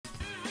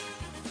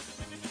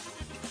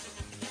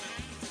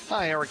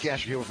Hi, Eric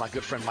Asher here with my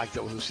good friend Mike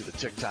Delahousie, the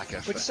TikTok Cafe.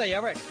 What'd you say,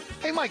 Eric?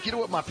 Hey, Mike, you know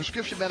what my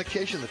prescription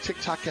medication and the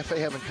TikTok Cafe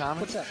have in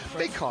common? What's that?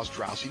 They cause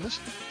drowsiness,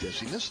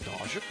 dizziness,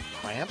 nausea,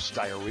 cramps,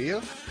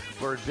 diarrhea,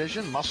 blurred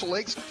vision, muscle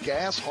aches,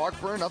 gas,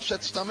 heartburn,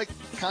 upset stomach,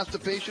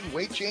 constipation,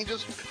 weight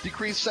changes,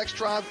 decreased sex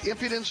drive,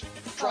 impotence,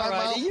 dry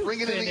mouth,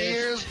 ringing in the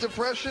ears,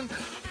 depression.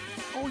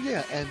 Oh,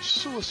 yeah, and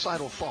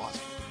suicidal thoughts.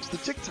 It's the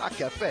TikTok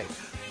Cafe,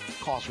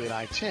 Causeway and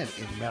I-10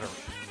 in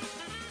Metairie.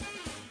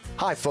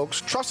 Hi, folks.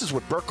 Trust is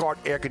what Burkhardt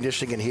Air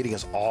Conditioning and Heating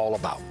is all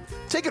about.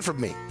 Take it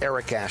from me,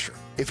 Eric Asher.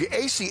 If your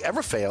AC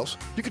ever fails,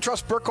 you can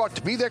trust Burkhardt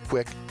to be there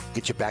quick,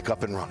 get you back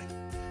up and running.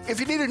 If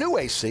you need a new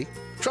AC,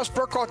 trust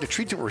Burkhardt to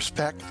treat you with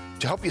respect,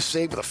 to help you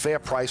save with a fair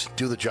price and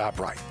do the job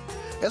right.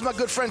 As my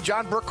good friend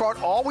John Burkhardt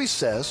always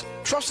says,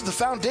 trust is the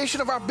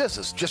foundation of our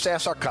business. Just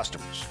ask our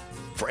customers.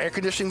 For air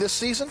conditioning this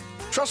season,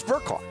 trust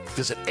Burkhardt.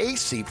 Visit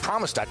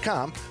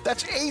acpromise.com.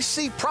 That's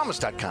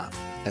acpromise.com.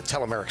 And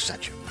tell them Eric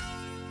sent you.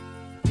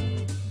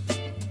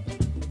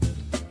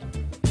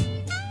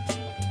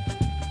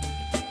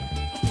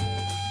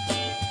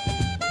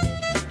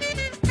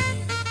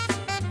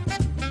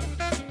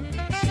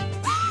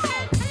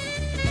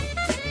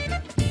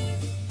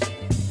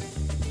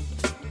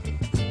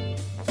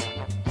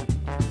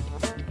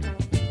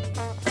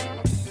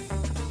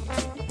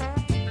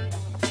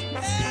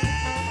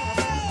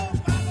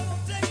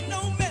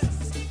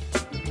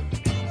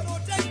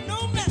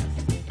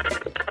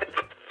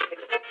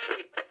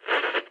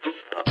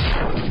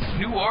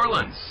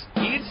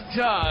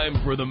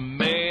 Time for the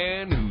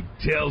man who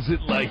tells it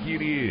like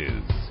it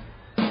is.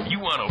 You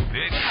want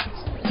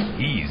opinions?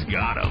 He's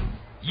got them.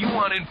 You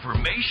want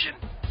information?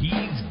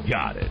 He's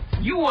got it.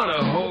 You want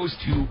a host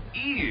who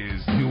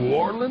is New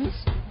Orleans?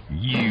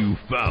 You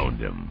found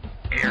him.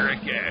 Eric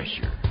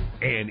Asher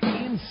and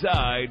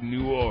Inside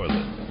New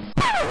Orleans.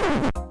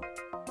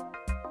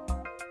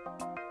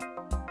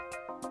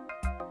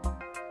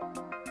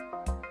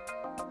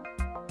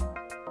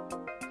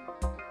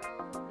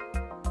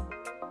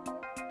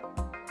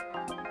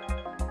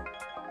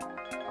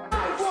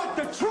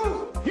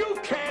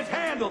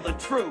 The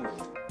truth.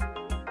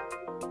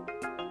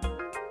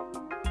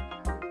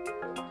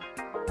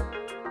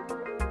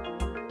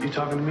 You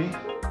talking to me?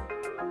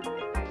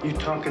 You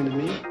talking to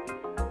me?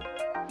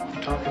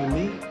 You talking to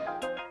me?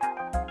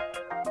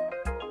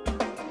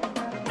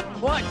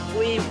 What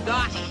we've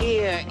got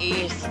here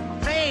is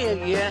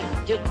failure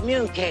to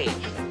communicate.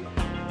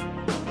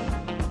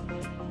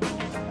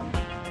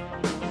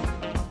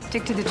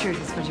 Stick to the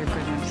truth is what you're good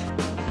at.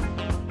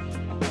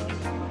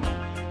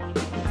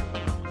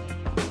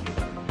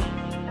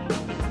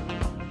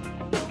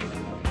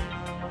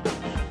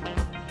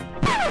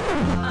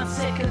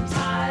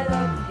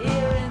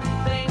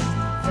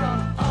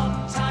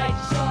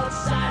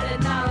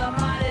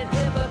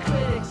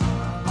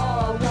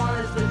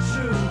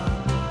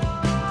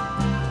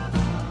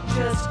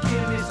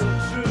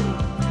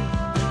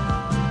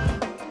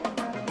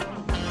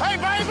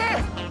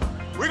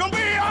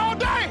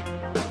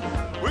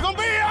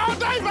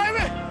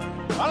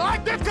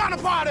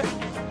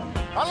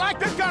 I like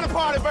this kind of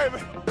party, baby.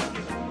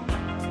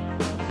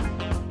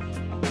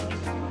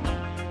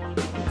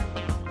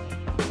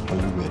 Are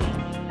you ready?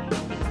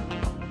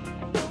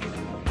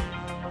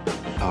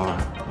 Are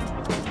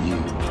you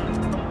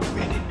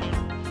ready?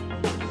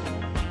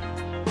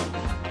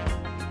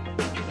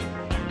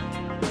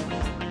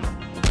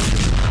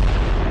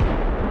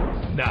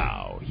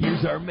 Now,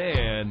 here's our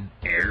man,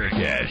 Eric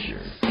Asher.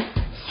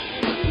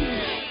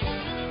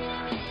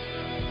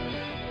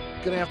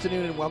 Good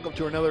afternoon and welcome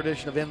to another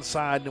edition of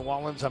Inside New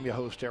Orleans. I'm your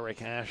host,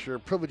 Eric Asher.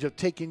 Privilege of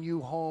taking you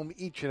home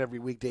each and every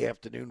weekday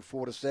afternoon,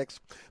 4 to 6.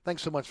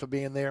 Thanks so much for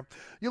being there.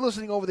 You're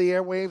listening over the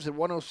airwaves at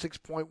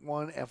 106.1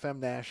 FM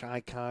Nash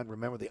Icon.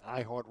 Remember the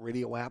iHeart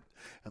Radio app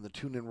and the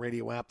TuneIn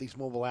Radio app. These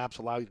mobile apps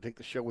allow you to take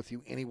the show with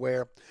you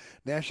anywhere.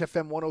 Nash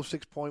FM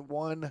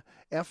 106.1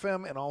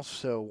 FM and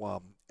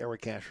also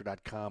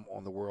ericasher.com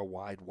on the World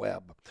Wide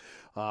Web.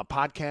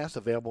 Podcast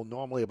available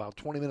normally about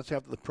 20 minutes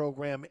after the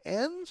program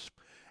ends.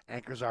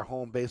 Anchor's our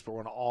home base, but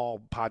we're on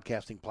all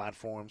podcasting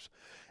platforms.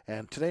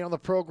 And today on the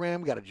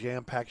program, we got a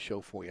jam-packed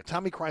show for you.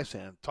 Tommy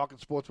Krysan, talking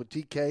sports with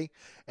TK,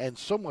 and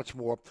so much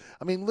more.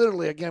 I mean,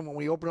 literally, again, when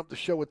we open up the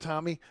show with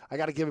Tommy, I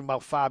got to give him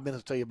about 5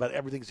 minutes to tell you about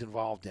everything he's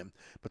involved in.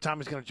 But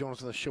Tommy's going to join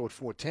us on the show at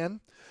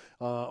 4:10.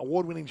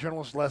 Award-winning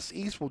journalist Les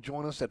East will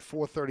join us at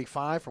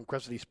 4:35 from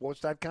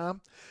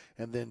CrescentCitySports.com.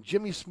 And then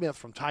Jimmy Smith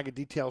from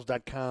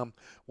TigerDetails.com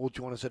will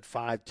join us at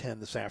 5:10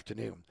 this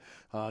afternoon.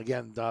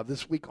 Again,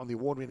 this week on the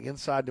award-winning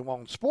Inside New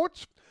Orleans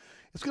Sports,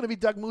 it's going to be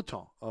Doug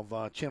Mouton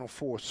of Channel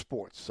 4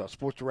 Sports,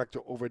 sports director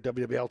over at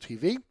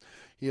WWL-TV.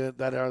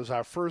 That is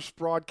our first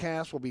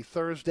broadcast. Will be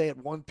Thursday at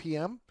 1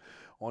 p.m.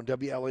 on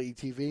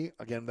WLAE-TV.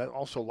 Again, that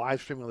also live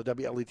streaming on the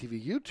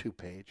WLAE-TV YouTube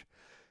page.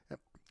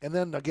 And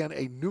then, again,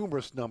 a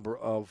numerous number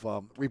of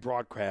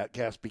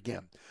rebroadcasts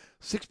begin.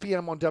 6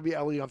 p.m. on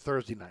WLE on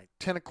Thursday night,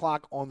 10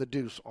 o'clock on The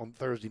Deuce on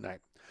Thursday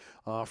night,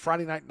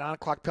 Friday night, 9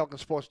 o'clock, Pelican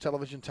Sports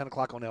Television, 10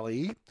 o'clock on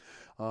LAE.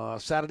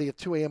 Saturday at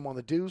 2 a.m. on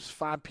the Deuce,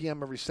 5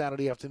 p.m. every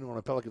Saturday afternoon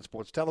on Pelican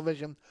Sports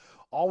Television.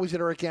 Always at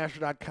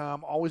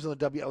ericasher.com, always on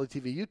the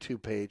WLETV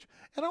YouTube page,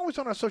 and always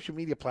on our social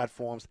media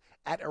platforms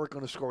at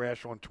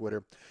Eric_Asher on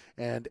Twitter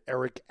and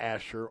Eric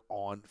Asher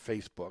on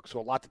Facebook. So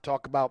a lot to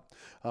talk about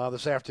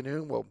this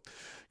afternoon. We'll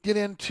get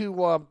into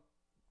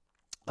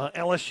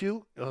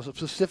LSU,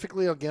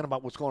 specifically, again,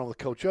 about what's going on with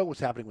Coach O,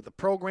 what's happening with the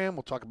program.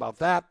 We'll talk about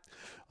that.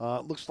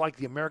 Looks like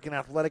the American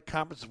Athletic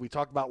Conference, as we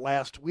talked about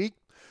last week,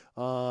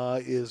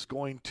 is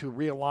going to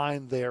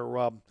realign their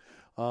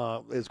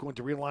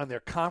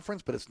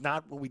conference, but it's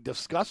not what we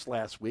discussed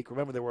last week.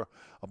 Remember, there were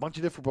a bunch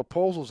of different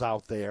proposals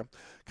out there.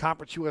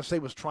 Conference USA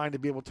was trying to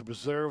be able to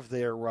preserve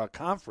their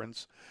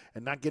conference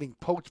and not getting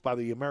poached by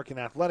the American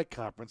Athletic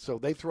Conference, so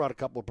they threw out a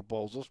couple of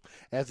proposals,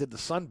 as did the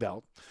Sun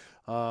Belt.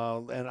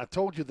 And I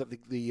told you that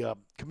the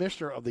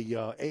commissioner of the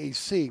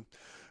AAC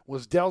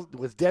was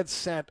dead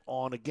set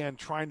on, again,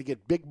 trying to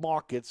get big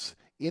markets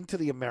into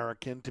the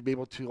American to be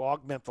able to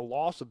augment the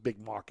loss of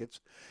big markets,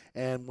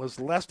 and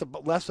was less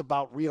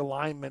about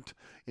realignment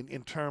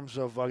in terms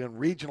of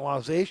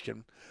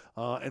regionalization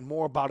and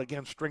more about,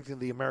 again, strengthening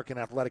the American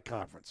Athletic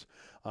Conference.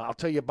 I'll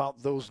tell you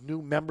about those new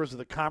members of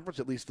the conference,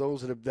 at least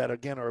those have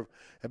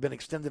been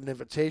extended an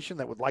invitation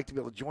that would like to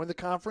be able to join the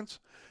conference,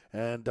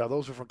 and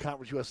those are from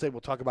Conference USA. We'll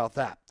talk about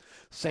that.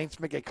 Saints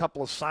make a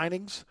couple of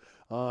signings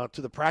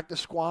to the practice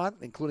squad,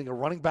 including a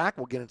running back.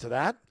 We'll get into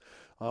that.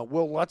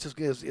 Will Lutz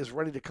is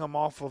ready to come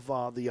off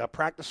of the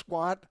practice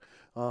squad.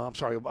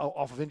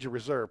 Off of injured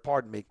reserve.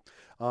 Pardon me.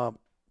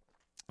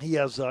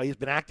 He's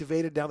been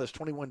activated now. There's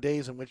 21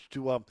 days in which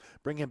to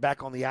bring him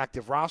back on the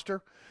active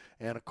roster.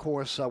 And of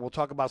course, we'll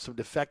talk about some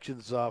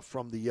defections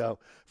from the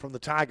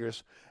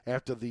Tigers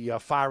after the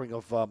firing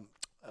of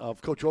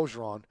Coach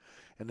Orgeron.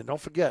 And then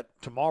don't forget,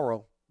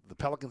 tomorrow the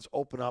Pelicans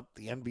open up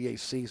the NBA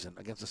season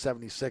against the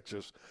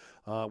 76ers.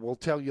 We'll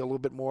tell you a little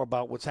bit more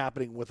about what's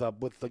happening with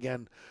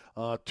again,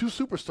 two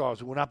superstars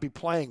who will not be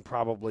playing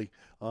probably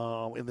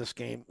in this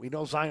game. We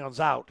know Zion's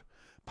out.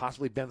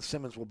 Possibly Ben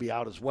Simmons will be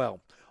out as well.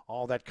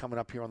 All that coming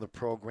up here on the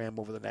program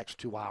over the next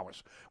 2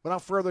 hours.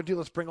 Without further ado,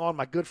 let's bring on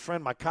my good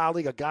friend, my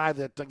colleague, a guy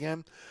that,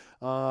 again,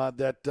 I've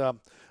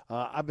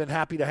been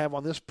happy to have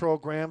on this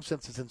program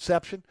since its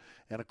inception.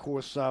 And, of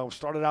course, we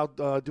started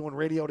out doing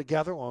radio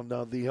together on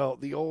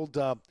the old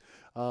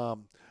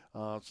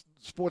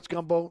Sports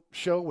Gumbo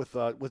show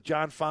with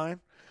John Fine.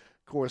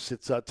 Of course,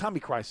 it's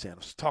Tommy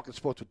Chrysanthus, talking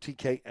sports with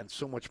TK and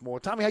so much more.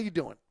 Tommy, how you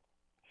doing?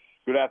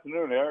 Good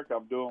afternoon, Eric.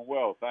 I'm doing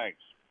well, thanks.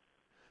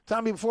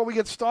 Tommy, before we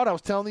get started, I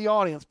was telling the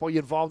audience, boy,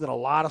 you're involved in a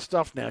lot of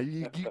stuff now.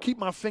 You keep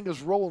my fingers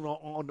rolling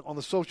on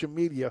the social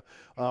media,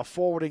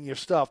 forwarding your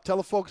stuff. Tell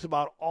the folks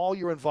about all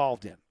you're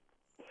involved in.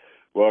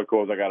 Well, of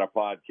course, I got a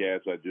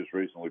podcast that just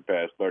recently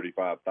passed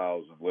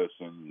 35,000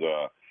 listens.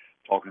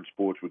 Talking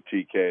Sports with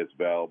TK is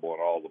available on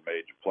all the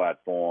major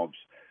platforms.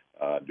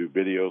 Do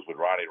videos with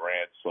Ronnie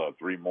Rance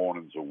 3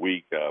 mornings a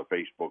week,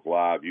 Facebook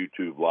Live,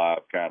 YouTube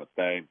Live kind of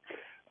thing.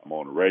 I'm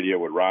on the radio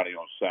with Ronnie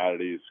on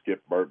Saturdays,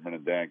 Skip Bertman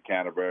and Dan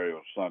Canterbury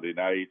on Sunday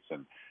nights,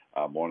 and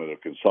I'm one of the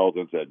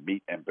consultants at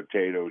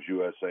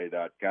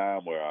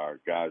meatandpotatoesusa.com, where our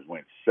guys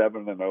went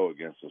 7-0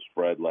 against the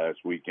spread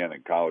last weekend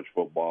in college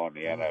football and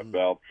the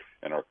NFL,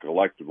 and are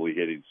collectively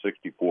hitting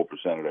 64%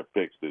 of their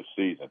picks this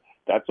season.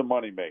 That's a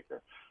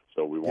moneymaker.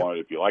 So we wanted,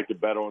 if you like to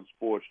bet on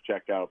sports,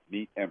 check out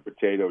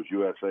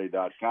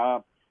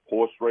meatandpotatoesusa.com.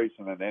 Horse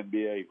racing and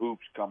NBA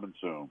hoops coming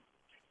soon.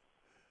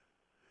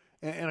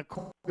 And of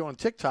course, you're on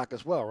TikTok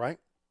as well, right?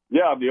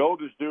 Yeah, I'm the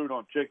oldest dude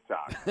on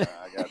TikTok.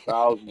 I got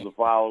thousands of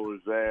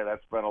followers there.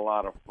 That's been a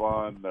lot of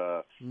fun,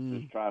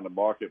 just trying to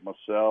market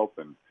myself.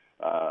 And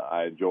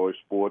I enjoy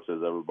sports,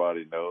 as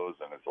everybody knows,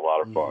 and it's a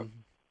lot of fun.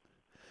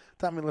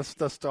 Tommy, let's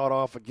start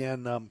off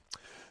again.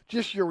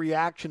 Just your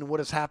reaction to what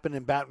has happened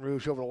in Baton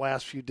Rouge over the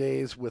last few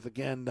days with,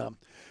 again,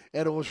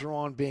 Ed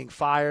Orgeron being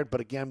fired.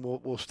 But, again,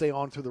 we'll stay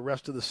on through the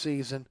rest of the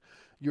season.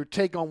 Your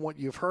take on what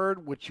you've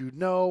heard, what you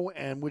know,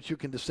 and what you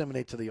can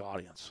disseminate to the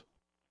audience.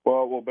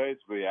 Well,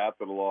 basically,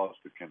 after the loss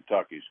to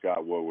Kentucky,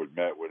 Scott Woodward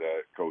met with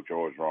Coach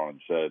Orgeron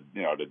and said,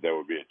 that there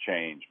would be a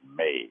change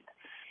made.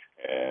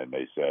 And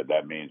they said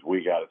that means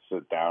we got to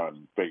sit down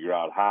and figure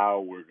out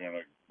how we're going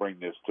to bring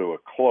this to a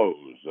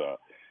close.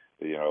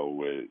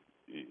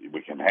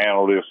 We can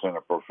handle this in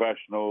a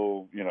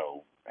professional,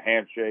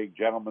 handshake,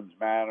 gentleman's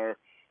manner.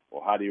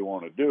 Well, how do you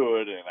want to do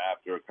it? And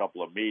after a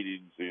couple of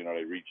meetings, they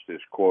reached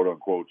this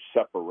quote-unquote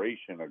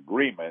separation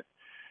agreement,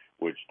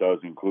 which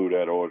does include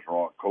Ed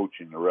Orgeron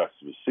coaching the rest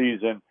of the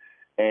season,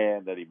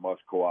 and that he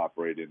must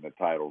cooperate in the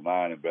Title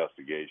IX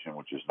investigation,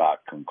 which is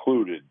not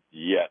concluded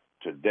yet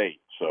to date.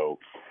 So,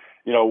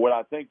 what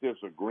I think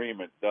this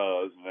agreement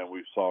does, and then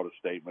we saw the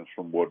statements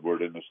from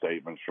Woodward and the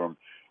statements from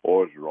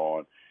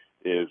Orgeron,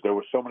 is there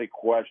were so many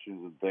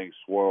questions and things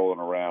swirling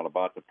around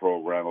about the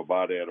program,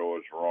 about Ed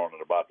Orgeron,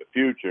 and about the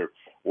future.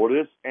 Well,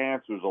 this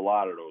answers a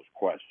lot of those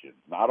questions.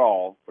 Not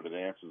all, but it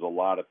answers a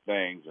lot of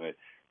things, and it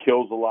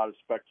kills a lot of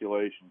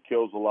speculation,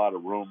 kills a lot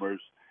of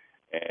rumors,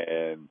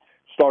 and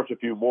starts a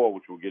few more,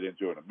 which we'll get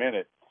into in a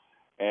minute.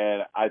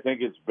 And I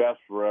think it's best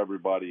for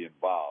everybody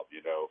involved,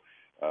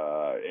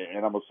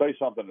 and I'm going to say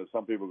something that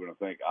some people are going to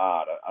think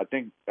odd. I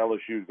think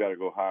LSU's got to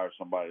go hire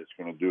somebody that's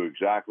going to do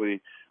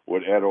exactly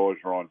what Ed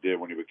Orgeron did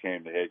when he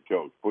became the head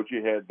coach. Put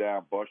your head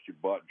down, bust your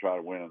butt, and try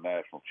to win a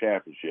national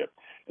championship.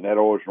 And Ed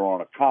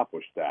Orgeron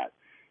accomplished that.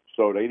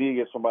 So they need to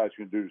get somebody that's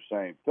going to do the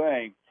same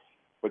thing.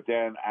 But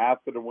then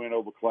after the win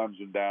over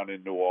Clemson down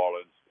in New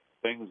Orleans,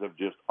 things have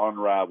just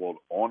unraveled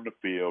on the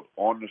field,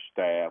 on the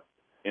staff,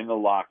 in the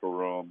locker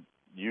room,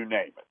 you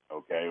name it,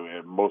 okay?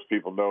 And most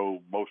people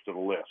know most of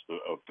the list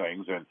of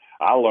things. And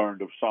I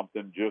learned of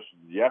something just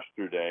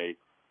yesterday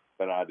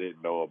that I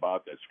didn't know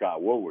about that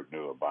Scott Woodward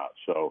knew about.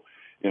 So,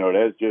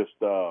 that's just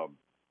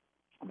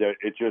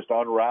it's just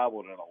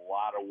unraveled in a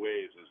lot of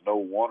ways. There's no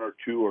one or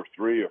two or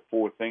three or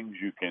four things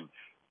you can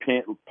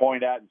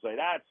point out and say,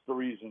 that's the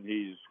reason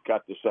he's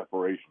got the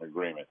separation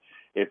agreement.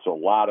 It's a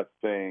lot of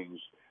things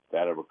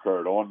that have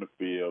occurred on the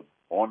field,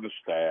 on the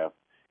staff,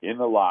 in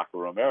the locker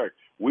room. Eric,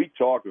 we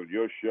talked on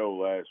your show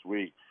last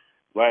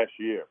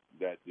year,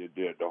 that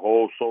the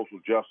whole social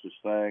justice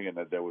thing and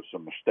that there was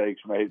some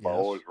mistakes made by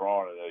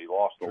Orgeron and that he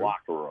lost the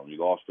locker room. He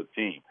lost the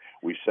team.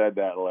 We said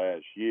that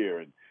last year.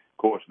 And, of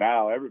course,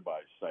 now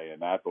everybody's saying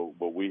that,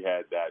 but we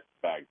had that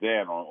back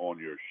then on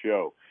your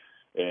show.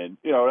 And,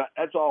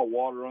 that's all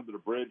water under the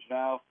bridge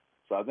now.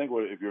 So I think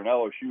if you're an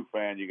LSU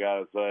fan, you got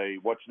to say,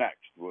 what's next?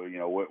 Well,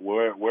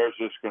 where's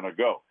this going to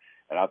go?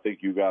 And I think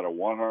you got to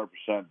 100%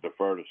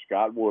 defer to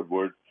Scott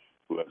Woodward,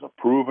 who has a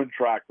proven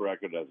track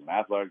record as an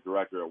athletic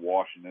director at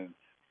Washington,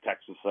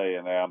 Texas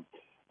A&M.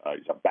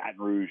 He's a Baton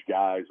Rouge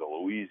guy. He's a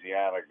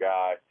Louisiana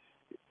guy.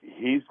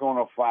 He's going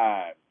to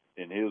find,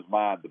 in his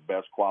mind, the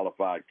best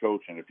qualified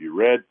coach. And if you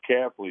read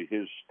carefully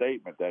his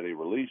statement that he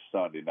released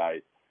Sunday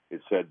night,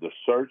 it said the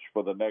search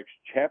for the next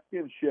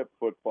championship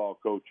football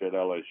coach at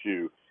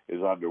LSU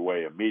is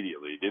underway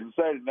immediately. He didn't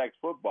say the next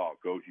football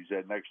coach. He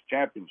said next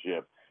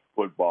championship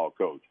football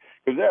coach.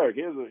 Because, Eric,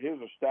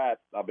 here's a stat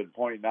I've been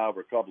pointing out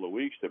for a couple of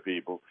weeks to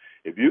people.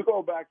 If you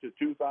go back to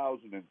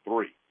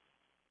 2003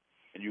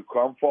 and you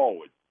come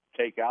forward,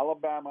 take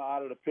Alabama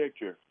out of the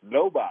picture,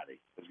 nobody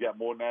has got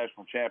more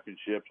national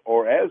championships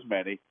or as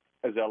many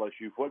as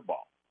LSU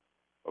football,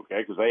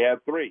 okay, because they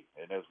had 3,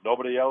 and there's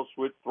nobody else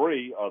with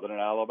 3 other than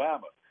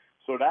Alabama.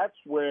 So that's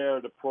where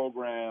the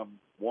program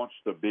wants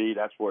to be.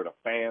 That's where the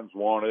fans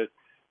want it.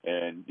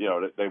 And,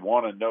 they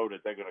want to know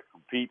that they're going to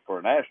compete for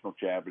a national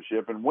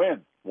championship and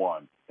win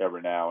one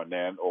every now and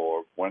then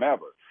or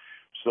whenever.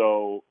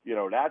 So,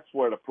 that's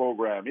where the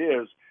program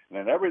is. And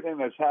then everything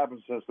that's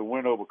happened since the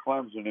win over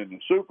Clemson in the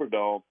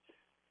Superdome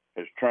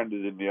has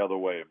trended in the other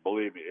way. And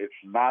believe me, it's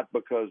not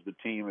because the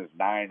team is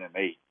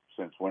 9-8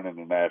 since winning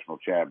the national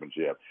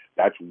championship.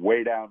 That's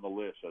way down the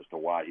list as to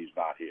why he's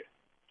not here.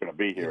 Going to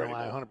be here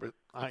anymore.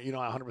 I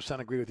 100%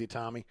 agree with you,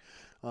 Tommy.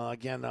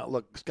 Again,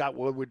 look, Scott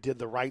Woodward did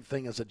the right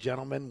thing as a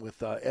gentleman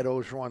with Ed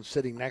Orgeron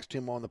sitting next to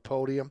him on the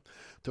podium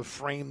to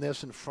frame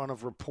this in front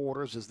of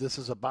reporters, as this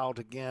is about,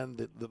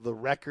 again, the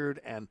record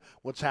and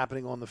what's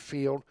happening on the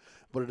field.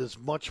 But it is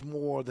much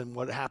more than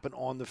what happened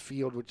on the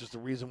field, which is the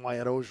reason why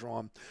Ed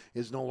Orgeron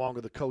is no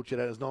longer the coach.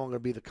 Is no longer going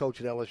to be the coach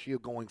at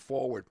LSU going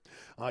forward.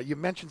 You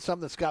mentioned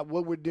something that Scott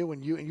Woodward do,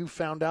 and you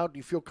found out. Do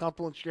you feel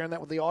comfortable in sharing that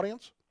with the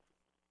audience?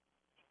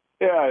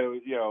 Yeah,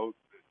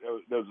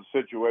 there was a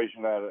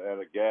situation at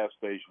a gas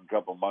station a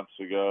couple months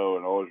ago,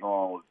 and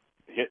Orgeron was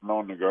hitting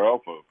on the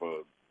girl,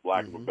 for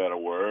lack of a better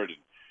word.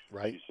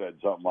 And he said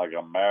something like,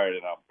 I'm married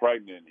and I'm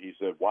pregnant. He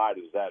said, why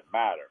does that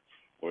matter?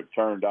 Well, it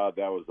turned out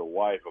that was the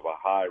wife of a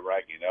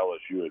high-ranking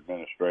LSU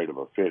administrative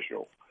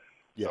official.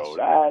 Yes. So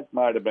that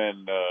might have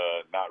been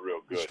not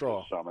real good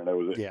this summer. There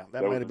was that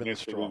might have been an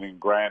incident in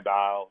Grand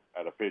Isle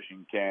at a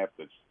fishing camp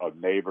that a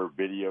neighbor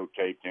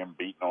videotaped him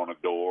beating on a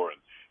door and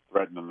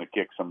threatening to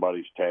kick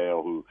somebody's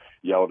tail who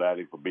yelled at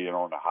him for being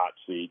on the hot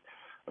seat.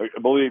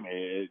 Believe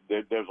me,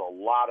 there's a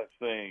lot of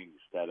things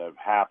that have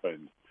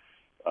happened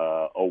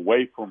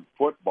away from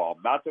football,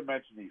 not to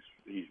mention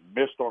he's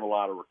missed on a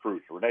lot of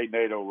recruits. Renee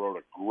Nato wrote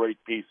a great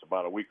piece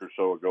about a week or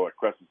so ago at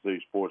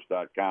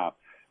CrescentCitySports.com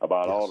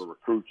about all the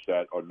recruits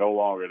that are no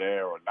longer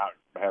there or not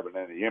having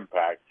any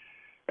impact.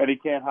 And he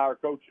can't hire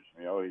coaches.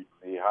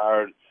 He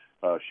hired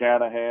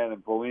Shanahan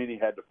and Pelini,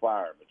 had to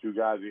fire him. The 2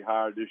 guys he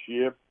hired this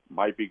year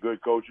might be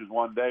good coaches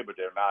one day, but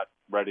they're not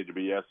ready to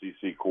be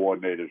SEC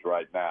coordinators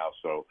right now.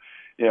 So,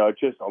 it's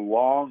just a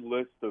long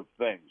list of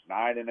things.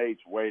 9-8's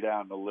way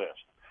down the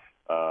list.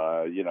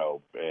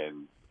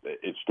 And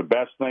it's the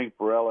best thing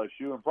for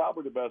LSU and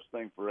probably the best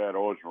thing for Ed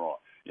Orgeron.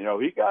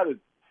 He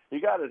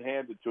got it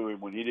handed to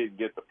him when he didn't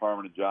get the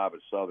permanent job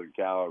at Southern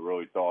Cal. I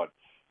really thought,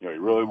 he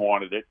really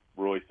wanted it,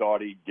 really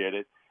thought he'd get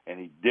it, and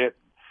he didn't.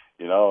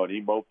 And he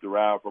moped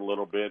around for a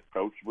little bit,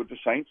 coached with the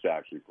Saints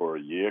actually for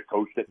a year,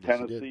 coached at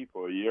Tennessee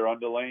for a year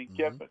under Lane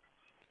Kiffin.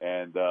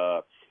 And,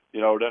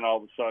 then all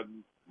of a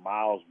sudden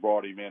Miles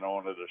brought him in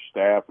onto the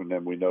staff, and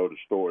then we know the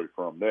story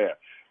from there.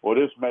 Well,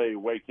 this may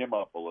wake him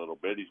up a little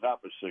bit. He's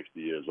not but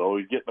 60 years old.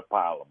 He's getting a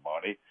pile of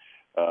money.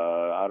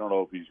 I don't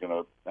know if he's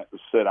going to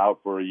sit out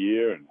for a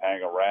year and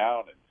hang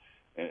around and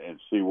and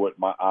see what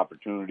my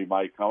opportunity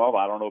might come up.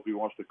 I don't know if he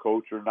wants to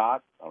coach or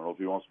not. I don't know if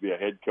he wants to be a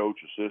head coach,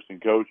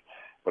 assistant coach.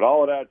 But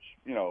all of that's,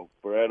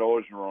 for Ed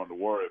Orgeron to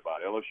worry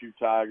about. LSU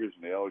Tigers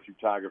and the LSU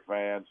Tiger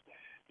fans,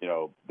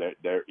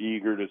 they're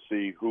eager to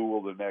see who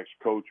will the next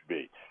coach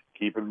be.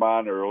 Keep in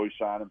mind, the early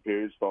signing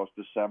period starts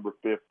December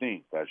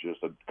 15th. That's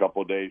just a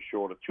couple of days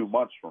short of 2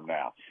 months from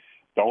now.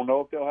 Don't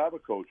know if they'll have a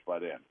coach by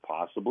then.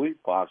 Possibly,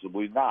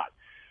 possibly not.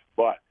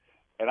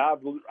 And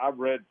I've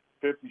read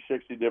 50,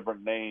 60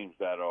 different names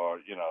that are,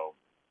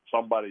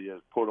 somebody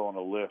has put on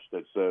a list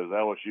that says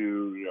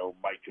LSU,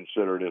 might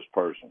consider this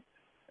person.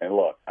 And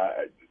look,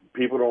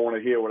 people don't want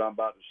to hear what I'm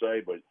about to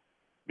say, but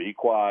be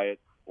quiet,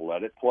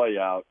 let it play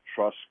out.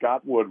 Trust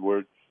Scott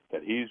Woodward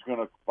that he's going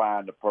to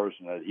find the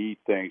person that he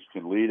thinks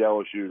can lead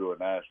LSU to a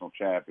national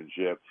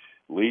championship,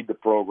 lead the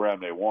program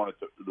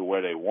the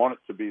way they want it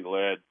to be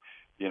led,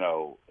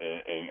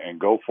 and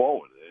go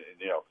forward.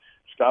 And,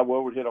 Scott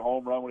Woodward hit a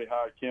home run when he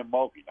hired Kim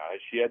Mulkey. Now,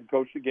 she hadn't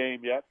coached a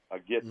game yet. I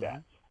get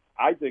that.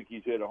 I think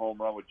he's hit a home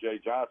run with Jay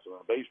Johnson on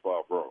a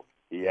baseball program.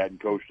 He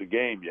hadn't coached a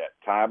game yet.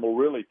 Time will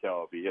really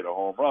tell if he hit a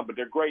home run, but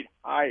they're great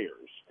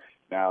hires.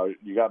 Now,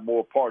 you got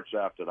more parts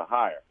after the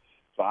hire.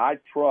 So I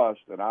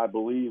trust and I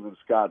believe in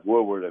Scott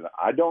Woodward, and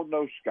I don't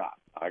know Scott.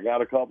 I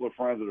got a couple of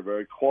friends that are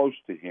very close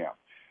to him.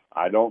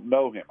 I don't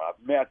know him. I've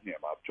met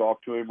him. I've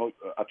talked to him.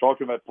 I talked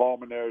to him at Paul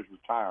Manera's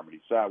retirement. He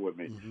sat with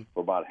me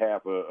for about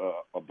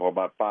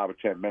about 5 or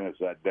 10 minutes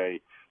that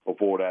day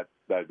before that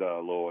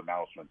little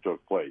announcement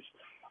took place.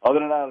 Other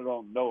than that, I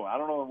don't know him. I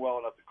don't know him well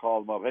enough to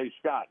call him up. Hey,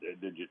 Scott,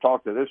 did you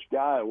talk to this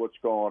guy or what's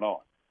going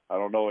on? I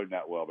don't know him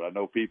that well, but I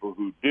know people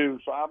who do.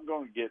 So I'm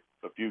going to get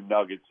a few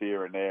nuggets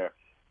here and there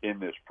in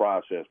this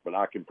process. But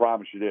I can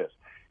promise you this.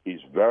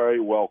 He's very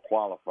well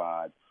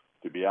qualified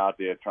to be out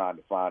there trying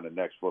to find the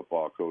next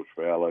football coach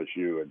for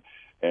LSU.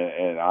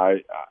 And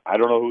I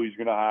don't know who he's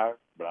going to hire,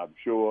 but I'm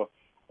sure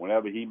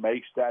whenever he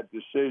makes that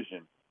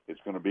decision,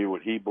 it's going to be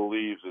what he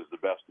believes is the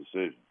best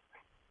decision.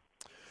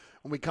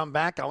 When we come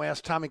back, I'll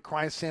ask Tommy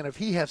Krysan if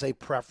he has a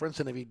preference,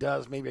 and if he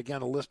does, maybe,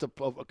 again, a list of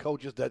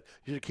coaches that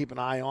you should keep an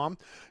eye on.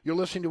 You're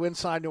listening to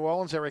Inside New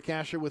Orleans. Eric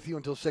Asher with you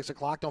until 6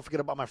 o'clock. Don't forget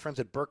about my friends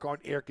at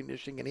Burkhardt Air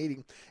Conditioning and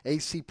Heating,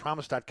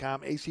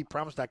 acpromise.com,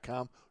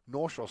 acpromise.com,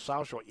 North Shore,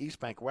 South Shore, East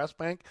Bank, West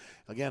Bank.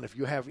 Again, if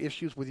you have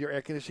issues with your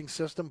air conditioning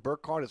system,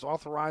 Burkhardt is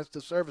authorized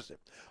to service it.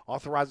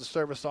 Authorized to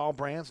service all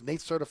brands,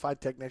 NATE-certified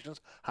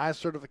technicians, highest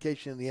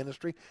certification in the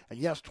industry, and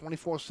yes,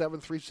 24/7,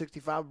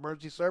 365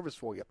 emergency service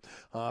for you.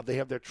 They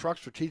have their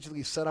trucks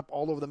strategically set up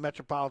all over the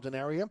metropolitan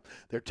area.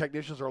 Their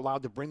technicians are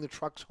allowed to bring the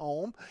trucks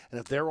home, and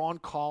if they're on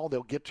call,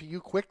 they'll get to you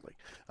quickly.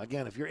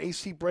 Again, if your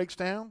AC breaks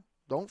down,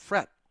 don't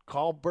fret.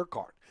 Call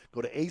Burkhardt.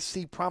 Go to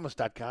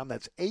acpromise.com.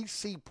 That's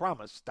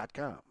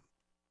acpromise.com.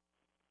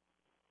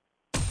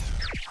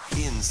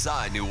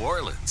 Inside New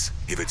Orleans.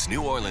 If it's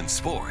New Orleans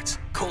sports,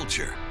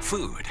 culture,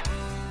 food,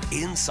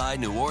 Inside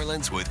New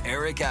Orleans with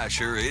Eric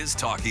Asher is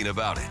talking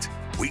about it.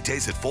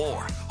 Weekdays at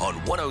 4 on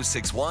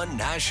 106.1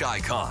 Nash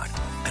Icon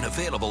and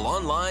available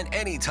online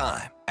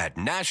anytime at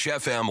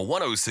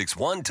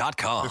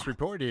NashFM1061.com. This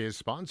report is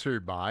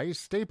sponsored by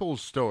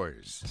Staples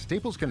Stores.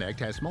 Staples Connect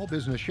has small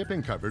business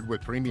shipping covered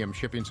with premium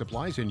shipping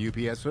supplies and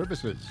UPS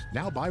services.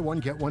 Now buy one,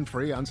 get one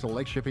free on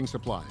select shipping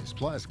supplies.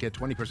 Plus, get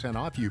 20%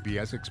 off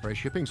UPS Express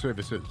shipping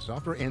services.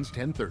 Offer ends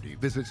 10/30.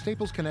 Visit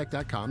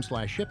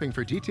staplesconnect.com/shipping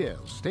for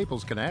details.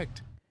 Staples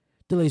Connect.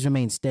 Delays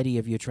remain steady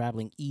if you're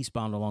traveling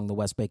eastbound along the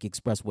West Bank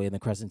Expressway and the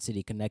Crescent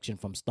City connection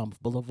from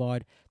Stump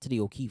Boulevard to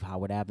the O'Keefe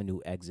Howard Avenue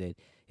exit.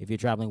 If you're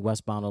traveling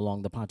westbound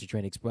along the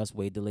Pontchartrain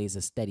Expressway, delays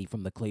are steady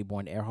from the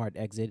Claiborne Earhart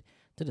exit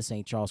to the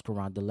St. Charles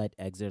Carondelet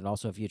exit. And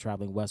also, if you're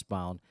traveling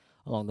westbound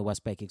along the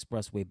West Bank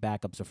Expressway,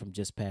 backups are from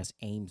just past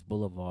Ames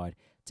Boulevard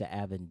to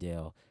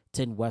Avondale.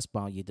 10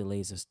 westbound, your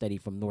delays are steady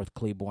from North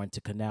Claiborne to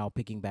Canal,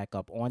 picking back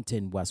up on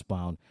 10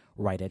 westbound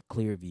right at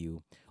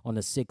Clearview. On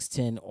the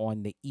 610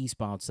 on the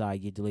eastbound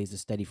side, your delays are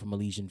steady from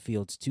Elysian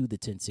Fields to the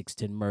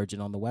 10610 merge,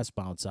 and on the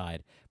westbound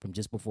side, from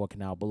just before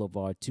Canal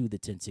Boulevard to the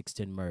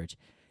 10610 merge.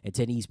 At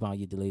 10 eastbound,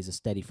 your delays are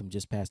steady from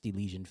just past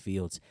Elysian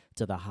Fields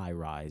to the high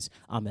rise.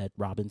 I'm Ed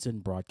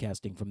Robinson,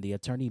 broadcasting from the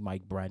Attorney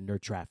Mike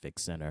Brandner Traffic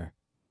Center.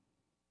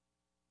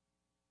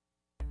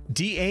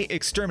 DA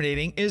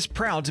Exterminating is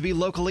proud to be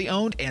locally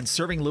owned and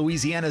serving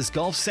Louisiana's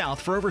Gulf South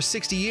for over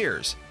 60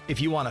 years. If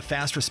you want a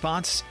fast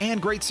response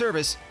and great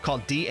service, call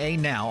DA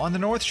now on the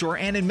North Shore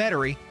and in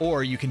Metairie,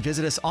 or you can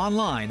visit us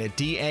online at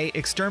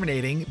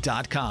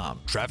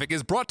daexterminating.com. Traffic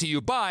is brought to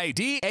you by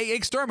DA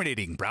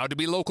Exterminating, proud to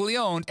be locally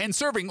owned and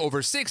serving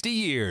over 60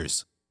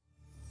 years.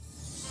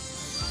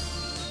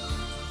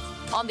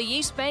 On the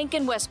East Bank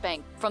and West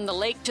Bank, from the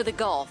lake to the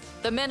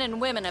Gulf, the men and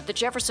women of the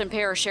Jefferson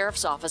Parish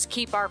Sheriff's Office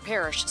keep our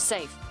parish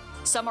safe.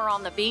 Some are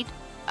on the beat,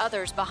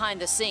 others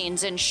behind the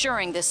scenes,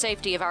 ensuring the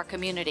safety of our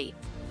community.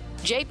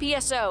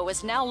 JPSO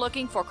is now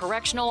looking for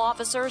correctional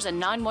officers and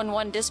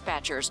 911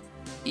 dispatchers.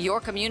 Your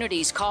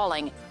community's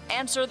calling.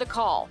 Answer the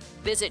call.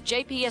 Visit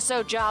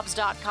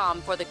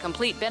jpsojobs.com for the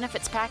complete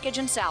benefits package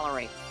and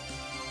salary.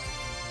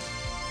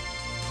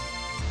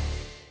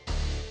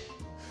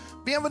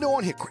 Bienvenue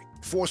on Hickory.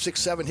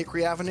 467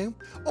 Hickory Avenue.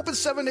 Open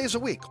 7 days a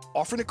week,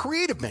 offering a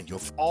creative menu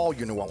of all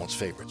your New Orleans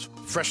favorites.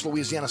 Fresh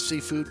Louisiana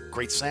seafood,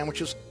 great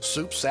sandwiches,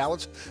 soups,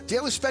 salads,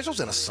 daily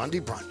specials, and a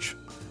Sunday brunch.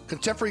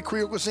 Contemporary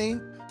Creole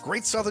cuisine,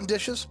 great Southern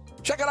dishes.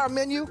 Check out our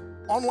menu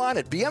online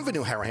at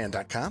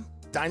bienvenueharahan.com.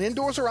 Dine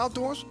indoors or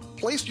outdoors.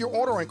 Place your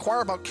order or inquire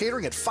about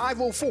catering at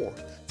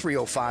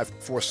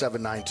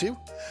 504-305-4792.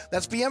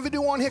 That's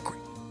Bienvenue on Hickory,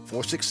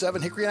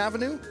 467 Hickory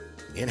Avenue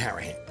in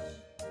Harahan.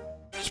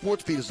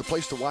 SportsBeat is the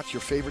place to watch your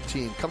favorite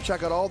team. Come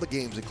check out all the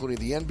games, including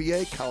the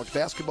NBA, college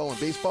basketball, and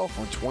baseball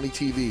on 20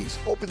 TVs.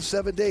 Open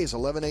 7 days,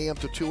 11 a.m.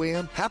 to 2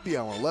 a.m. Happy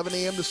hour, 11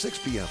 a.m. to 6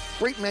 p.m.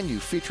 Great menu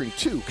featuring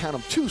two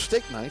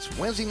steak nights.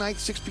 Wednesday night,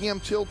 6 p.m.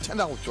 till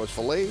 $10 choice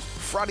fillets.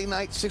 Friday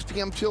night, 6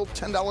 p.m. till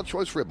 $10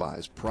 choice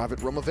ribeyes.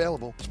 Private room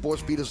available.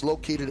 SportsBeat is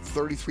located at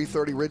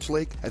 3330 Ridge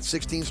Lake at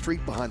 16th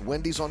Street behind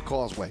Wendy's on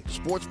Causeway.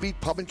 SportsBeat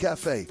Pub and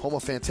Cafe, home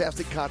of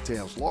fantastic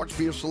cocktails, large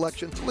beer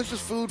selection, delicious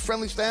food,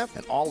 friendly staff,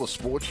 and all the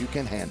sports you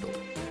can handle.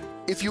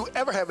 If you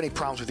ever have any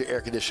problems with your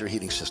air conditioner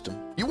heating system,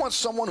 you want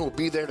someone who will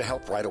be there to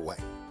help right away.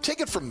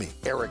 Take it from me,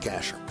 Eric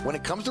Asher. When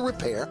it comes to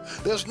repair,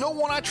 there's no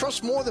one I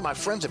trust more than my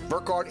friends at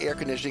Burkhardt Air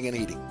Conditioning and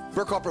Heating.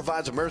 Burkhardt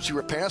provides emergency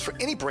repairs for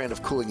any brand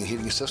of cooling and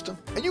heating system,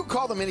 and you can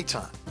call them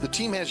anytime. The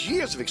team has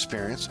years of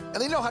experience, and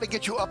they know how to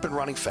get you up and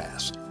running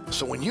fast.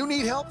 So when you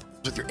need help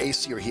with your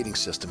AC or heating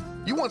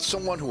system, you want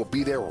someone who will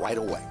be there right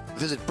away.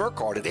 Visit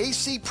Burkhardt at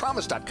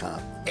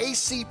acpromise.com,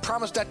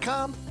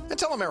 acpromise.com, and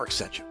tell them Eric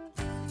sent you.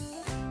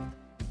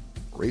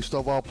 Ray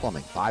Stovall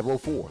Plumbing,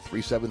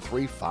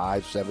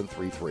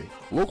 504-373-5733.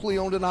 Locally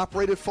owned and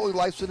operated, fully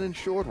licensed and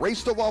insured, Ray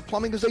Stovall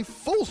Plumbing is a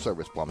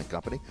full-service plumbing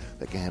company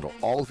that can handle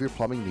all of your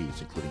plumbing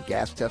needs, including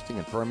gas testing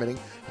and permitting,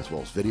 as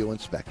well as video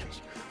inspections.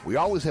 We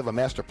always have a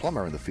master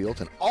plumber in the field,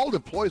 and all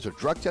employees are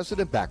drug tested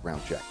and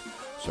background checked.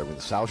 Serving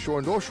the South Shore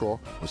and North Shore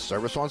with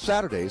service on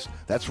Saturdays.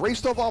 That's Ray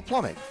Stovall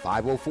Plumbing,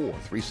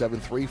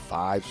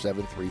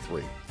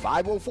 504-373-5733.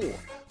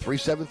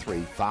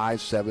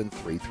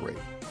 504-373-5733.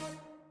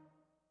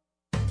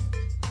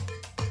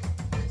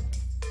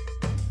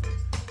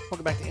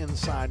 Welcome back to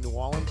Inside New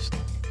Orleans.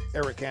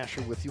 Eric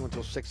Asher with you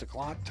until 6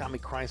 o'clock. Tommy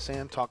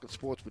Krysan, talking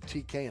sports with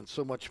TK and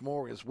so much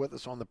more, is with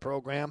us on the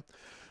program.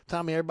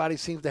 Tommy, everybody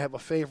seems to have a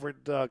favorite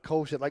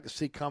coach they'd like to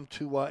see come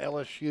to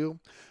LSU.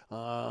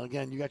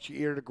 Again, you got your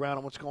ear to the ground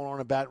on what's going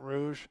on in Baton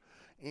Rouge.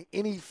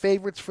 Any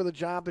favorites for the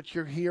job that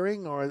you're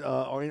hearing,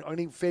 or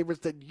any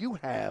favorites that you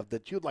have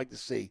that you'd like to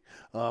see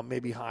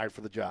maybe hired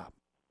for the job?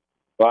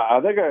 Well,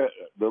 I think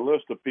the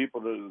list of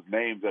people,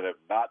 names that have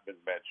not been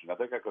mentioned, I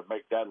think I could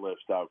make that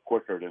list out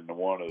quicker than the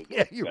one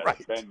that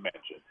has been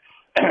mentioned.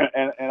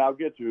 And I'll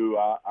get to who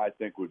I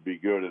think would be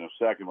good in a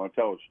second. I'll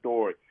tell a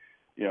story.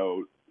 You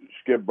know,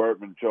 Skip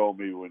Bertman told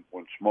me when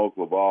Smoke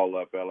Laval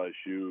left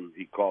LSU,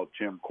 he called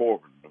Tim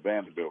Corbin, the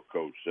Vanderbilt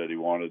coach, said he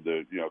wanted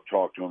to,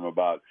 talk to him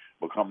about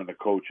becoming the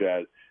coach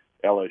at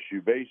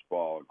LSU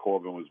baseball. And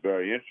Corbin was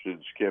very interested.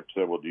 And Skip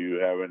said, well, do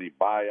you have any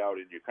buyout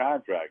in your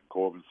contract? And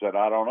Corbin said,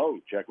 I don't know.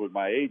 Check with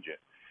my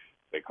agent.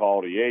 They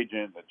called the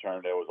agent. It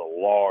turned out it was a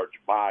large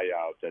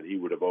buyout that he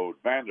would have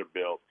owed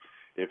Vanderbilt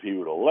if he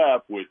would have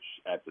left, which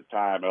at the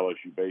time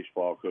LSU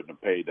baseball couldn't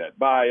have paid that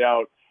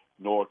buyout,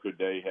 nor could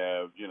they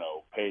have,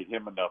 paid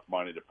him enough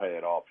money to pay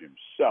it off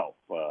himself.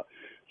 So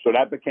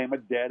that became a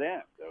dead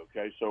end,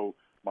 okay? So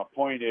my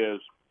point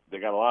is, they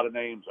got a lot of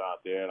names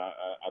out there, and I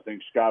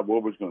think Scott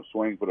Woodward's going to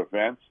swing for the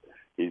fence.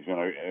 He's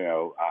going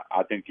to,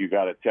 I think you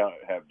got to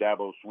have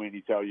Dabo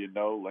Swinney tell you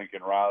no,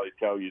 Lincoln Riley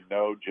tell you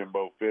no,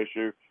 Jimbo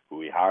Fisher,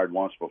 who he hired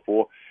once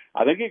before.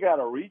 I think you got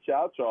to reach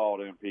out to all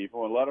them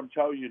people and let them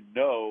tell you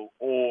no,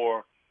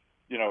 or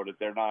that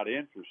they're not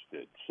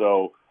interested.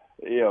 So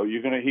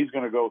he's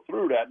going to go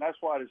through that, and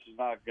that's why this is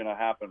not going to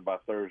happen by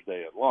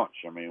Thursday at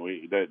lunch. I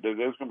mean, there's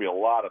going to be a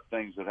lot of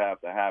things that have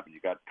to happen.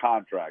 You got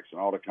contracts, and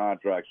all the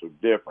contracts are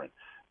different.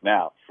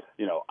 Now,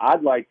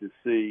 I'd like to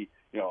see,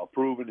 a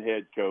proven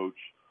head coach.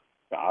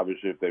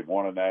 Obviously, if they've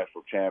won a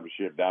national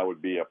championship, that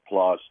would be a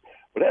plus.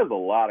 But there's a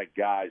lot of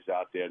guys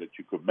out there that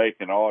you could make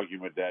an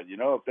argument that,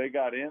 if they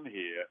got in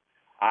here,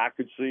 I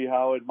could see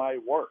how it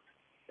might work.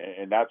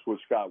 And that's what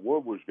Scott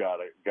Woodward's got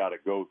to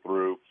go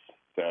through.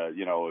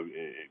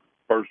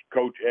 First,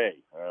 Coach A,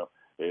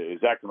 is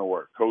that going to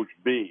work? Coach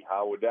B,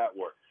 how would that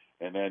work?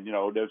 And then,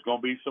 there's going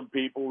to be some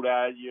people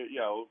that,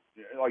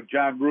 like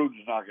John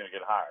Gruden's not going to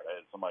get hired.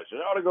 And somebody said,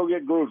 to go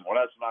get Gruden. Well,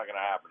 that's not going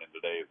to happen in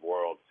today's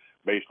world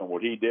based on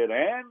what he did.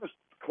 And the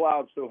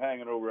cloud's still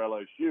hanging over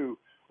LSU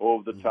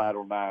over the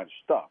Title IX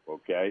stuff,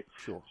 okay?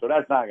 Sure. So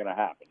that's not going to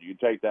happen. You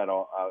can take that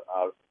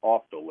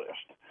off the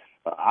list.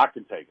 I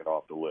can take it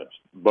off the list.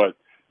 But,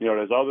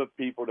 there's other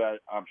people that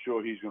I'm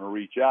sure he's going to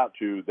reach out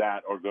to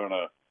that are going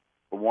to,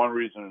 for one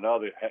reason or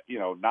another,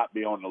 not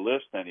be on the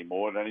list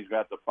anymore. Then he's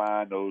got to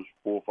find those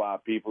 4 or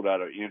 5 people that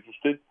are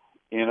interested,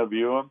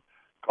 interview them,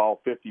 call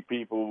 50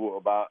 people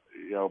about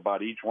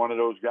each one of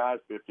those guys,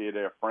 50 of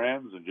their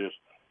friends, and just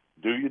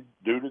do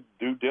the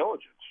due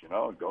diligence.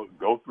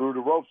 Go through the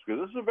ropes,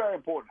 because this is a very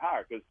important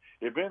hire. Because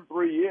if in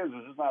 3 years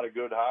this is not a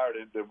good hire,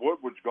 then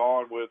Woodward's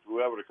gone with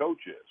whoever the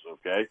coach is.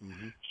 Okay,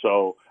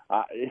 So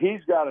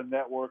he's got a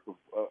network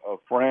of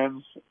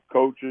friends,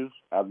 coaches,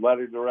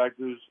 athletic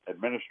directors,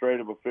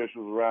 administrative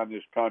officials around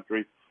this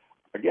country.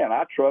 Again,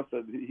 I trust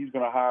that he's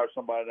going to hire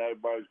somebody that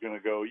everybody's going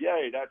to go,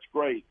 yay, that's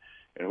great.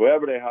 And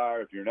whoever they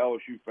hire, if you're an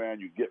LSU fan,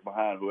 you get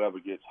behind whoever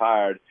gets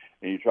hired,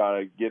 and you try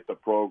to get the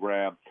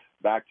program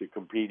back to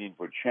competing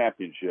for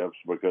championships,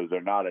 because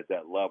they're not at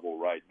that level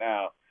right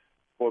now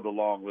for the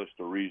long list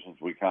of reasons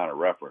we kind of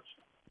referenced.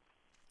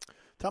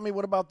 Tell me,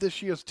 what about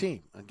this year's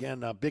team?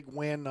 Again, a big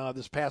win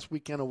this past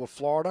weekend over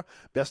Florida.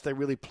 Best they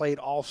really played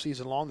all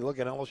season long. They look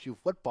at an LSU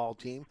football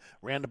team,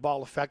 ran the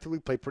ball effectively,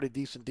 played pretty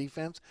decent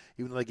defense,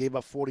 even though they gave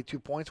up 42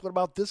 points. What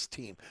about this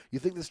team? You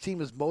think this team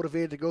is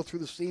motivated to go through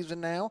the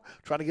season now,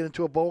 trying to get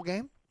into a bowl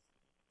game?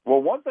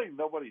 Well, one thing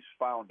nobody's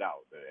found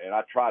out, and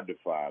I tried to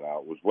find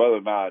out, was whether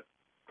or not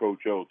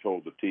Coach O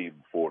told the team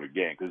before the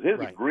game, because his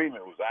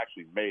agreement was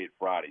actually made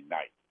Friday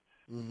night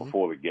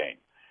before the game.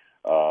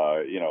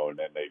 And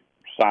then they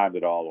signed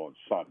it all on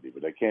Sunday,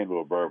 but they came to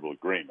a verbal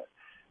agreement.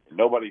 And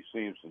nobody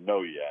seems to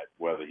know yet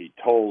whether he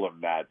told them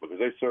that, because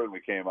they certainly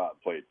came out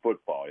and played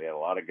football. He had a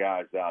lot of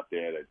guys out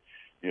there that,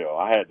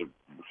 I had to,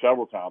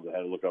 several times I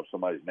had to look up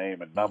somebody's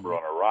name and number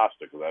on a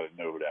roster because I didn't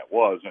know who that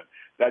was. And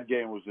that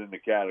game was in the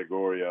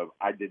category of,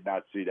 I did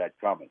not see that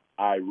coming.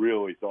 I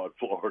really thought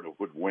Florida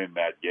would win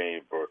that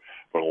game for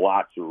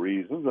lots of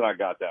reasons, and I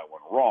got that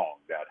one wrong.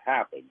 That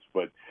happens.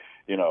 But,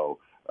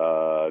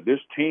 this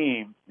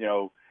team,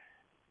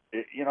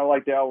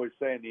 like they always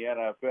say in the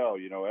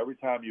NFL, every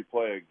time you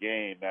play a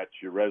game, that's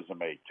your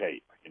resume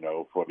tape,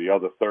 for the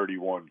other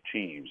 31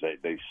 teams.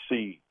 They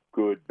see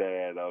good,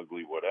 bad,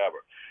 ugly, whatever.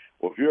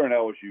 Well, if you're an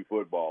LSU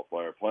football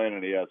player playing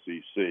in the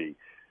SEC,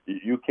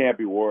 you can't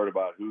be worried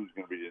about who's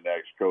going to be the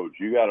next coach.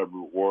 You got to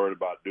be worried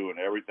about doing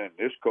everything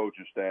this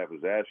coaching staff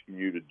is asking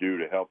you to do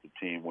to help the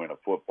team win a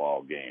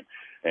football game.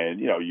 And,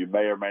 you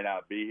may or may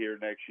not be here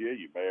next year.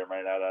 You may or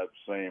may not have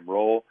the same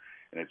role.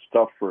 And it's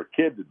tough for a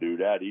kid to do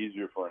that,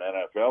 easier for an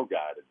NFL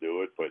guy to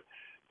do it, but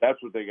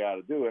that's what they got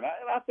to do. And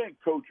I think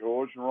Coach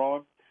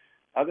Orgeron,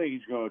 I think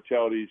he's going to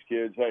tell these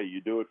kids, hey,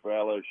 you do it for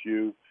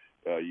LSU.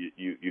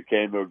 You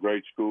came to a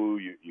great school.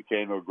 You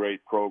came to a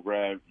great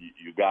program.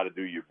 You got to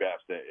do your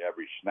best at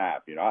every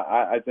snap.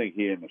 I think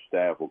he and the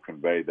staff will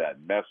convey that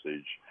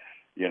message,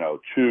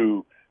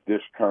 to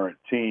this current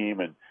team.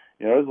 And,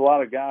 there's a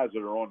lot of guys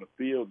that are on the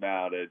field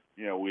now that,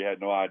 we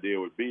had no idea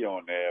would be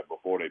on there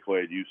before they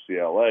played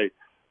UCLA.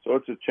 So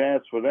it's a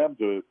chance for them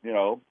to,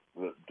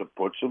 to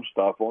put some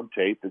stuff on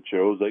tape that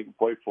shows they can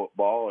play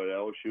football at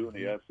LSU and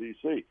the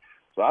SEC.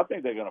 So I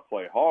think they're going to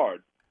play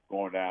hard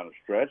going down the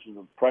stretch. And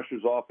the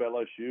pressure's off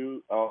LSU,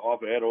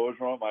 off Ed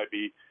Orgeron. Might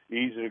be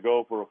easy to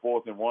go for a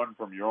 4th and 1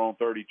 from your own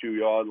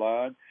 32-yard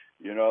line.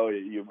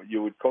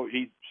 You would coach.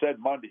 He said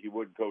Monday he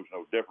wouldn't coach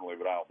no differently,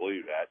 but I don't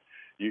believe that.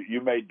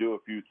 You may do a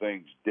few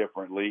things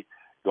differently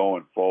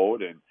going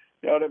forward, and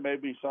there may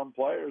be some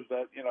players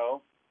that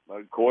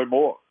like Coy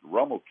Moore,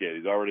 Rummel kid,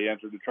 he's already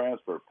entered the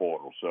transfer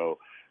portal. So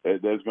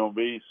there's going to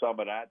be some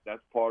of that.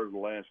 That's part of the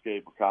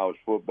landscape of college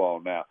football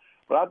now.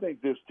 But I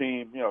think this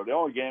team, the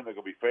only game they're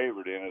going to be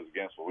favored in is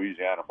against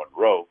Louisiana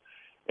Monroe.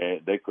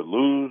 And they could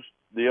lose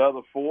the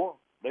other 4.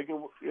 They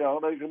could,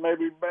 they could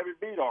maybe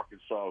beat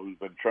Arkansas, who's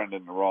been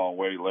trending the wrong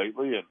way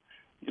lately. And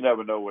you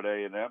never know with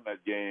A&M.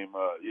 That game,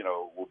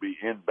 will be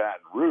in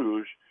Baton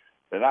Rouge.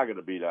 They're not going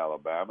to beat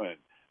Alabama. And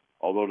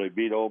although they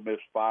beat Ole Miss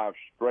 5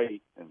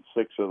 straight and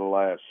 6 of the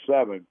last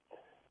 7,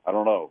 I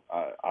don't know.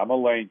 I'm a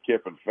Lane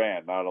Kiffin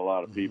fan. Not a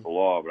lot of people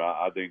are, but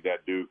I think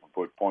that dude can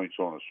put points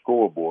on the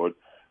scoreboard.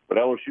 But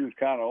LSU's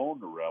kind of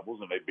owned the Rebels,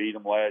 and they beat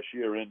them last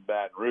year in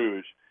Baton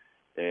Rouge.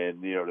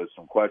 And, there's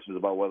some questions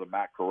about whether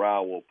Matt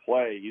Corral will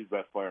play. He's the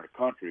best player in the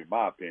country, in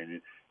my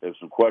opinion. There's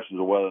some questions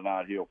of whether or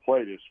not he'll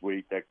play this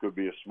week. That could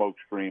be a smoke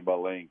screen by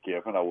Lane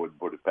Kiffin. I wouldn't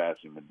put it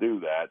past him to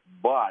do that.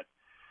 But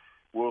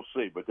we'll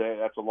see. But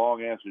that's a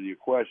long answer to your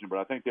question. But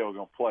I think they were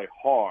going to play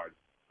hard.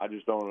 I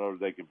just don't know if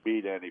they can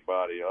beat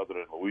anybody other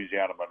than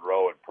Louisiana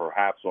Monroe and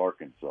perhaps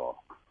Arkansas.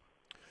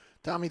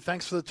 Tommy,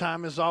 thanks for the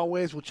time as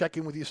always. We'll check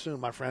in with you soon,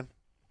 my friend.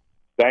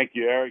 Thank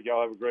you, Eric.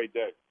 Y'all have a great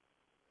day.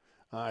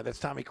 All right, that's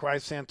Tommy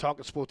Krysan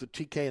talking sports with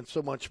TK and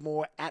so much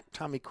more at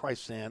Tommy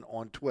Krysan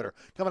on Twitter.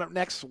 Coming up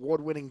next,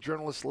 award-winning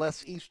journalist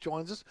Les East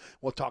joins us.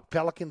 We'll talk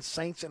Pelicans,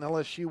 Saints, and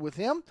LSU with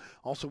him.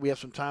 Also, we have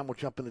some time. We'll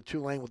jump into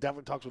Tulane. We'll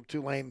definitely talk some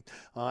Tulane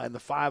in the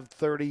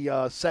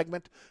 5:30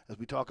 segment as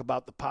we talk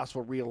about the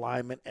possible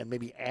realignment and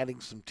maybe adding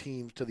some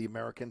teams to the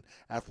American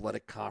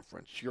Athletic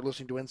Conference. You're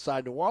listening to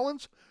Inside New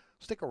Orleans.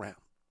 Stick around.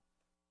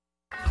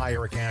 Hi,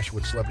 Eric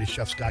Ashwood, celebrity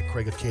chef Scott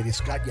Craig of Katie's.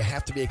 Scott, you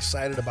have to be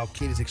excited about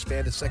Katie's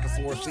expanded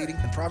second-floor seating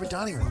and private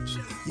dining rooms.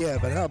 Yeah,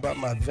 but how about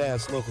my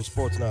vast local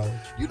sports knowledge?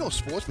 You know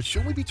sports, but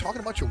shouldn't we be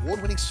talking about your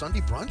award-winning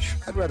Sunday brunch?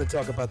 I'd rather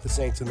talk about the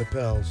Saints and the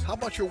Pels. How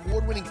about your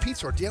award-winning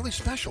pizza or daily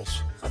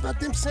specials? How about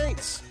them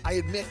Saints? I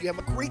admit you have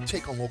a great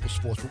take on local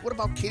sports, but what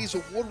about Katie's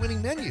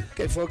award-winning menu?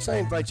 Okay, folks, I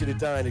invite you to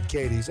dine at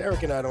Katie's.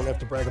 Eric and I don't have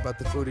to brag about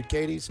the food at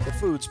Katie's. The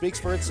food speaks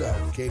for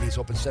itself. Katie's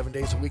open 7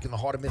 days a week in the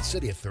heart of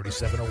Mid-City at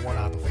 3701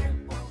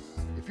 Oppenheimer.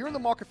 If you're in the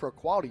market for a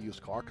quality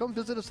used car, come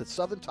visit us at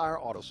Southern Tire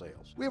Auto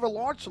Sales. We have a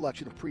large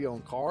selection of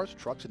pre-owned cars,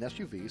 trucks, and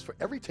SUVs for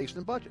every taste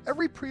and budget.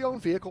 Every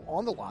pre-owned vehicle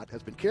on the lot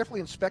has been carefully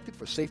inspected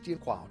for safety and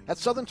quality. At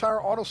Southern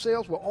Tire Auto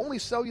Sales, we'll only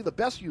sell you the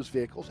best used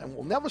vehicles and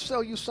we'll never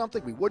sell you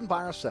something we wouldn't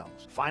buy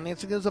ourselves.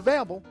 Financing is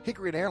available.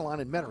 Hickory and Airline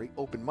in Metairie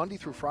open Monday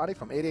through Friday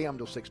from 8 a.m.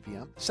 till 6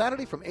 p.m.,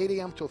 Saturday from 8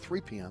 a.m. till 3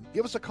 p.m.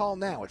 Give us a call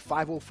now at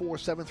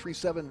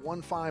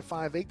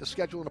 504-737-1558 to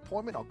schedule an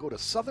appointment, or go to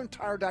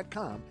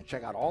southerntire.com and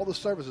check out all the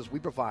services we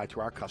provide to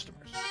our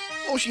customers.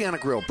 Oceana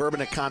Grill,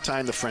 Bourbon at Conti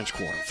in the French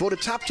Quarter.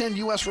 Voted top 10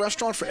 U.S.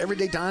 restaurant for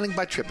everyday dining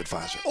by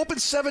TripAdvisor. Open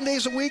 7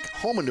 days a week,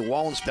 home of New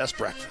Orleans' best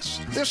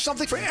breakfast. There's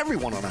something for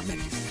everyone on our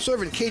menu.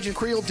 Serving Cajun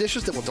Creole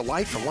dishes that will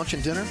delight for lunch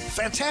and dinner.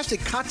 Fantastic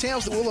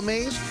cocktails that will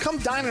amaze. Come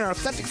dine in our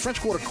authentic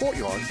French Quarter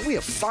courtyard. We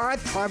have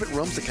 5 private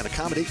rooms that can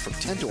accommodate from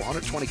 10 to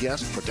 120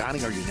 guests for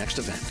dining or your next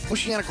event.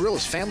 Oceana Grill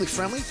is family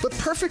friendly, but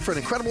perfect for an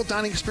incredible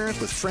dining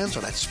experience with friends or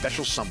that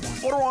special someone.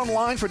 Order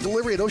online for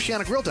delivery at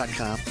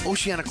oceanagrill.com.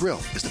 Oceana Grill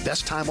is the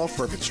best time off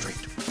Bourbon Street.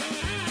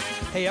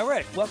 Hey,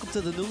 Eric, welcome to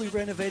the newly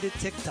renovated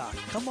TikTok.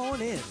 Come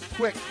on in.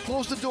 Quick,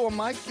 close the door,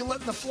 Mike. You're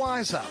letting the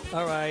flies out.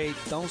 All right,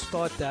 don't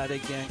start that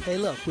again. Hey,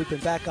 look, we've been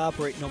back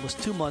operating almost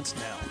 2 months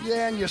now.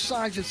 Yeah, and your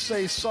sign should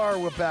say, sorry,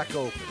 we're back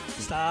open.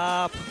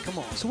 Stop. Come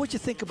on. So what you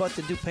think about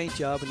the new paint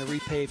job and the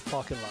repaved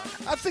parking lot?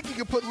 I think you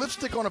could put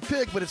lipstick on a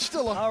pig, but it's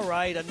still a... All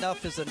right,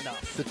 enough is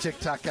enough. The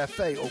TikTok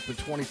Cafe, open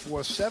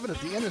 24/7 at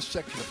the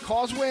intersection of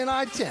Causeway and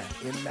I-10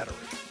 in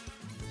Metairie.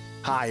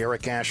 Hi,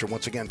 Eric Asher,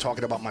 once again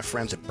talking about my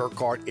friends at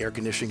Burkhardt Air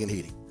Conditioning and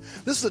Heating.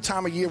 This is the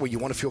time of year where you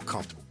want to feel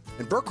comfortable,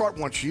 and Burkhardt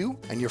wants you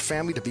and your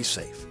family to be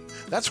safe.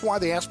 That's why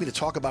they asked me to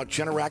talk about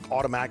Generac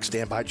automatic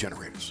standby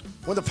generators.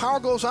 When the power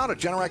goes out, a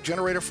Generac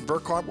generator from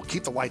Burkhardt will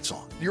keep the lights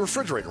on, your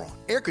refrigerator on,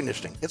 air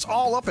conditioning. It's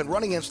all up and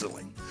running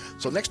instantly.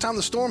 So next time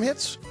the storm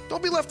hits,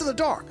 don't be left in the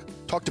dark.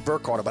 Talk to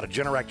Burkhardt about a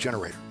Generac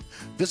generator.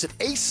 Visit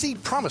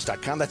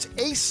acpromise.com, that's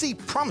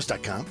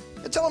acpromise.com,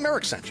 and tell them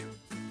Eric sent you.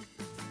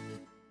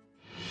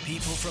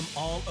 People from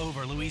all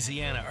over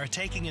Louisiana are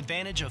taking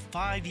advantage of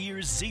 5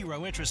 years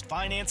zero-interest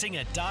financing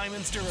at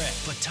Diamonds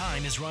Direct. But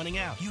time is running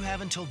out. You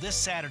have until this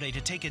Saturday to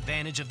take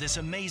advantage of this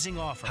amazing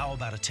offer. How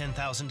about a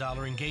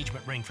 $10,000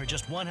 engagement ring for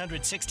just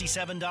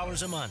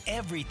 $167 a month?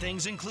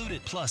 Everything's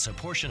included. Plus, a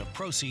portion of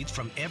proceeds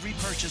from every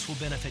purchase will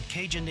benefit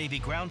Cajun Navy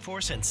Ground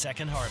Force and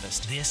Second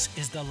Harvest. This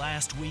is the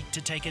last week to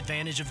take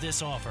advantage of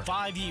this offer.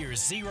 5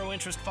 years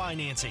zero-interest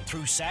financing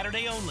through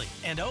Saturday only,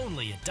 and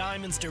only at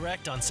Diamonds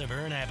Direct on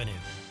Severn Avenue.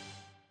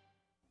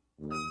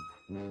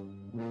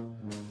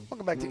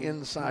 Welcome back to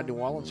Inside New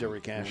Orleans.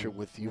 Eric Asher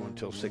with you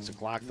until 6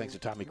 o'clock. Thanks to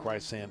Tommy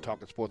Chrysan,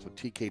 Talking Sports with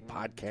TK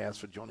Podcast,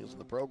 for joining us on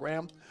the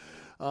program.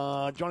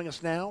 Joining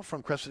us now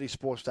from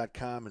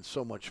CrescentCitySports.com and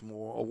so much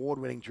more,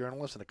 award-winning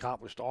journalist and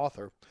accomplished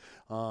author,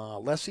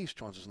 Les East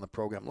joins us on the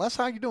program. Les,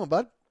 how you doing,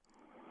 bud?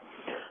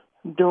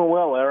 Doing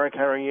well, Eric.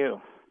 How are you?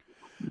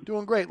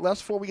 Doing great. Les,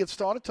 before we get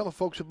started, tell the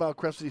folks about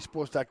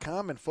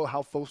CrescentCitySports.com and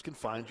how folks can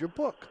find your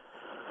book.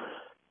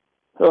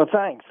 Well,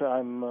 thanks.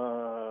 I'm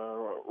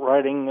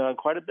writing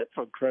quite a bit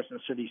for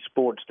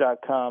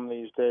CrescentCitySports.com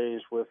these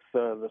days with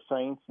the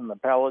Saints and the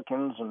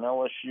Pelicans and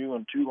LSU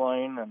and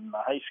Tulane and the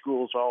high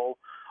schools all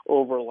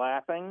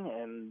overlapping.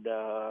 And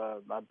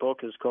my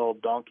book is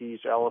called Donkeys,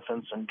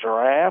 Elephants, and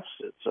Giraffes.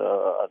 It's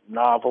a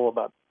novel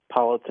about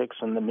politics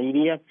and the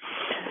media.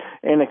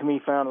 And it can be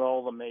found on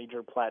all the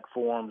major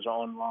platforms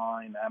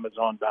online,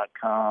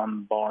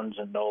 Amazon.com, Barnes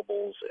 &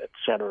 Nobles, et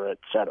cetera, et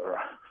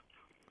cetera.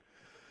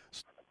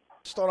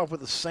 Start off with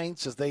the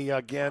Saints as they,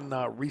 again,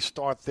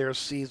 restart their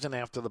season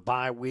after the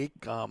bye week.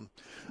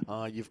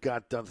 You've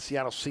got the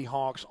Seattle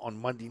Seahawks on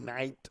Monday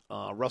night.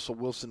 Russell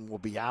Wilson will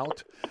be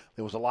out.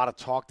 There was a lot of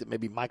talk that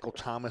maybe Michael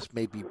Thomas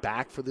may be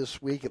back for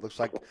this week. It looks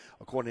like,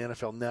 according to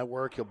NFL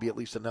Network, he'll be at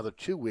least another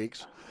 2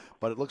 weeks.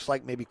 But it looks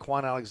like maybe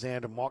Quan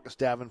Alexander, Marcus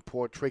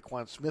Davenport,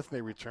 Traquan Smith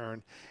may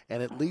return,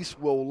 and at least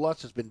Will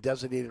Lutz has been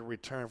designated to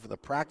return for the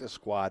practice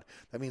squad.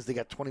 That means they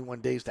got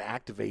 21 days to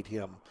activate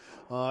him.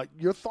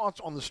 Your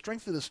thoughts on the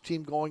strength of this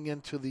team going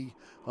into the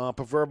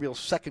proverbial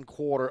second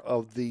quarter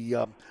of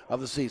the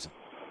season?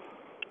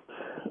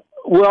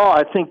 Well,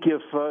 I think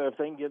if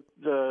they can get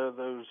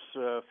those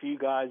few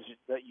guys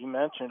that you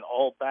mentioned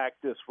all back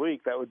this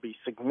week, that would be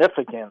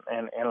significant.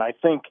 And I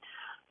think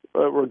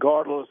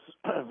regardless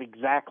of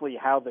exactly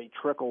how they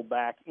trickle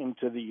back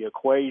into the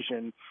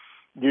equation,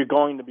 you're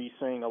going to be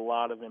seeing a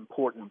lot of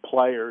important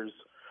players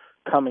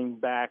coming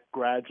back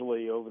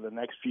gradually over the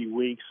next few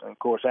weeks. And, of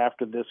course,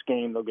 after this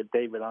game, they'll get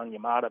David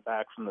Onyemata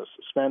back from the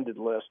suspended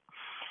list.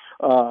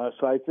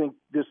 So I think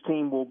this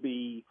team will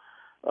be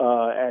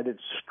at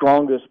its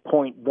strongest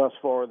point thus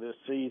far this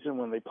season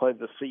when they played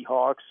the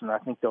Seahawks, and I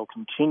think they'll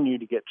continue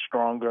to get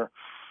stronger,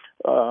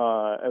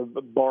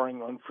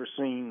 barring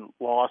unforeseen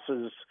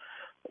losses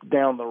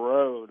down the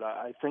road.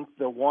 I think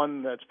the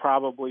one that's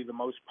probably the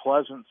most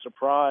pleasant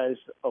surprise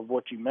of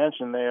what you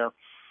mentioned there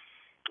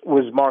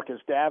was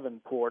Marcus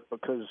Davenport,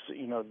 because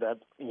that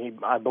he,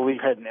 I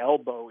believe, had an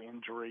elbow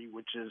injury,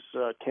 which is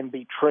can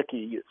be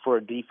tricky for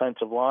a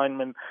defensive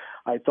lineman.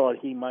 I thought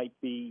he might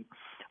be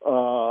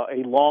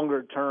a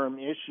longer-term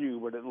issue,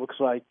 but it looks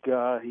like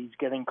he's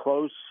getting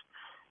close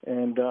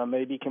and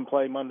maybe can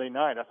play Monday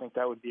night. I think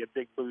that would be a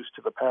big boost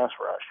to the pass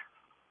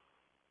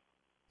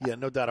rush. Yeah,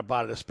 no doubt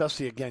about it,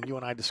 especially, again, you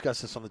and I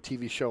discussed this on the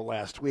TV show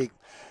last week.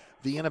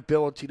 The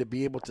inability to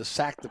be able to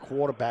sack the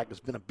quarterback has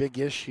been a big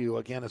issue,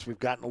 again, as we've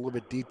gotten a little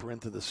bit deeper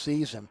into the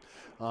season.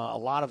 A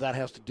lot of that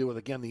has to do with,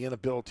 again, the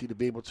inability to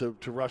be able to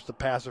rush the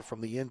passer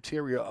from the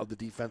interior of the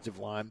defensive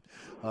line.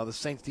 The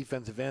Saints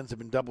defensive ends have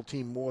been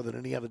double-teamed more than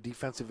any other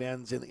defensive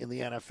ends in the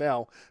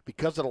NFL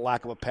because of the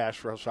lack of a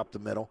pass rush up the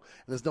middle.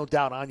 And there's no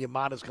doubt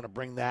Onyemata is going to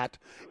bring that.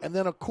 And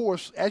then, of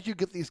course, as you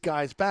get these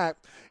guys back,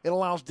 it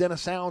allows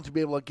Dennis Allen to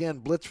be able to, again,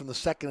 blitz from the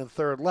second and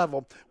third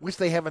level, which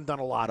they haven't done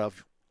a lot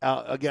of.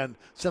 Again,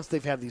 since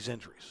they've had these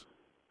injuries.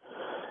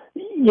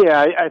 Yeah,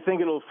 I think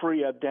it'll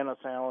free up Dennis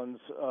Allen's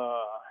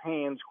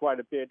hands quite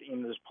a bit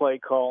in his play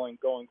calling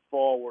going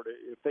forward.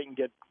 If they can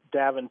get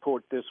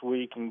Davenport this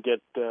week and get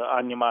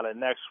Onyemata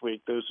next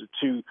week, those are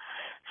two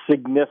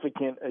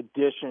significant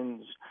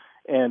additions.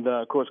 And,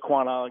 of course,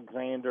 Quan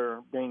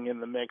Alexander being in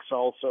the mix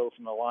also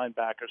from the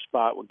linebacker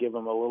spot would give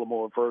him a little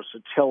more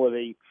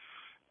versatility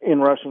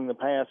in rushing the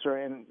passer.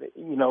 And,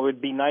 you know,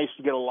 it'd be nice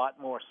to get a lot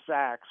more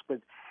sacks,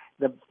 but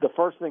the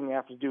first thing they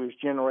have to do is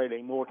generate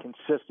a more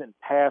consistent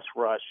pass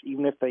rush.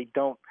 Even if they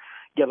don't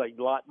get a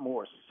lot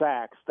more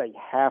sacks, they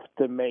have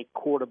to make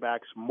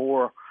quarterbacks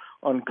more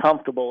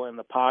uncomfortable in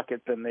the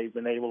pocket than they've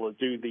been able to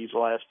do these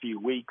last few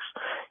weeks.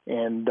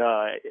 And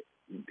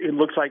it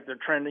looks like they're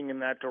trending in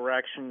that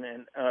direction.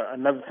 And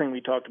another thing we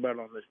talked about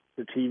on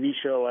the TV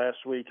show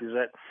last week is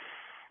that,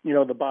 you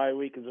know, the bye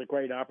week is a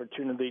great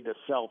opportunity to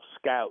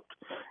self-scout.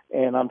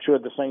 And I'm sure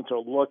the Saints are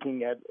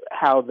looking at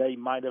how they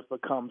might have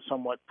become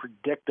somewhat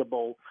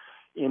predictable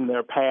in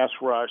their pass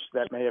rush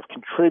that may have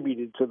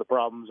contributed to the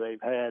problems they've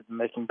had, and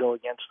they can go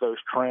against those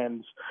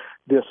trends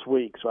this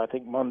week. So I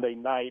think Monday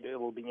night it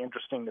will be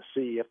interesting to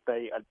see if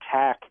they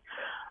attack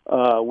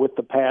with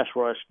the pass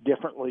rush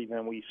differently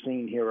than we've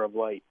seen here of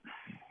late.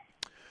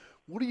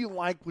 What do you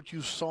like what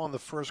you saw in the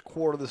first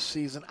quarter of the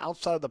season?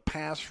 Outside of the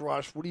pass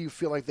rush, what do you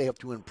feel like they have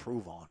to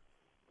improve on?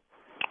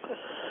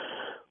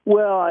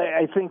 Well,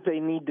 I think they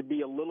need to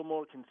be a little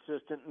more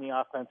consistent in the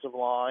offensive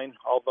line,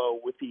 although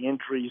with the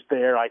injuries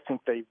there, I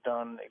think they've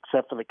done,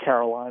 except for the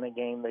Carolina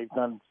game, they've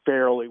done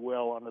fairly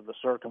well under the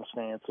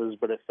circumstances.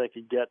 But if they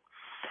could get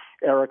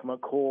Eric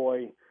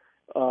McCoy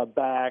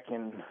back,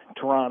 and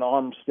Teron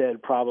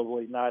Armstead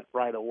probably not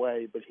right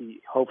away, but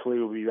he hopefully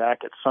will be back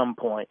at some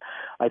point,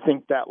 I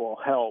think that will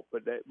help.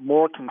 But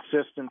more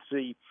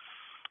consistency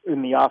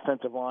in the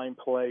offensive line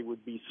play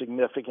would be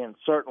significant.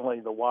 Certainly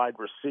the wide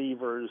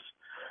receivers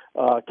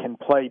can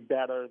play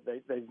better.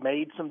 They've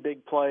made some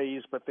big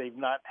plays, but they've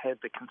not had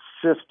the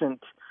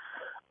consistent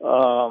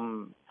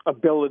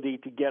ability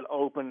to get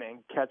open and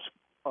catch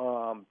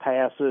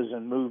passes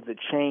and move the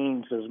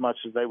chains as much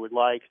as they would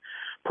like.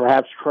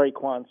 Perhaps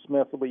Traquan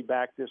Smith will be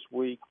back this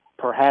week.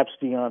 Perhaps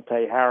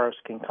Deontay Harris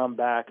can come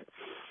back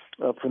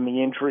from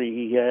the injury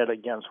he had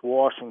against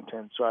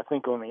Washington. So I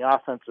think on the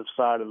offensive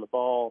side of the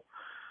ball,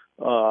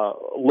 a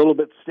little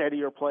bit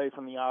steadier play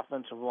from the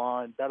offensive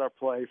line, better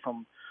play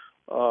from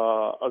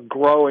a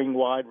growing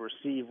wide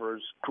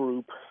receivers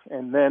group.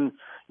 And then,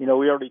 you know,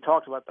 we already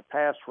talked about the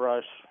pass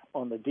rush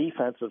on the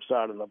defensive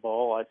side of the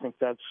ball. I think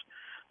that's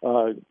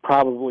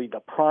probably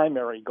the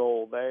primary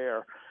goal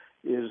there,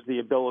 is the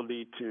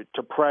ability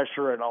to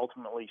pressure and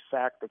ultimately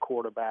sack the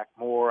quarterback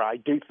more. I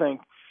do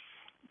think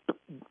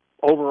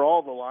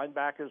overall the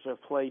linebackers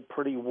have played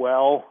pretty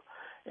well,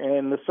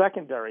 and the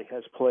secondary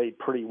has played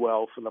pretty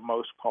well for the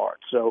most part.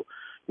 So,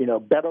 you know,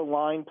 better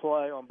line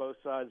play on both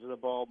sides of the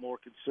ball, more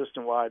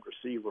consistent wide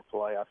receiver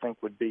play, I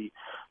think would be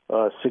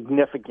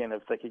significant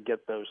if they could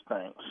get those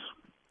things.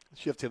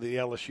 Shift to the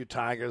LSU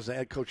Tigers.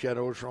 Head coach Ed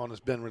Orgeron has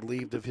been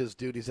relieved of his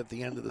duties at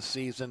the end of the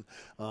season.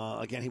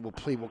 Again, he will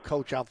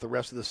coach out the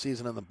rest of the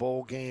season in the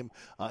bowl game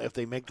if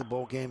they make the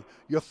bowl game.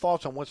 Your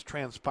thoughts on what's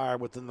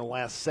transpired within the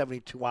last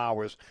 72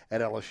 hours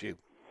at LSU?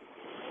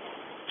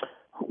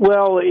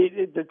 Well,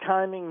 the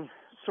timing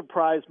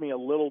surprised me a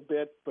little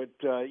bit, but,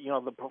 you know,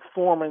 the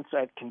performance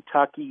at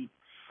Kentucky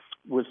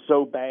was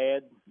so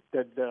bad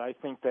that I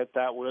think that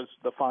was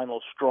the final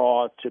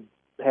straw to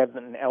have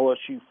an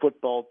LSU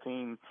football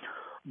team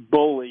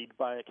bullied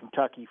by a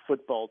Kentucky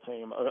football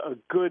team, a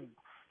good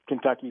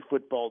Kentucky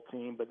football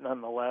team, but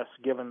nonetheless,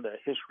 given the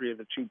history of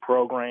the two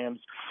programs,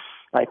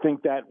 I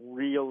think that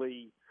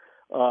really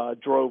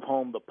drove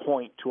home the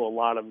point to a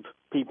lot of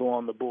people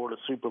on the board of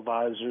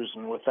supervisors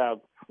and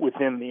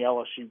within the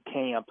LSU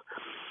camp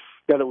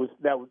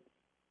that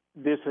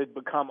this had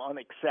become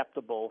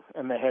unacceptable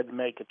and they had to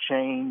make a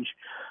change.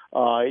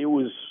 It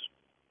was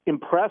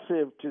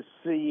impressive to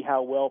see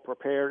how well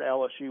prepared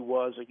LSU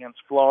was against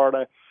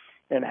Florida,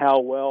 and how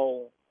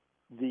well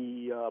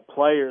the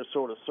players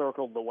sort of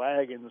circled the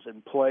wagons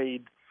and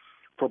played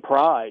for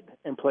pride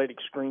and played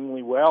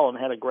extremely well and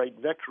had a great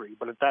victory.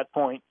 But at that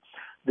point,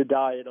 the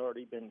die had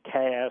already been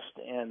cast,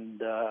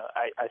 and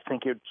I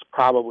think it's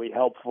probably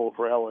helpful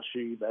for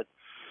LSU that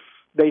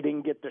they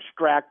didn't get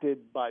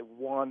distracted by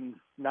one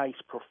nice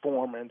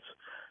performance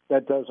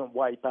that doesn't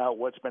wipe out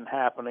what's been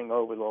happening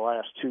over the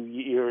last 2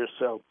 years.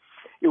 So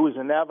it was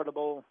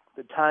inevitable.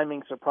 The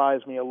timing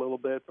surprised me a little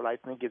bit, but I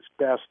think it's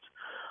best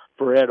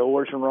for Ed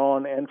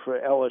Orgeron and for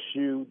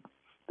LSU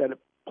that it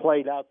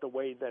played out the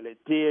way that it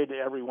did.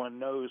 Everyone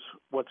knows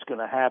what's going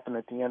to happen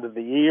at the end of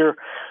the year,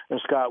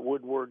 and Scott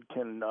Woodward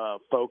can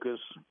focus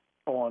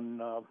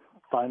on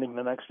finding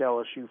the next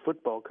LSU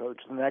football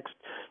coach, the next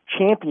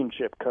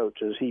championship coach,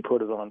 as he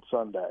put it on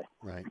Sunday.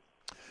 Right.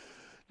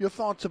 Your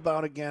thoughts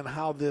about, again,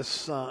 how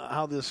this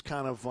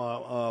kind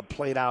of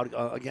played out,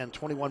 again,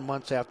 21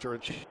 months after a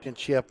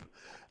championship,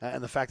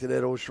 and the fact that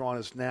Ed Orgeron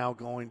is now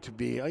going to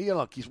be,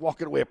 look, he's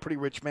walking away a pretty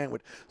rich man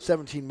with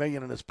 $17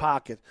 million in his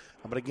pocket,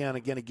 but again,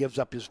 he gives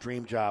up his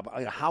dream job.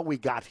 How we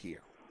got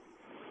here?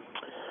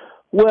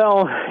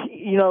 Well,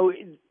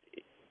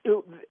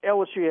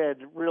 LSU had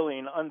really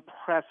an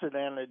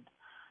unprecedented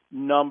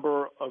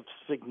number of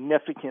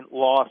significant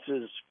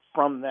losses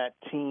from that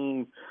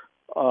team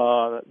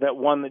that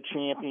won the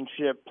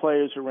championship,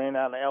 players who ran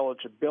out of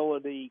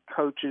eligibility,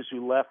 coaches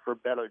who left for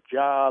better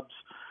jobs,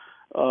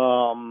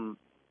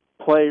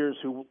 players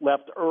who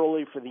left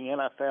early for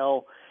the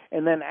NFL.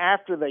 And then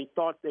after they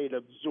thought they'd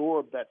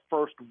absorbed that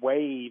first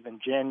wave in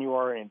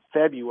January and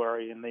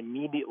February and the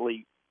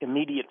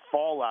immediate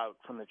fallout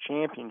from the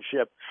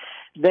championship,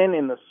 then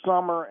in the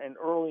summer and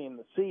early in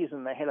the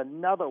season, they had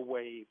another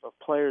wave of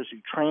players who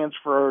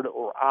transferred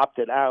or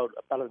opted out,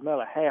 about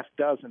another half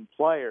dozen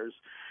players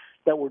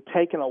that were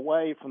taken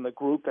away from the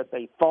group that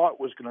they thought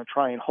was going to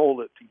try and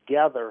hold it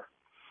together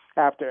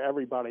after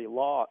everybody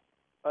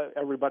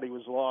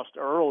was lost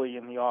early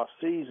in the off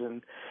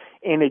season,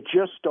 and it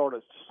just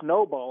started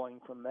snowballing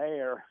from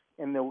there.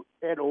 And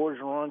Ed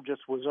Orgeron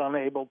just was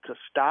unable to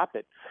stop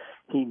it.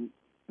 He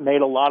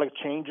made a lot of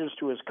changes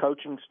to his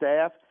coaching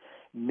staff,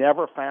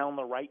 never found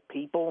the right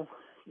people,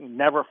 he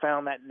never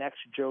found that next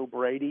Joe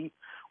Brady,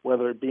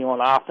 whether it be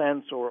on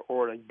offense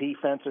or a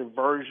defensive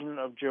version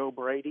of Joe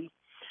Brady.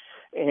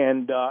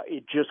 And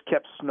it just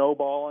kept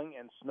snowballing,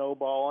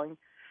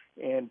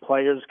 and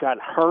players got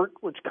hurt,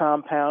 which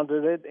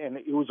compounded it, and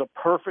it was a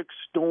perfect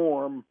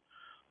storm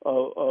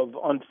of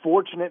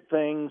unfortunate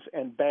things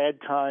and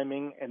bad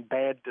timing and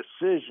bad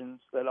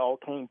decisions that all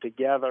came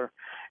together,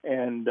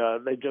 and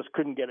they just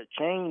couldn't get it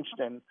changed.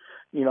 And,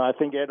 I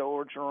think Ed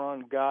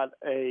Orgeron got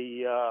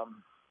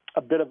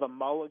a bit of a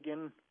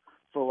mulligan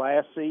for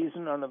last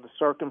season under the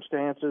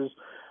circumstances,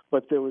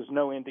 but there was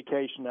no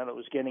indication that it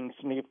was getting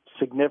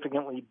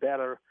significantly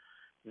better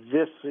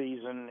this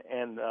season,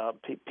 and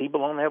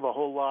people don't have a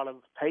whole lot of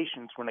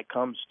patience when it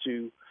comes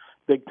to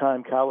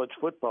big-time college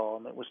football,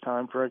 and it was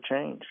time for a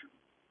change.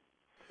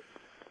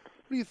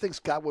 What do you think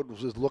Scott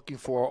Woodward was looking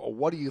for, or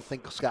what do you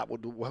think Scott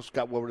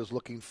Woodward is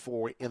looking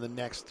for in the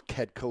next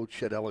head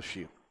coach at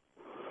LSU?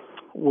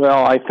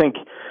 Well, I think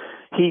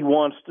he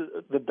wants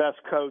the best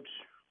coach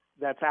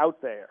that's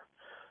out there,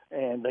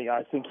 and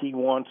I think he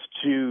wants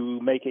to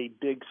make a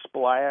big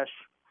splash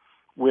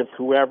with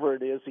whoever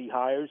it is he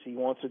hires. He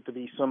wants it to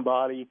be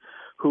somebody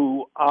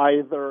who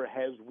either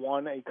has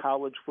won a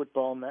college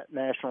football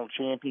national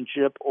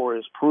championship or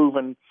has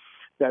proven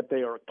that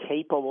they are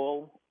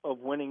capable of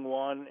winning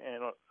one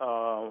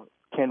and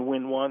can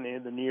win one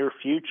in the near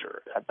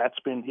future. That's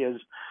been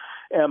his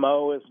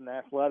MO as an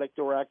athletic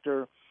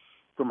director,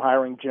 from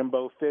hiring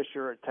Jimbo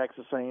Fisher at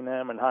Texas A&M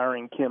and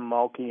hiring Kim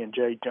Mulkey and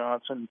Jay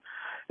Johnson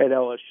at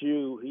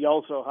LSU. He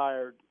also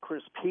hired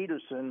Chris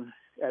Peterson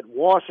at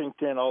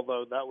Washington,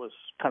 although that was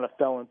kind of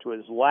fell into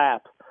his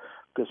lap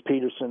because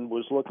Peterson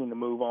was looking to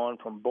move on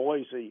from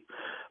Boise.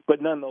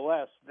 But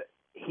nonetheless,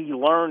 he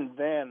learned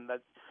then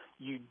that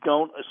you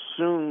don't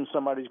assume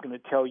somebody's going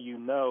to tell you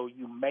no,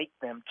 you make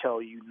them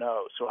tell you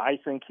no. So I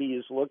think he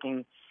is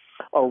looking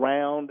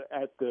around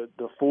at the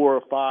 4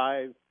 or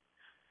 5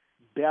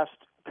 best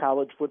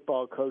college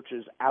football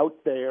coaches out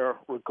there,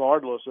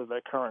 regardless of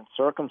their current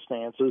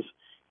circumstances,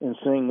 and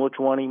seeing which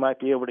one he might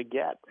be able to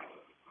get.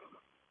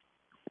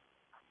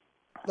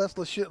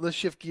 Let's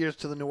shift gears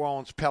to the New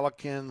Orleans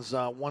Pelicans.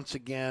 Once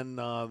again,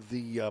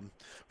 the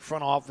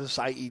front office,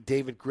 i.e.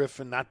 David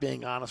Griffin, not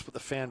being honest with the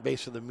fan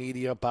base of the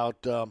media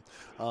about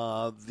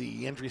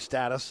the injury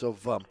status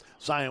of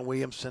Zion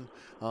Williamson.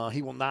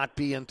 He will not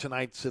be in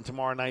tonight's and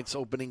tomorrow night's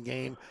opening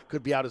game.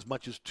 Could be out as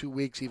much as 2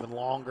 weeks, even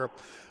longer.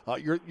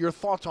 Your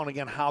thoughts on,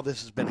 again, how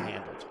this has been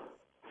handled?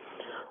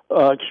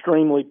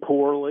 Extremely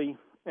poorly,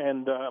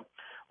 and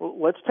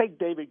let's take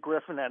David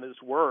Griffin at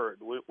his word,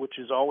 which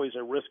is always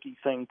a risky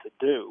thing to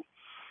do.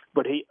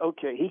 But he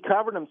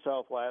covered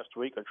himself last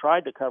week, or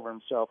tried to cover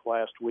himself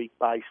last week,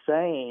 by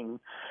saying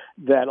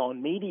that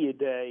on media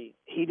day,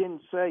 he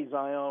didn't say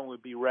Zion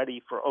would be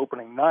ready for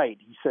opening night.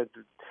 He said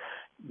that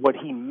what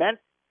he meant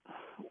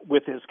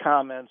with his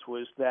comments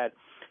was that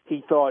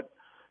he thought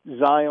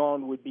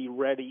Zion would be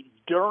ready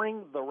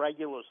during the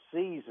regular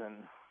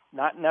season,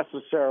 not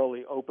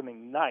necessarily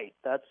opening night.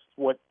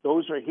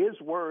 Those are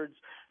his words.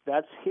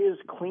 That's his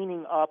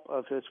cleaning up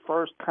of his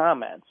first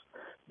comments.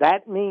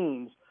 That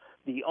means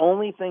the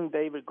only thing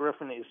David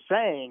Griffin is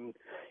saying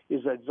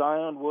is that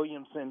Zion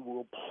Williamson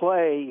will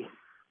play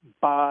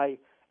by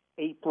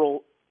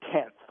April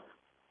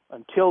 10th.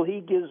 Until he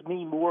gives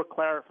me more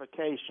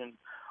clarification,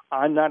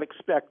 I'm not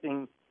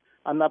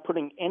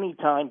putting any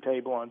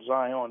timetable on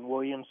Zion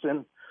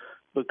Williamson,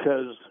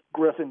 because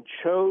Griffin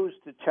chose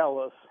to tell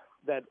us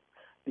that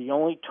the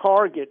only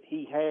target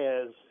he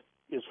has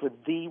is for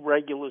the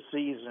regular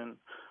season,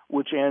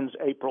 which ends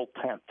April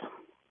 10th.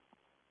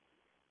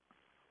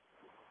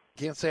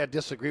 Can't say I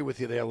disagree with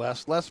you there,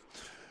 Les.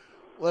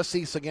 Les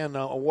East, again,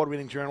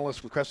 award-winning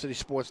journalist with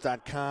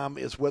CrestCitySports.com,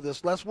 is with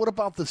us. Les, what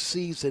about the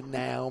season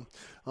now?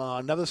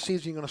 Another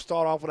season you're going to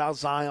start off without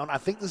Zion. I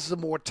think this is a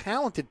more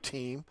talented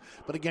team,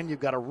 but again,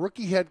 you've got a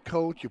rookie head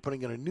coach. You're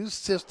putting in a new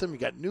system. You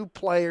got new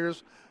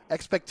players.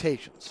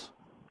 Expectations.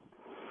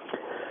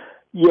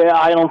 Yeah,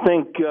 I don't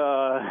think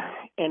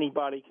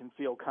anybody can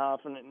feel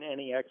confident in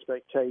any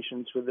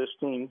expectations for this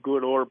team,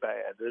 good or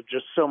bad. There's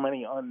just so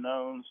many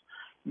unknowns.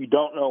 You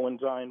don't know when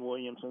Zion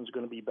Williamson's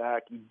going to be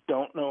back. You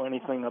don't know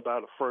anything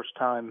about a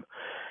first-time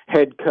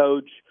head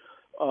coach.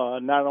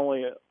 Not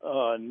only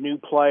new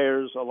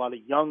players, a lot of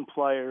young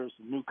players,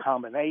 a new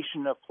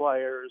combination of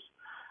players,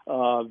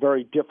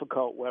 very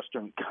difficult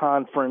Western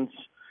Conference.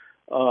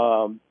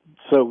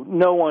 So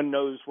no one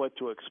knows what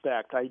to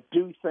expect. I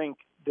do think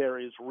there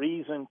is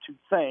reason to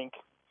think,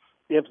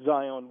 if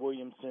Zion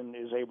Williamson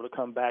is able to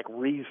come back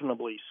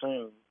reasonably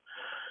soon,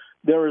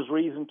 there is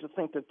reason to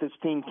think that this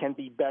team can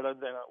be better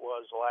than it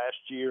was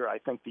last year. I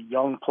think the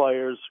young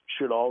players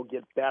should all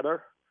get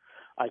better.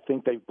 I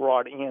think they've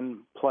brought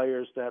in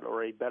players that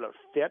are a better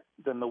fit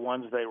than the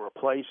ones they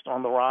replaced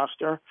on the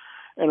roster.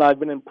 And I've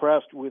been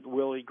impressed with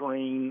Willie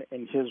Green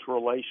and his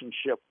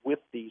relationship with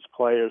these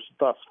players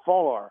thus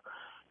far.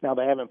 Now,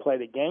 they haven't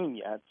played a game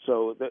yet,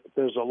 so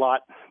there's a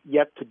lot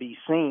yet to be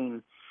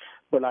seen.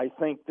 But I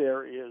think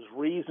there is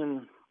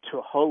reason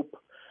to hope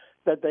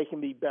that they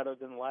can be better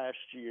than last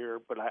year,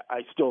 but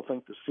I still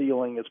think the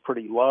ceiling is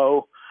pretty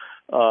low.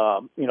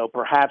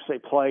 Perhaps a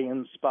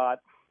play-in spot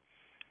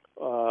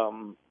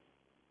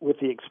with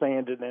the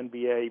expanded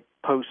NBA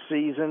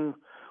postseason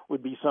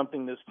would be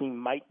something this team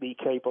might be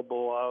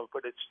capable of,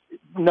 but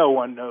no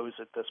one knows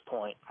at this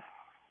point.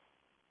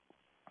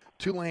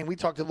 Tulane, we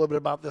talked a little bit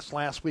about this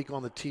last week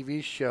on the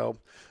TV show,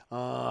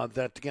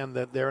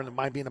 that they're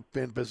might be in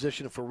a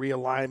position for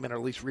realignment or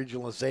at least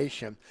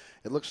regionalization.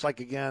 It looks like,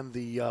 again,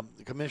 the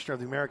commissioner of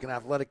the American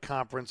Athletic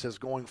Conference is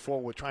going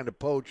forward with trying to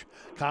poach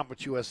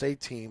Conference USA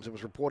teams. It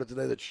was reported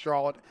today that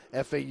Charlotte,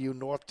 FAU,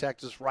 North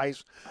Texas,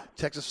 Rice,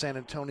 Texas San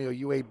Antonio,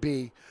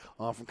 UAB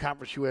from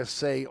Conference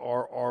USA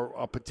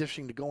are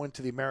petitioning to go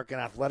into the American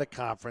Athletic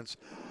Conference.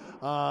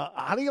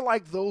 How do you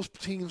like those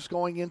teams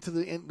going into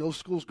those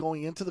schools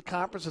going into the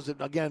conference?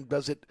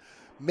 Does it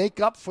make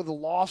up for the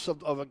loss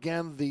of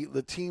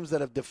the teams that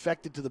have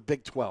defected to the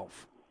Big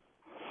 12?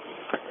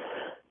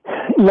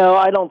 No,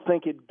 I don't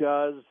think it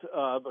does,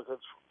 because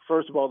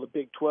first of all, the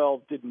Big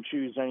 12 didn't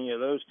choose any of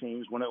those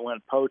teams when it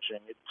went poaching.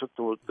 It took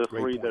the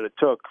three that it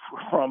took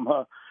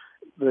from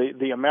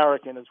the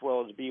American as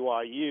well as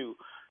BYU.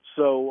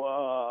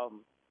 So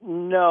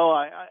no,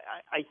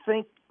 I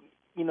think.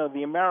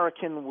 The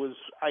American was,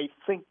 I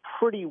think,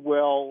 pretty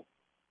well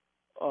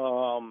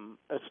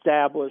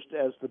established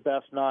as the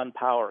best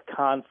non-power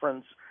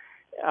conference.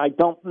 I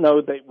don't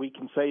know that we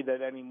can say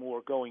that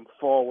anymore going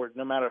forward,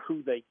 no matter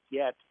who they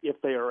get, if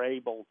they are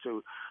able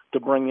to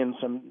bring in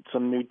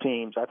some new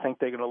teams. I think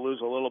they're going to lose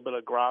a little bit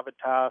of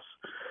gravitas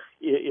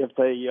if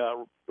they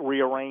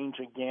rearrange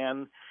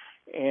again.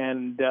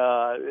 And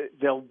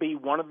they'll be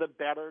one of the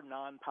better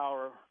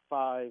non-power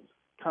 5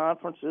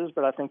 conferences,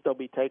 but I think they'll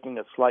be taking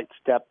a slight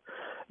step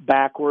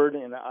backward,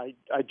 and I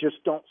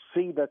just don't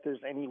see that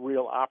there's any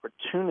real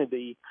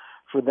opportunity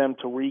for them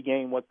to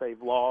regain what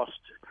they've lost,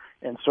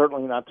 and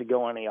certainly not to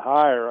go any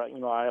higher.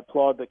 I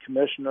applaud the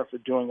commissioner for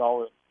doing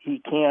all that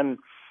he can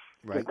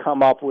to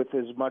come up with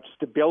as much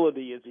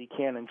stability as he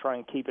can and try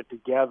and keep it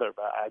together,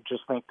 but I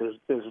just think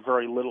there's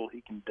very little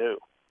he can do.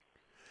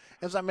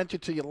 As I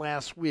mentioned to you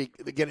last week,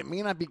 again, it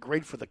may not be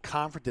great for the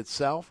conference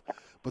itself,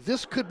 but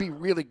this could be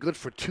really good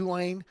for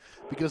Tulane,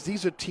 because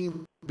these are teams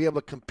to be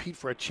able to compete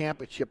for a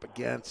championship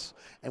against,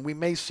 and we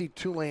may see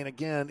Tulane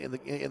again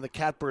in the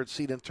catbird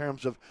seat in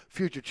terms of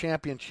future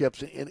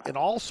championships in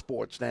all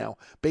sports now,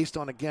 based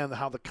on, again,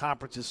 how the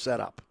conference is set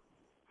up.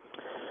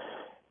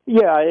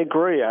 Yeah, I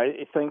agree.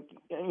 I think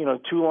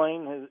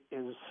Tulane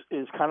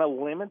is kind of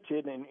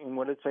limited in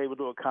what it's able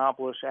to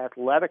accomplish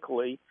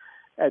athletically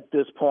at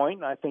this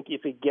point. I think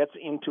if it gets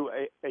into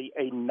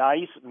a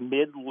nice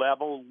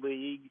mid-level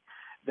league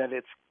that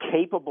it's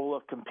capable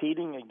of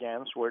competing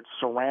against, where it's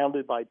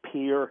surrounded by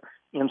peer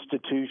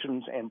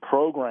institutions and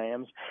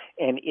programs,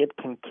 and it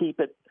can keep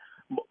it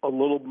a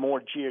little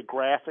more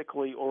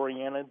geographically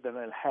oriented than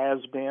it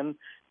has been,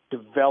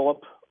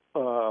 develop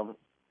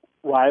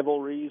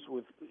rivalries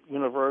with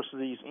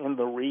universities in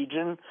the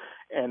region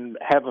and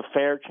have a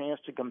fair chance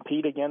to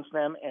compete against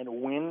them and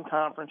win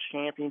conference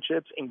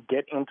championships and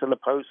get into the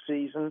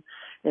postseason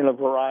in a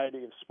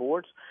variety of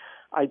sports,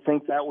 I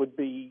think that would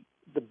be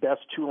the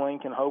best Tulane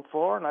can hope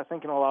for. And I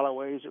think in a lot of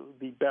ways it would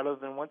be better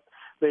than what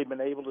they've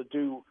been able to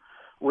do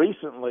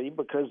recently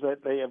because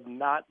they have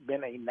not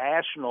been a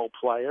national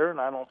player, and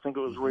I don't think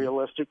it was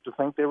realistic to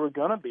think they were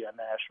going to be a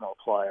national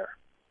player.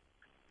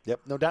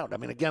 Yep, no doubt. I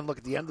mean, again, look,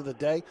 at the end of the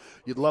day,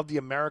 you'd love the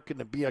American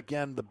to be,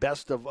 again, the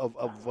best of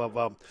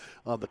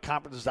the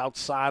conferences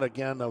outside,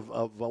 again,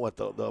 of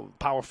the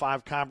Power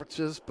 5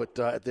 conferences. But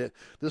at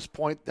this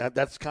point,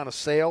 that's kind of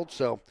sailed.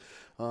 So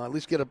at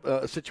least get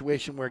a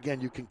situation where,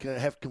 again, you can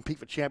compete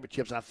for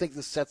championships. And I think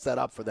this sets that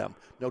up for them,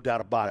 no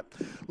doubt about it.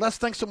 Les,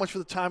 thanks so much for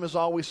the time, as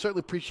always. Certainly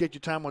appreciate your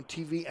time on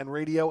TV and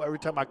radio every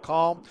time I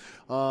call.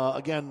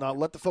 Again,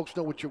 let the folks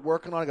know what you're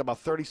working on. I got about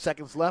 30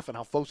 seconds left, and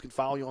how folks can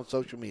follow you on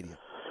social media.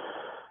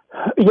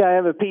 Yeah, I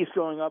have a piece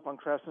going up on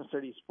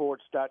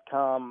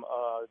CrescentCitySports.com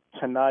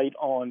tonight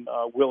on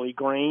Willie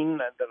Green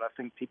that I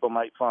think people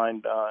might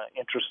find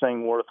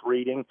interesting, worth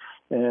reading.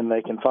 And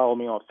they can follow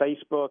me on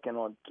Facebook and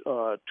on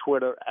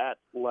Twitter at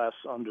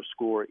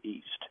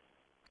Les_East.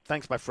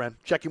 Thanks, my friend.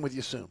 Check in with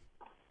you soon.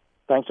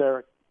 Thanks,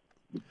 Eric.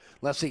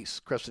 Les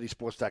East,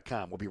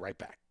 CrescentCitySports.com. We'll be right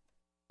back.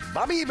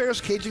 Bobby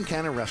Hebert's Cajun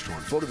Cannon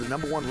Restaurant, voted the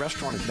 #1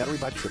 restaurant in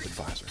Metairie by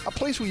TripAdvisor. A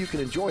place where you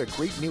can enjoy a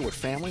great meal with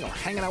family or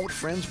hanging out with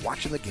friends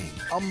watching the game.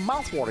 A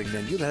mouth-watering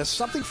menu that has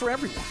something for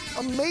everyone.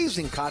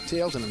 Amazing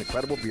cocktails and an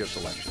incredible beer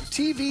selection.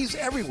 TVs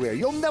everywhere.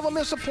 You'll never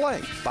miss a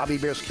play. Bobby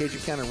Hebert's Cajun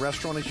Cannon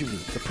Restaurant is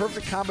unique. The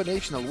perfect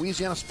combination of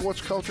Louisiana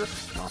sports culture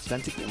and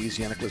authentic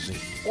Louisiana cuisine.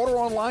 Order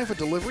online for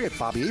delivery at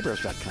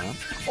BobbyHeberts.com.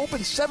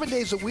 Open 7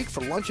 days a week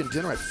for lunch and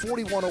dinner at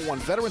 4101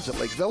 Veterans at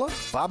Lake Villa.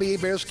 Bobby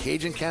Hebert's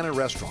Cajun Cannon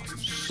Restaurant.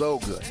 So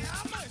good.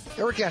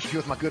 Eric Asher here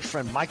with my good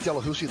friend Mike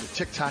Delahousie of the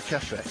TikTok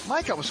Cafe.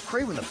 Mike, I was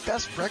craving the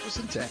best breakfast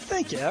in town.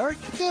 Thank you, Eric.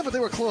 Yeah, but they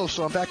were closed,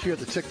 so I'm back here at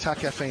the TikTok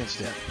Cafe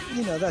instead.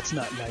 You know, that's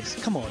not nice.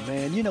 Come on,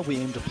 man. You know we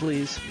aim to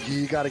please.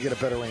 You got to get a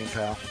better aim,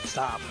 pal.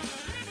 Stop.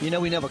 You know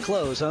we never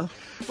close, huh?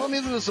 Well,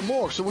 neither does the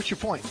morgue, so what's your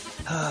point?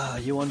 Ah,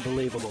 you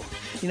unbelievable.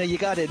 You know, you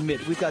got to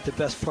admit, we've got the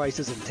best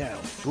prices in town.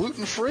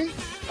 Gluten-free?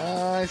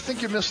 I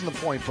think you're missing the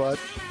point, bud.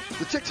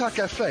 The TikTok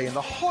Cafe in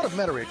the heart of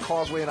Metairie at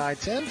Causeway and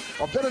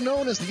I-10 are better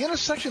known as the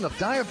intersection of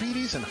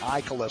diabetes and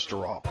high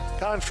cholesterol.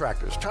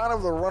 Contractors, tired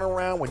of the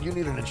runaround when you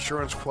need an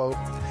insurance quote?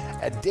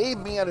 At Dave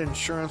Miata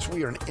Insurance,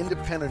 we are an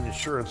independent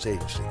insurance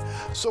agency,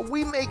 so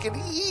we make it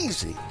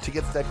easy to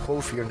get that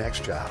quote for your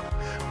next job.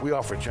 We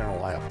offer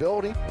general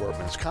liability,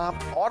 workman's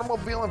comp,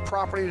 automobile and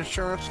property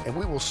insurance, and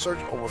we will search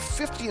over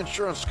 50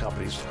 insurance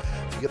companies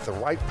to get the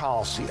right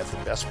policy at the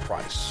best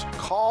price.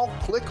 Call,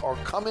 click, or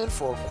come in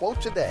for a quote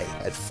today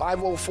at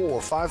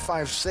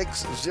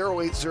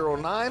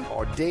 504-556-0809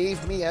 or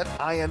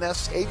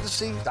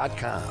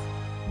DaveMe@INSAgency.com.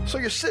 So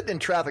you're sitting in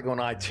traffic on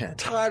I-10,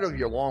 tired of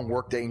your long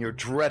workday and you're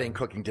dreading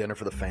cooking dinner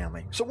for the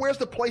family. So where's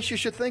the place you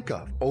should think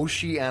of?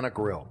 Oceana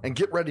Grill. And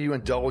get ready to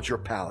indulge your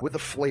palate with the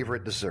flavor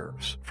it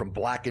deserves. From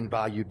blackened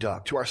bayou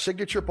duck to our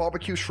signature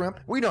barbecue shrimp,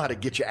 we know how to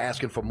get you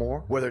asking for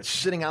more. Whether it's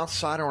sitting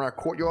outside or in our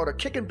courtyard or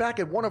kicking back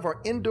at one of our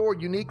indoor,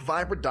 unique,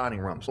 vibrant dining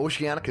rooms,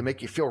 Oceana can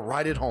make you feel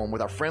right at home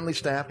with our friendly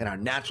staff and our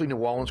naturally New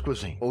Orleans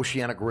cuisine.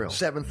 Oceana Grill,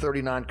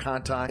 739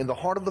 Conti, in the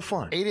heart of the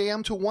fun, 8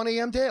 a.m. to 1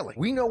 a.m. daily.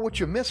 We know what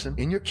you're missing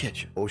in your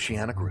kitchen.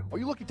 Oceana Grill. Are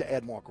you looking to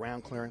add more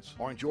ground clearance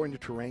or enjoying the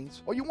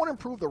terrains? Or you want to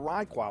improve the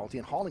ride quality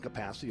and hauling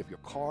capacity of your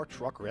car,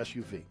 truck, or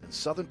SUV? Then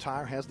Southern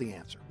Tire has the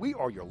answer. We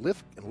are your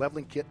lift and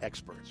leveling kit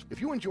experts.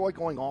 If you enjoy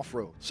going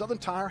off-road, Southern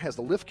Tire has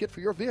the lift kit for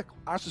your vehicle.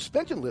 Our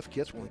suspension lift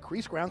kits will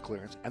increase ground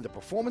clearance and the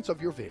performance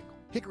of your vehicle.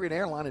 Hickory and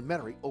Airline in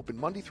Metairie open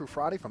Monday through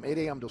Friday from 8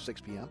 a.m. till 6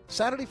 p.m.,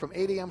 Saturday from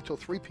 8 a.m. till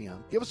 3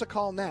 p.m. Give us a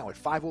call now at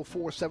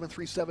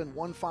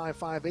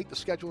 504-737-1558 to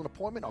schedule an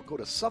appointment, or go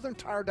to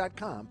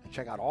southerntire.com and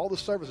check out all the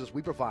services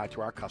we provide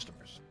to our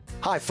customers.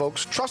 Hi,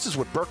 folks. Trust is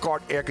what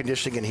Burkhardt Air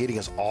Conditioning and Heating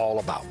is all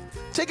about.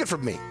 Take it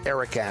from me,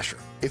 Eric Asher.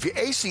 If your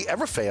AC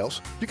ever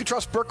fails, you can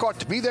trust Burkhardt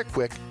to be there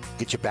quick,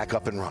 get you back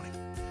up and running.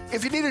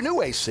 If you need a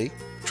new AC,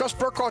 trust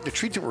Burkhardt to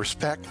treat you with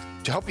respect,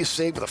 to help you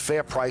save with a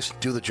fair price and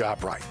do the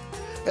job right.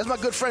 As my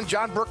good friend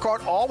John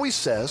Burkhardt always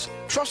says,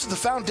 trust is the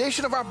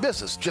foundation of our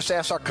business. Just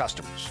ask our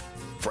customers.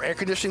 For air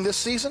conditioning this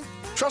season,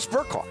 trust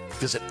Burkhardt.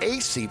 Visit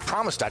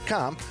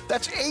acpromise.com.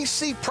 That's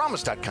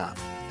acpromise.com.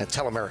 And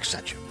tell them Eric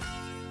sent you.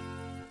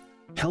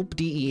 Help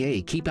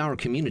DEA keep our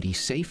community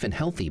safe and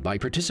healthy by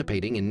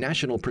participating in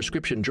National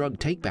Prescription Drug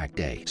Take-Back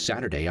Day,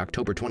 Saturday,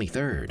 October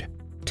 23rd.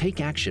 Take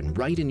action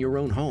right in your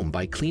own home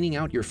by cleaning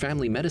out your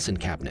family medicine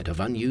cabinet of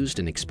unused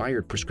and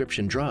expired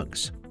prescription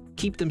drugs.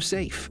 Keep them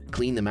safe,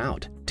 clean them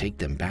out, take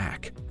them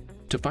back.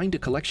 To find a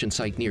collection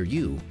site near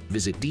you,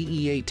 visit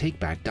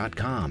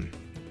DEATakeback.com.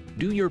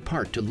 Do your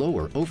part to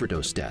lower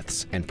overdose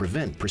deaths and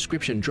prevent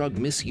prescription drug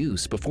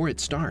misuse before it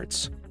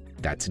starts.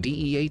 That's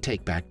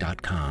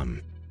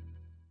DEATakeback.com.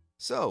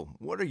 So,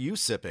 what are you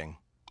sipping?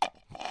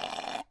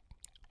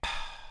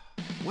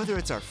 Whether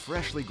it's our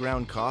freshly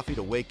ground coffee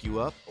to wake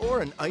you up,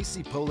 or an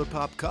icy Polar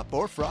Pop cup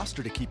or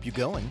Froster to keep you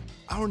going,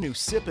 our new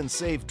Sip and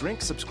Save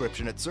drink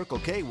subscription at Circle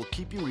K will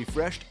keep you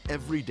refreshed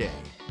every day.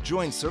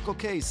 Join Circle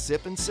K's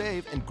Sip and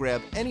Save and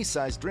grab any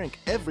size drink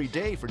every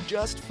day for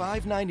just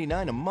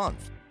 $5.99 a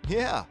month.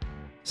 Yeah!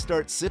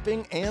 Start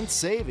sipping and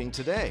saving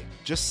today.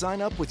 Just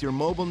sign up with your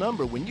mobile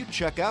number when you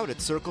check out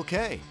at Circle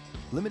K.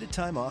 Limited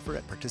time offer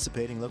at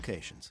participating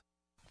locations.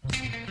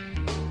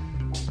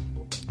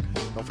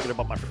 Don't forget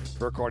about my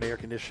Burkhardt Air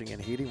Conditioning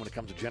and Heating. When it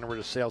comes to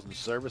generator sales and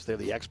service, they're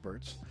the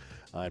experts.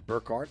 At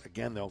Burkhardt,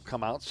 again, they'll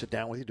come out, sit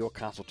down with you, do a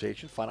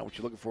consultation, find out what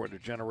you're looking for in a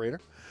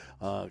generator,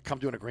 come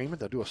to an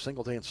agreement. They'll do a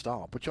single-day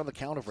install. Put you on the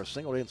counter for a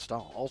single-day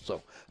install.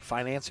 Also,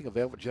 financing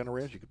available for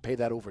generators. You can pay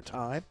that over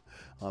time.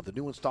 The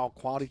new install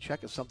quality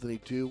check is something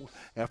they do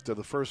after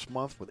the first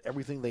month with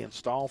everything they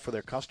install for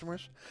their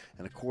customers.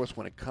 And, of course,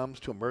 when it comes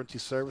to emergency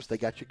service, they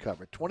got you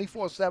covered.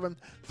 24/7,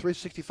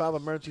 365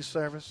 emergency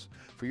service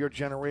for your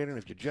generator. And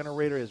if your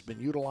generator has been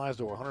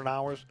utilized over 100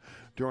 hours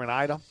during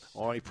Ida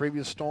or any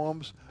previous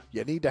storms,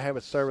 you need to have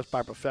it serviced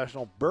by a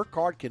professional.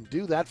 Burkhardt can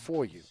do that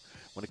for you.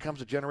 When it comes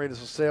to generators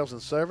and sales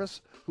and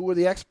service, who are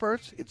the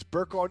experts? It's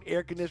Burkhardt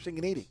Air Conditioning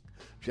and Heating.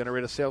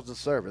 Generator sales and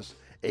service,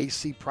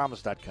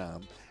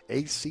 acpromise.com,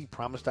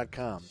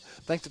 acpromise.com.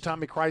 Thanks to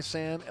Tommy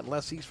Chrysan and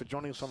Les East for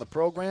joining us on the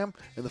program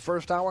in the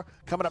first hour.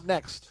 Coming up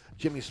next,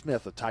 Jimmy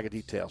Smith of Tiger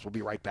Details. We'll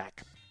be right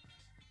back.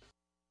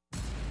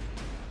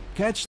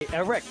 Catch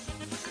Eric,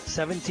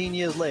 17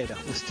 years later,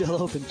 we're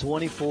still open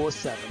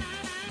 24/7.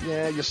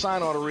 Yeah, your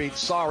sign ought to read,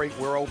 sorry,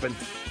 we're open.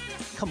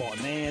 Come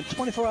on, man,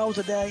 24 hours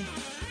a day?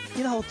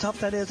 You know how tough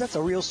that is? That's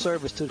a real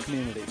service to the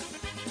community.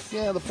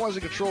 Yeah, the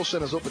Poison Control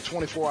Center is open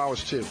 24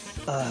 hours, too.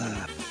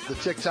 The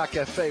TikTok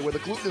Cafe, where the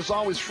gluten is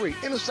always free,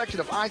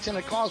 intersection of I-10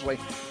 and Causeway,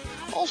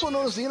 also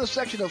known as the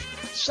intersection of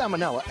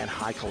salmonella and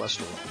high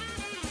cholesterol.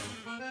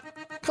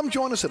 Come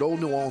join us at Old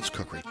New Orleans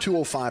Cookery,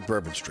 205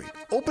 Bourbon Street.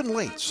 Open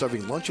late,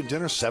 serving lunch and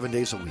dinner 7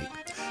 days a week.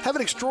 Have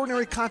an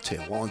extraordinary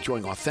cocktail while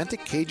enjoying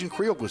authentic Cajun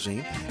Creole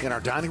cuisine in our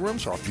dining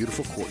rooms or our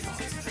beautiful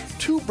courtyard.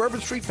 2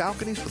 Bourbon Street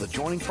balconies with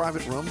adjoining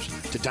private rooms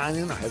to dine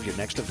in or have your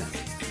next event.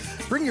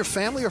 Bring your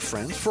family or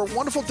friends for a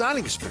wonderful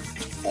dining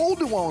experience.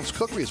 Old New Orleans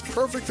Cookery is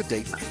perfect for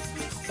date night.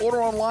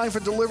 Order online for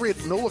delivery at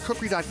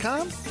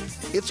nolacookery.com.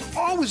 It's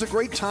always a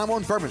great time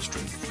on Bourbon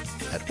Street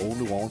at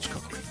Old New Orleans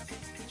Cookery.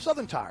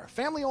 Southern Tire,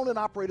 family owned and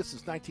operated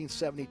since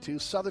 1972,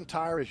 Southern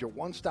Tire is your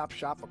one-stop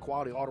shop for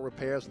quality auto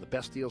repairs and the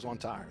best deals on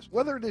tires.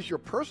 Whether it is your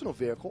personal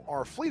vehicle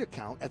or a fleet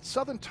account, at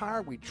Southern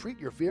Tire we treat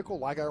your vehicle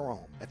like our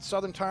own. At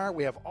Southern Tire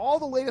we have all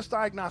the latest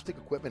diagnostic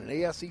equipment and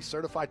ASE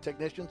certified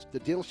technicians the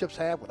dealerships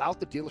have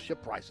without the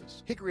dealership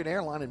prices. Hickory and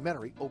Airline in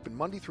Metairie open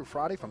Monday through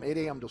Friday from 8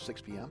 a.m. till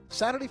 6 p.m.,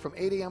 Saturday from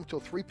 8 a.m.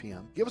 till 3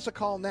 p.m. Give us a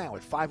call now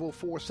at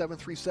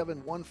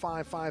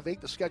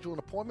 504-737-1558 to schedule an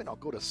appointment or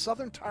go to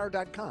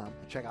southerntire.com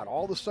and check out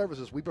all the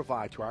services we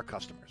provide to our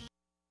customers.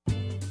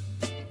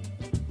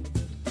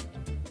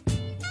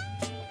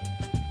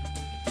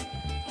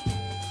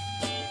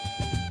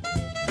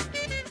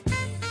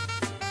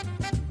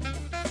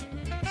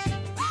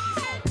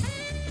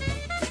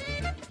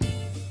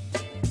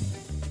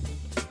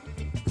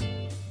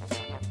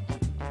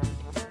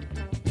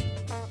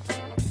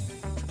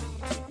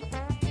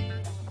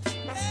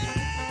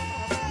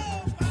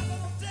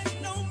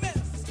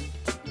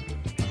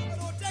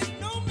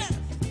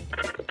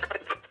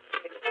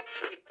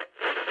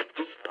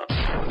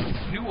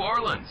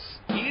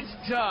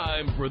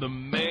 Time for the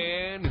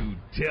man who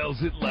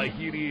tells it like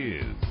it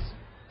is.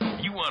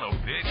 You want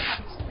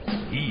opinions?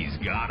 He's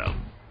got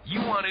them.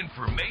 You want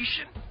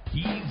information?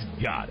 He's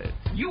got it.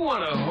 You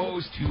want a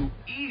host who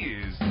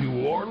is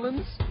New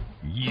Orleans?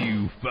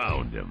 You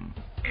found him.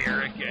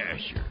 Eric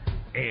Asher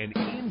and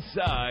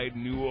Inside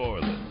New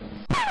Orleans.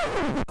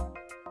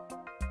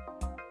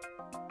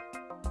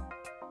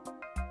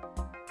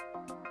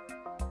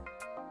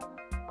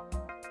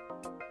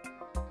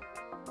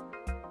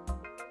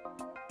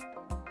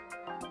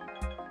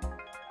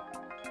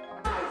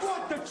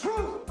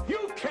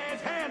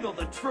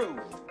 The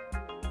truth.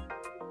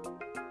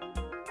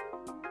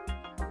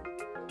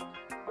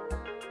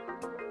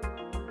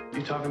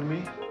 You talking to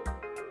me?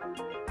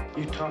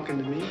 You talking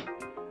to me?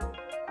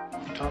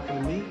 You talking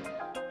to me?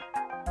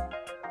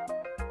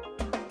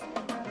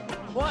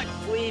 What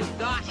we've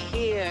got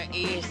here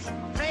is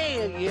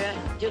failure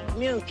to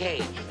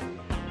communicate.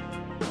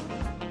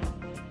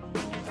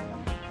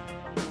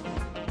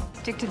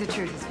 Stick to the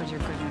truth is what your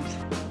good news.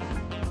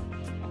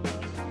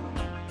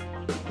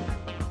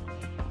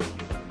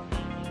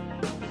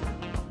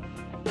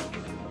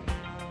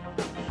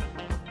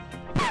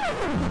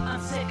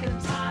 I'm sick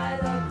and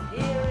tired of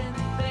hearing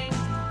things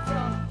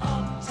from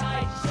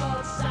uptight,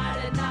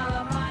 short-sighted,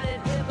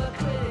 narrow-minded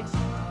hypocrites.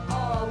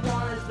 All I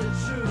want is the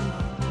truth.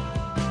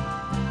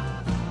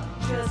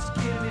 Just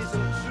give me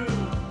some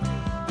truth.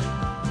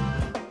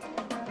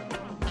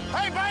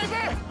 Hey,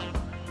 baby!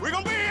 We're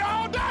gonna be here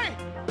all day!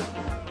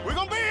 We're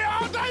gonna be here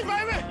all day,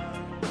 baby!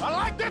 I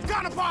like this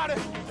kind of party!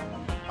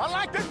 I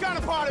like this kind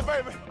of party,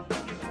 baby!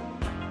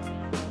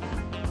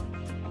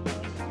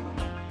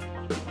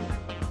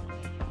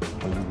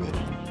 Are you ready?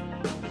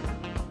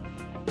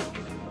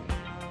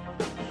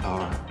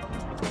 Are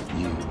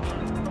you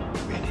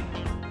ready?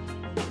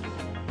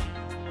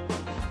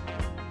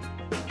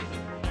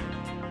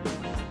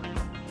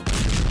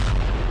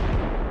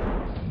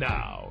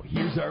 Now,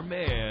 here's our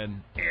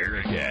man,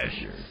 Eric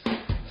Asher.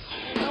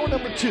 Hour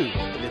number 2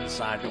 of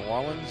Inside New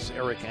Orleans.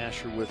 Eric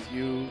Asher with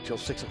you till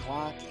 6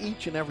 o'clock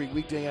each and every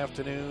weekday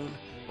afternoon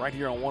right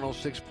here on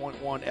 106.1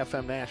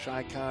 FM Nash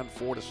Icon,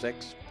 4 to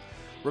 6.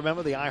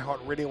 Remember the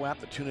iHeartRadio app,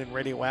 the TuneIn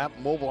Radio app,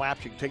 mobile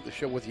apps. You can take the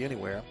show with you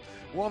anywhere.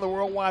 We're on the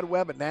World Wide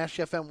Web at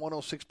NashFM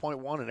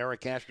 106.1 and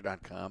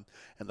ericasher.com,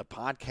 and the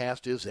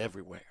podcast is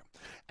everywhere.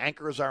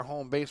 Anchor is our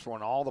home base. We're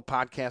on all the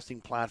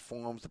podcasting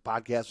platforms. The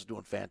podcast is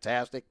doing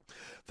fantastic.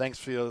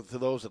 Thanks to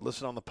those that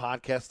listen on the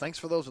podcast. Thanks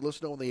for those that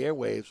listen on the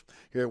airwaves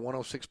here at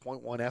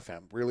 106.1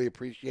 FM. Really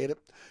appreciate it.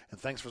 And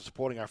thanks for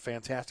supporting our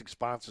fantastic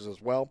sponsors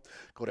as well.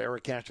 Go to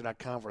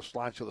ericasher.com for a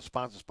slideshow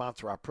of the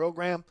sponsor our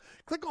program.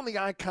 Click on the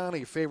icon of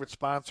your favorite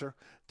sponsor.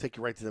 Take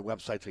you right to the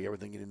website, tell you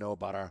everything you need to know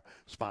about our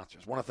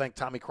sponsors. I want to thank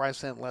Tommy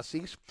Chrysant and Les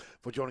East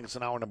for joining us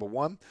in hour number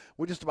 1.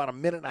 We're just about a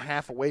minute and a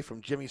half away from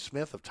Jimmy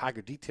Smith of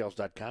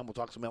TigerDetails.com. We'll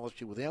talk some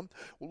LSU with him.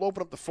 We'll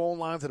open up the phone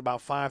lines at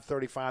about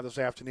 5:35 this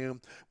afternoon.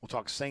 We'll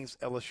talk Saints,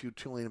 LSU,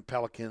 Tulane, and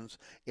Pelicans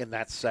in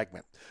that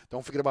segment.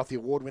 Don't forget about the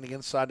award-winning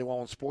Inside New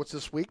Orleans Sports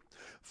this week.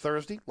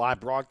 Thursday, live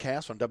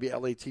broadcast on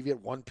WLA-TV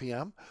at 1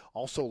 p.m.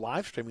 Also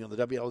live streaming on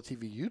the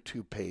WLA-TV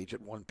YouTube page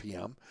at 1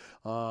 p.m.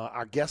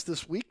 Our guest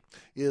this week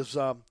is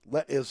none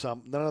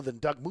other than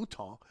Doug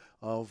Mouton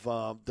of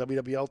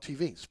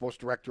WWL-TV, sports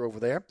director over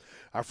there.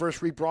 Our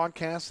first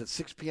rebroadcast at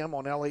 6 p.m.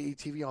 on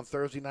LAE-TV on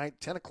Thursday night,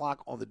 10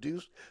 o'clock on The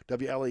Deuce,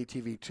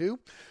 WLAE-TV 2.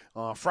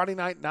 Friday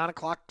night, 9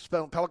 o'clock,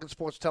 Pelican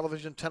Sports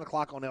Television, 10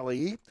 o'clock on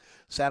LAE.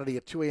 Saturday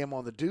at 2 a.m.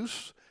 on The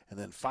Deuce. And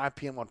then 5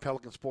 p.m. on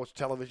Pelican Sports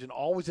Television,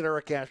 always at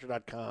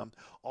ericasher.com,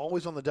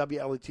 always on the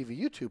WLAE-TV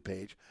YouTube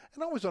page,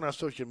 and always on our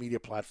social media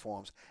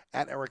platforms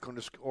at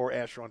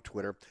Eric_Asher on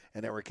Twitter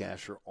and Eric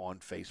Asher on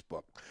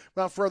Facebook.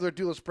 Without further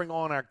ado, let's bring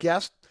on our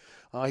guest.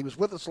 He was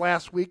with us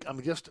last week.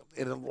 Just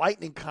an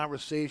enlightening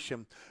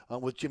conversation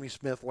with Jimmy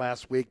Smith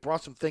last week.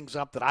 Brought some things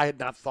up that I had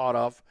not thought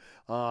of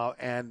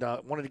and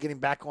wanted to get him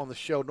back on the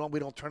show. Normally we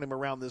don't turn him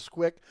around this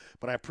quick,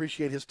 but I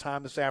appreciate his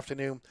time this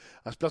afternoon,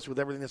 especially with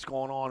everything that's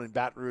going on in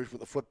Baton Rouge with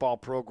the football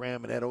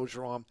program and Ed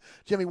Ogeron.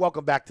 Jimmy,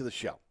 welcome back to the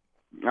show.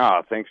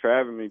 Thanks for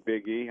having me,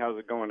 Big E. How's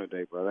it going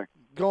today, brother?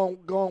 Going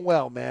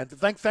well, man.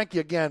 Thank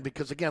you again,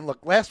 because, again,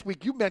 look, last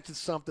week you mentioned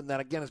something that,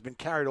 again, has been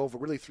carried over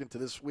really into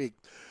this week.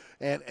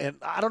 And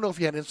I don't know if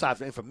you had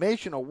inside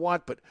information or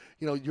what, but,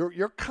 you know,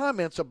 your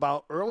comments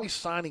about early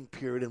signing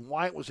period and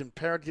why it was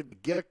imperative to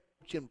get a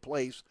coach in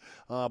place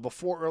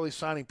before early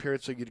signing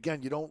period, so you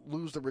don't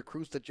lose the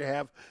recruits that you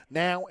have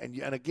now,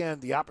 and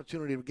again the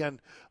opportunity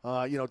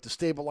to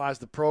stabilize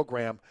the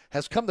program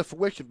has come to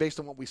fruition based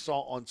on what we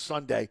saw on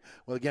Sunday.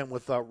 Well, again,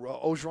 with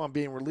Ogeron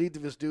being relieved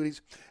of his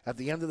duties at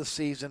the end of the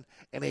season,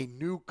 and a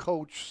new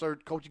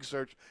coaching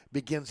search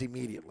begins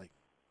immediately.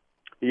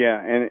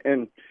 Yeah,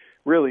 and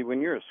really,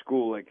 when you're a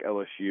school like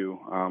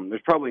LSU,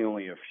 there's probably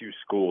only a few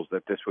schools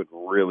that this would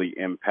really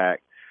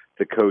impact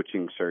the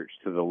coaching search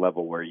to the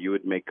level where you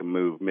would make a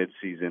move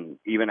midseason,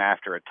 even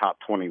after a top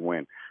 20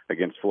 win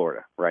against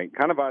Florida, right?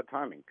 Kind of odd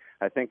timing.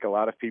 I think a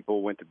lot of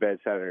people went to bed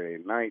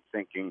Saturday night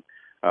thinking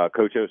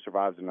Coach O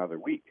survives another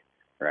week,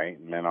 right?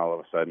 And then all of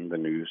a sudden the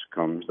news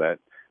comes that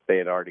they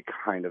had already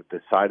kind of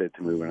decided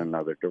to move in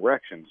another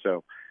direction.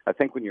 So I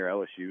think when you're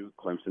LSU,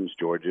 Clemson's,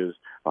 Georgia's,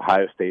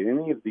 Ohio State,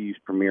 any of these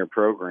premier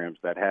programs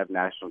that have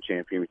national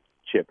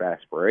championship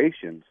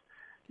aspirations,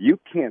 you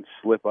can't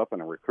slip up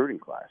in a recruiting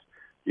class.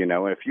 You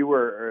know, if you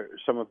were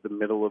some of the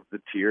middle of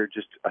the tier,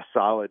 just a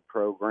solid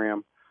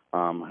program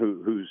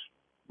who's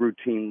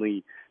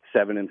routinely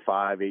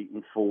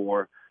 7-5,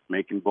 8-4,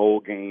 making bowl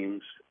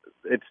games,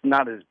 it's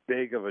not as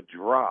big of a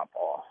drop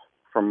off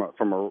from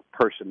a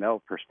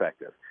personnel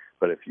perspective.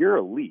 But if you're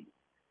elite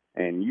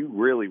and you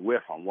really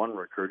whiff on one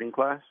recruiting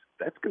class,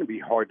 that's going to be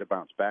hard to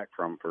bounce back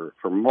from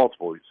for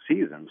multiple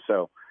seasons.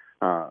 So,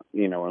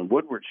 and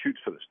Woodward shoots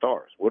for the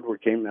stars.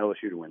 Woodward came to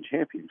LSU to win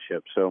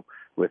championships. So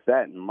with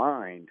that in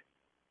mind,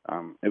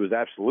 it was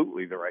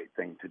absolutely the right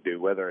thing to do,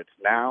 whether it's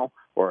now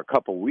or a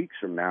couple weeks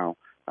from now.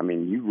 I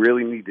mean, you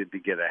really needed to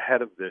get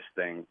ahead of this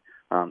thing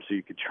so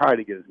you could try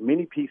to get as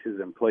many pieces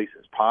in place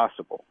as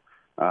possible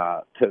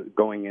to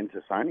going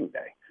into signing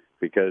day,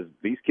 because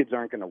these kids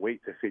aren't going to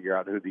wait to figure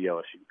out who the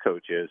LSU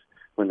coach is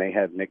when they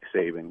have Nick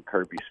Saban,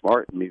 Kirby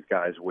Smart, and these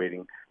guys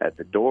waiting at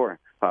the door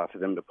for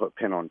them to put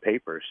pen on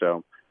paper.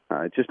 So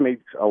it just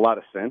makes a lot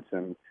of sense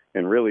and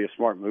really a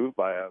smart move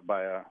by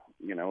a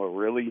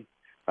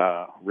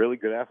really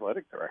good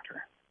athletic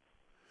director.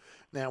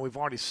 Now, we've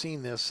already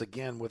seen this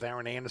again with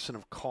Aaron Anderson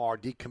of Carr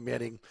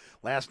decommitting.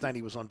 Last night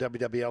he was on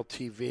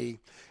WWL-TV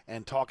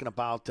and talking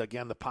about,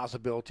 again, the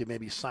possibility of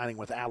maybe signing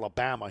with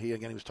Alabama. He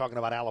was talking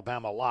about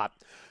Alabama a lot.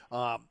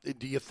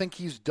 Do you think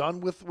he's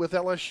done with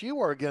LSU,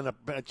 or, again,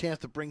 a chance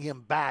to bring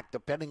him back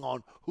depending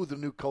on who the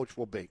new coach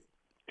will be?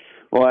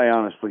 Well, I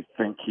honestly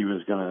think he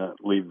was going to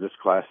leave this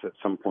class at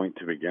some point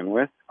to begin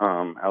with.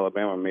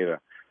 Alabama made a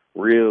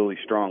really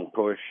strong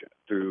push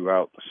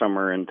throughout the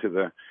summer into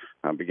the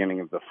beginning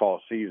of the fall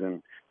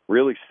season,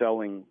 really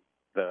selling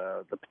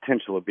the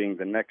potential of being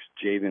the next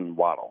Jalen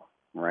Waddle,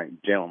 right?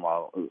 Jalen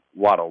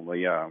Waddle,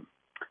 the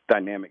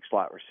dynamic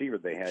slot receiver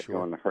they had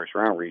going the first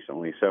round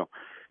recently. So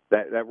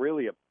that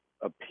really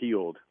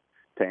appealed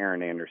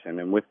Aaron Anderson.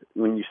 And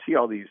when you see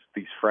all these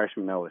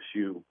freshman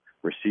LSU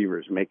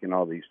receivers making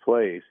all these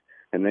plays,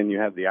 and then you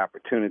have the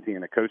opportunity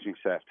and a coaching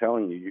staff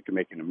telling you can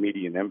make an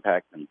immediate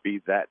impact and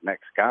be that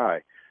next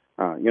guy,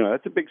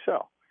 that's a big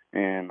sell.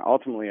 And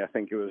ultimately, I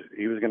think he was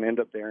going to end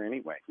up there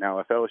anyway. Now,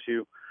 if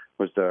LSU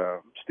was to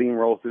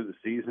steamroll through the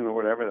season or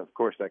whatever, of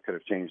course that could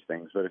have changed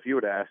things. But if you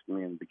would have asked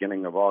me in the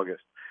beginning of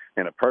August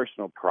in a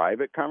personal,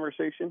 private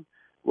conversation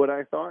what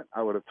I thought,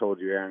 I would have told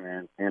you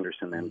Aaron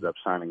Anderson ends up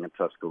signing in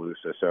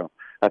Tuscaloosa. So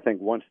I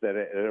think once that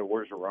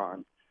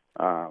Orgeron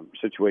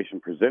situation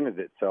presented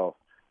itself,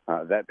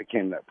 that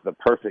became the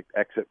perfect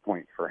exit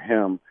point for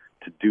him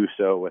to do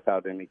so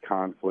without any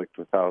conflict,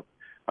 without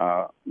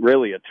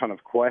really a ton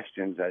of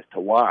questions as to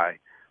why.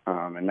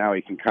 And now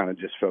he can kind of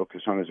just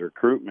focus on his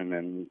recruitment.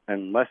 And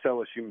unless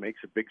LSU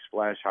makes a big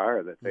splash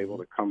hire that's able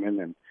to come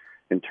in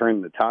and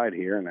turn the tide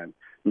here, and then,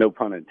 no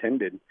pun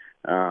intended,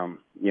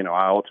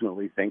 I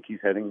ultimately think he's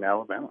heading to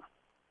Alabama.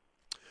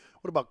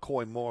 What about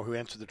Coy Moore, who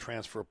entered the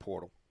transfer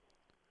portal?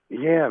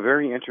 Yeah,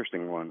 very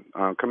interesting one.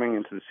 Coming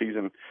into the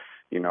season,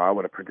 I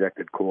would have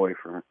projected Coy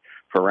for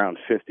around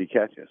 50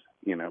 catches,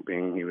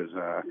 being he was,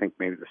 I think,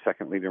 maybe the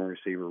second leading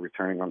receiver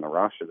returning on the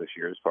roster this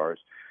year as far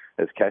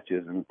as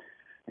catches.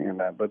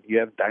 But you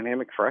have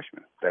dynamic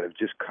freshmen that have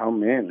just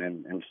come in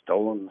and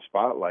stolen the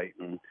spotlight.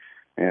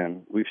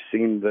 And we've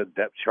seen the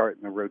depth chart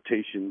and the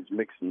rotations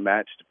mix and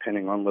match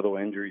depending on little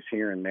injuries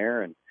here and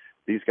there. And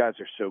these guys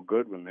are so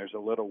good when there's a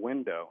little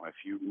window. If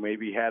you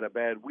maybe had a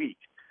bad week,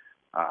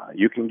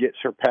 you can get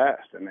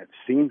surpassed. And it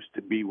seems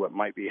to be what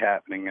might be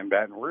happening in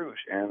Baton Rouge.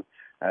 And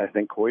I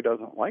think Coy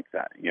doesn't like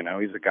that.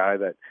 He's a guy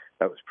that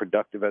was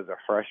productive as a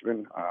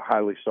freshman, a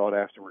highly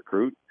sought-after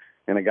recruit,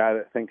 and a guy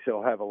that thinks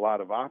he'll have a lot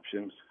of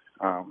options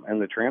in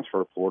the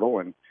transfer portal.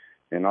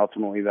 And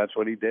ultimately that's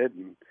what he did.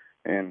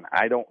 And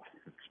I don't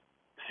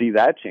see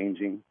that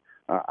changing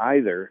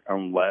either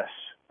unless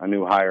a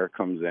new hire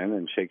comes in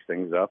and shakes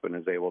things up and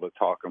is able to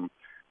talk him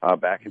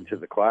back into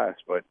the class.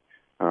 But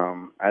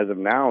as of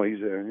now, he's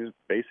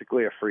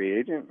basically a free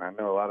agent. I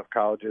know a lot of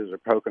colleges are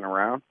poking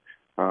around,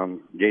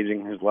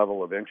 gauging his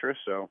level of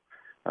interest. So,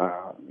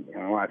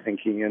 I think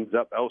he ends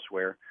up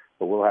elsewhere,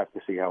 but we'll have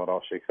to see how it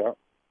all shakes out.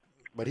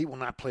 But he will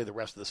not play the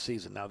rest of the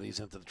season now that he's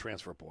into the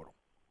transfer portal.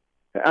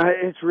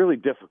 It's really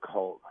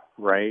difficult,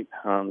 right?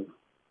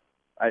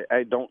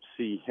 I don't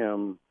see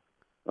him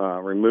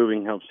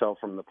removing himself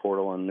from the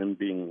portal and then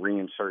being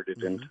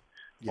reinserted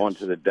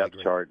onto the depth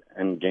chart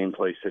and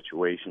gameplay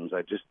situations.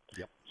 It's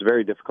a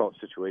very difficult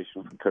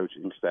situation for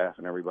coaching staff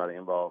and everybody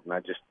involved.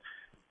 And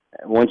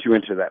once you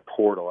enter that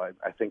portal,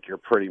 I think you're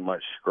pretty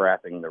much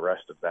scrapping the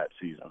rest of that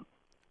season.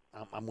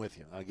 I'm with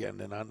you. Again,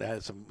 and I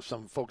had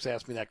some folks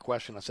asked me that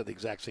question. I said the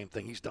exact same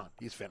thing. He's done.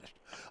 He's finished.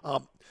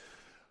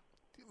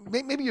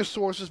 Maybe your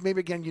sources, maybe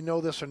again you know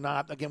this or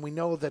not. Again, we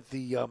know that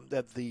the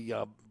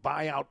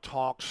buyout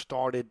talk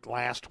started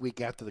last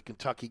week after the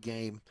Kentucky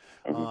game.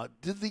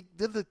 Did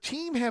the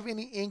team have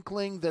any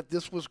inkling that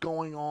this was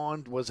going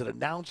on? Was it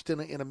announced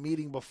in a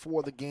meeting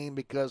before the game?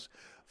 Because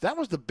that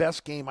was the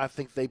best game I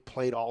think they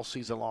played all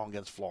season long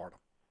against Florida.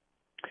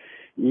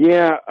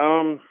 Yeah,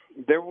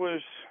 there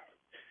was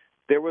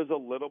a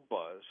little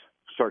buzz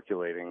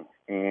circulating,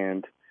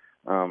 and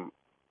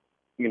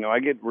I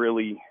get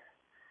really.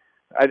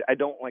 I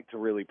don't like to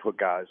really put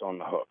guys on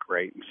the hook,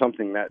 right?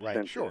 Something that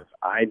sensitive. Sure.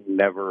 I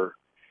never,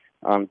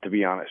 to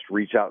be honest,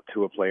 reach out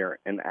to a player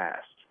and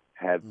ask,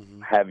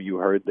 have you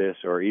heard this?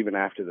 Or even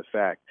after the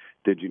fact,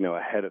 did you know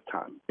ahead of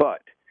time?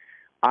 But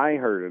I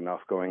heard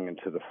enough going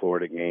into the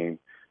Florida game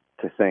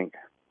to think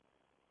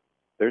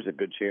there's a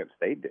good chance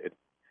they did,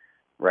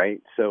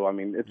 right? So,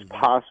 it's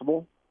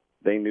possible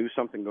they knew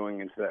something going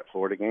into that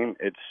Florida game.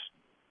 It's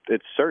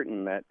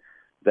certain that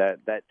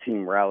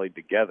team rallied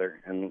together,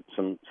 and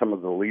some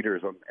of the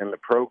leaders in the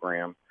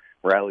program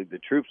rallied the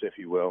troops, if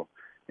you will,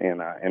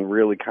 and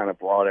really kind of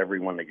brought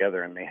everyone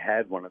together. And they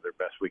had one of their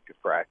best week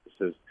of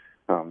practices,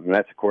 and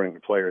that's according to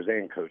players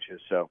and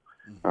coaches. So,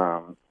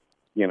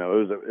 it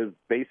was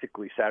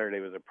basically Saturday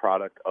was a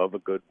product of a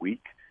good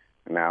week.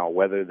 Now,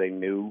 whether they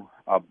knew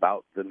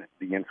about the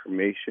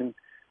information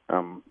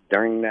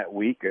during that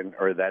week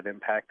or that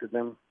impacted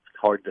them,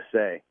 hard to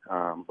say,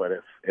 but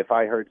if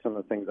I heard some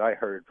of the things I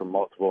heard from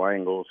multiple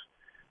angles,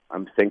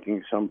 I'm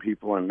thinking some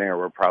people in there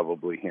were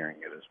probably hearing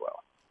it as well.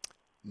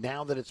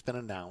 Now that it's been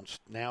announced,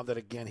 now that,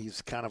 again,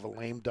 he's kind of a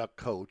lame duck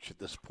coach at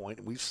this point,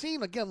 and we've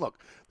seen, again, look,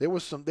 there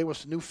was some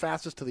new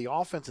facets to the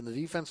offense and the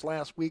defense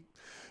last week.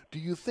 Do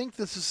you think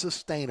this is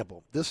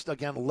sustainable, this,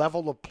 again,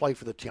 level of play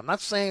for the team? I'm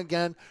not saying,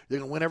 again, they're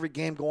going to win every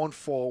game going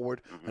forward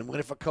and win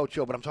it for Coach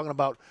O, but I'm talking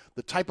about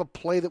the type of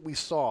play that we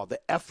saw, the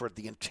effort,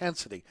 the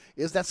intensity.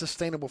 Is that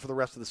sustainable for the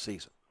rest of the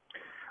season?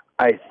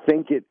 I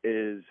think it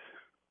is,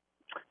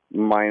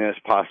 minus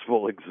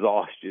possible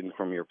exhaustion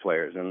from your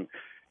players.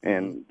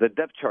 And the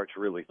depth chart's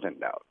really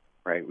thinned out,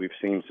 right? We've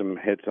seen some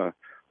hits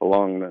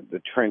along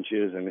the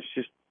trenches, and it's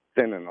just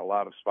thin in a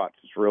lot of spots.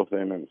 It's real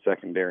thin in the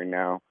secondary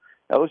now.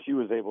 LSU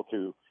was able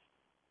to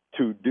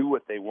do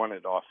what they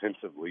wanted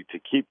offensively to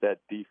keep that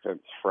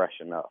defense fresh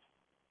enough.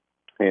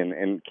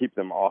 and keep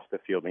them off the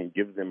field and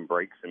give them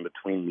breaks in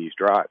between these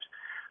drives.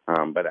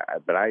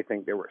 But I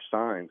think there were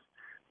signs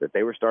that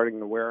they were starting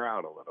to wear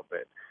out a little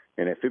bit.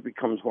 And if it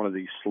becomes one of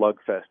these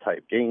slugfest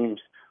type games,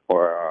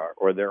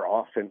 or their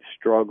offense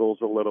struggles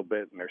a little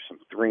bit, and there's some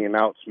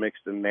 3-and-outs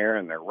mixed in there,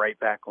 and they're right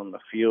back on the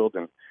field,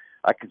 and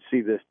I could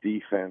see this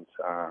defense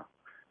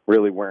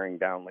really wearing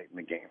down late in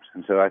the games.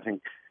 And so I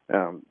think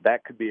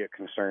that could be a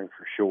concern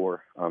for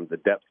sure, the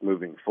depth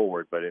moving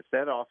forward. But if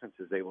that offense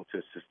is able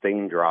to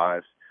sustain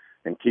drives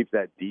and keep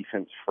that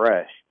defense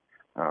fresh,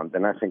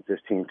 then I think this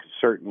team could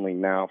certainly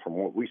now, from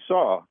what we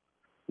saw,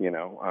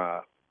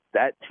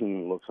 that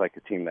team looks like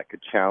a team that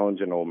could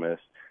challenge an Ole Miss,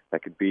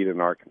 that could beat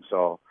an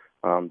Arkansas,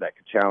 that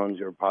could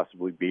challenge or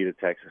possibly beat a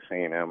Texas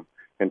A&M,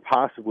 and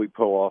possibly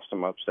pull off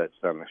some upsets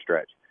down the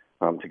stretch.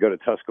 To go to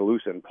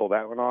Tuscaloosa and pull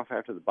that one off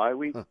after the bye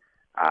week,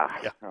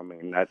 I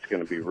mean, that's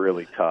going to be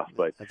really tough.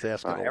 But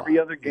every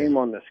other game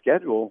on the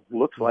schedule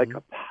looks like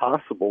a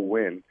possible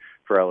win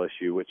for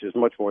LSU, which is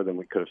much more than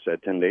we could have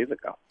said 10 days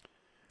ago.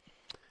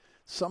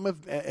 Some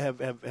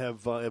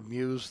have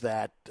mused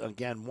that,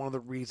 again, one of the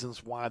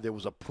reasons why there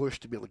was a push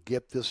to be able to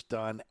get this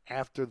done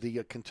after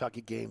the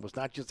Kentucky game was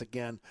not just,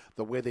 again,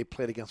 the way they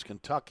played against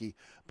Kentucky,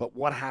 but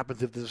what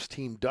happens if this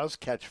team does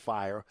catch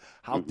fire?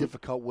 How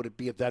difficult would it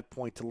be at that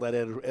point to let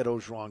Ed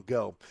Orgeron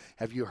go?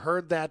 Have you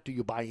heard that? Do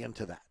you buy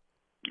into that?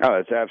 Oh,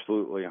 it's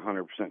absolutely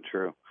 100%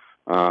 true.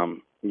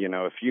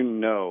 If you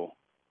know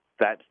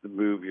that's the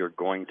move you're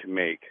going to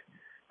make,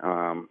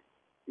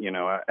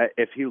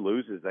 if he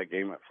loses that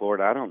game at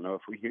Florida, I don't know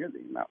if we hear the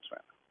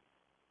announcement,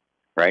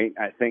 right?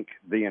 I think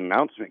the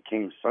announcement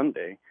came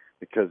Sunday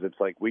because it's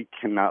like we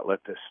cannot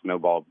let this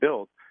snowball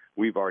build.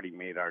 We've already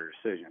made our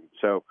decision.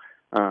 So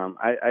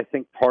I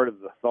think part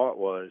of the thought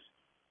was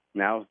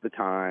now's the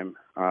time,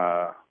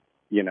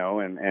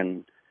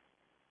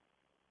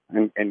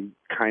 and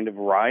kind of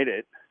ride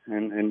it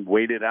and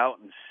wait it out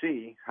and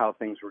see how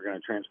things were going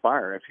to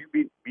transpire. If you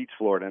beats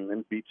Florida and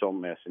then beats Ole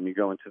Miss and you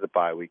go into the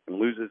bye week and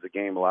loses a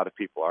game a lot of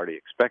people already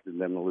expected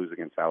them to lose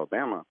against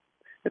Alabama,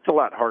 it's a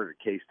lot harder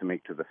case to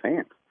make to the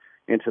fans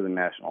and to the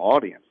national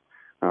audience.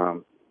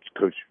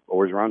 Coach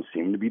Orgeron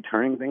seemed to be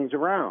turning things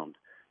around,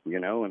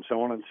 and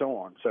so on and so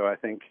on. So I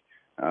think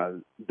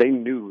they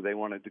knew they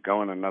wanted to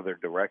go in another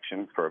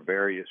direction for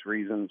various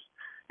reasons,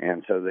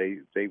 and so they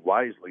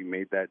wisely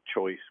made that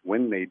choice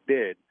when they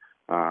did,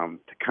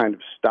 to kind of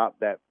stop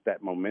that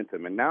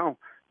momentum. And now,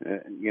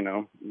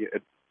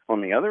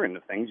 on the other end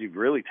of things, you've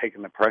really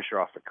taken the pressure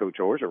off of Coach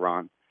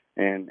Orgeron,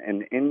 and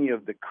any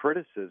of the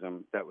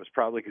criticism that was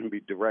probably going to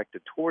be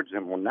directed towards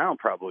him will now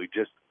probably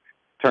just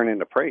turn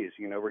into praise.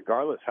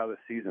 Regardless how the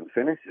season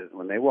finishes,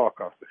 when they walk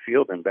off the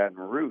field in Baton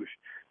Rouge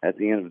at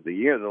the end of the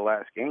year, the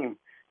last game,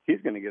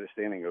 he's going to get a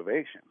standing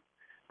ovation,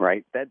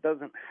 right? That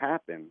doesn't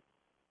happen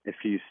if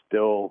he's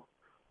still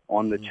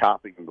on the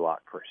chopping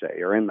block, per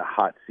se, or in the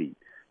hot seat.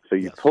 So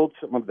you pulled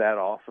some of that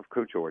off of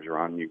Coach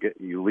Orgeron.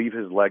 You leave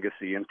his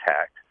legacy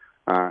intact,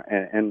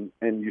 and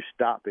you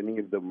stop any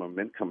of the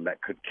momentum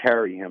that could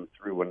carry him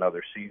through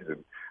another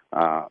season.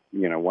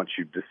 Once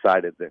you've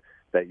decided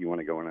that you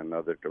want to go in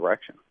another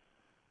direction.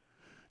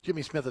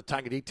 Jimmy Smith of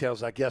Tiger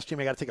Details, I guess.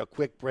 Jimmy, I got to take a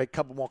quick break.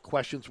 Couple more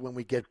questions when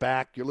we get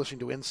back. You're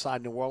listening to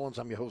Inside New Orleans.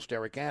 I'm your host,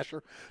 Eric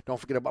Asher. Don't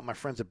forget about my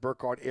friends at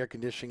Burkhardt Air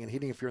Conditioning and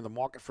Heating. If you're in the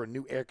market for a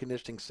new air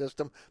conditioning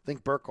system,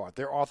 think Burkhardt.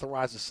 They're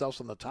authorized to sell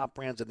some of the top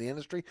brands in the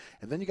industry.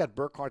 And then you got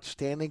Burkhardt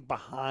standing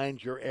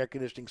behind your air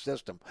conditioning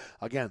system.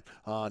 Again,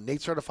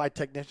 NATE certified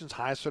technicians,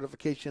 highest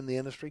certification in the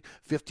industry,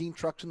 15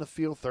 trucks in the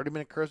field,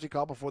 30-minute courtesy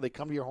call before they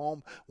come to your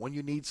home when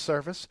you need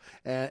service.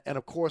 And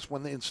of course,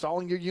 when they're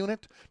installing your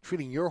unit,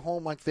 treating your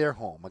home like their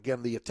home.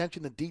 Again, the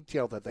attention to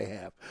detail that they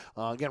have.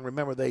 Again,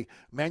 remember, they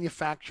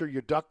manufacture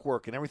your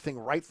ductwork and everything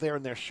right there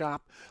in their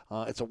shop.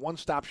 It's a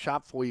one-stop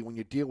shop for you when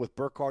you deal with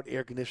Burkhardt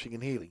Air Conditioning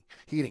and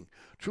Heating.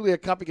 Truly a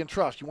company you can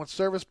trust. You want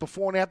service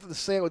before and after the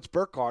sale, it's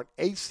Burkhardt,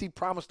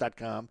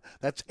 acpromise.com.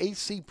 That's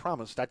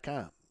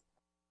acpromise.com.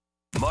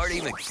 Marty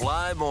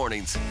McFly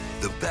Mornings,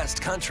 the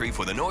best country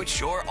for the North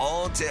Shore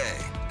all day.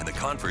 And the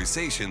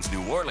conversations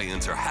New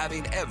Orleans are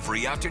having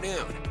every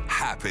afternoon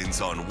happens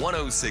on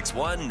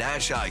 106.1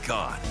 Nash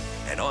Icon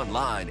and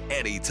online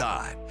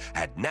anytime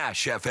at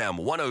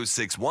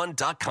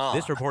NashFM1061.com.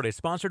 This report is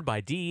sponsored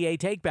by DEA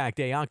Takeback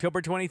Day,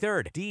 October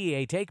 23rd.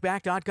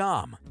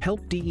 DEATakeback.com.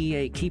 Help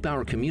DEA keep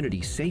our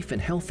community safe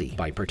and healthy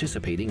by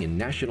participating in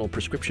National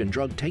Prescription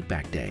Drug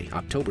Takeback Day,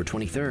 October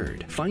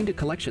 23rd. Find a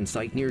collection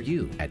site near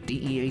you at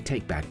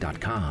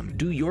DEATakeback.com.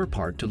 Do your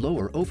part to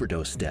lower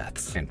overdose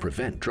deaths and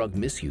prevent drug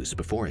misuse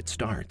before it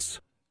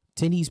starts.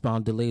 10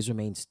 eastbound delays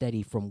remain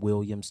steady from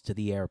Williams to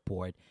the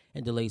airport.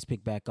 and delays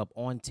pick back up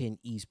on 10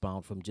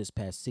 eastbound from just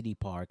past City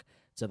Park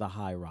to the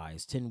high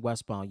rise. 10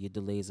 westbound, your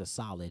delays are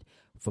solid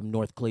from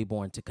North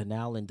Claiborne to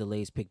Canal, and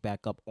delays pick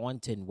back up on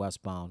 10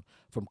 westbound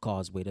from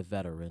Causeway to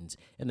Veterans.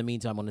 In the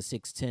meantime, on the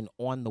 610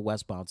 on the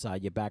westbound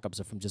side, your backups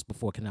are from just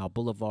before Canal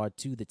Boulevard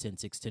to the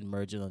 10610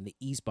 merge, and on the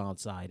eastbound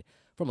side,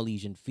 from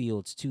Elysian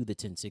Fields to the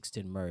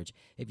 10610 merge.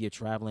 If you're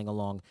traveling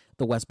along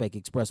the West Bank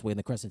Expressway and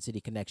the Crescent City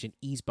connection,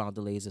 eastbound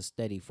delays are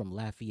steady from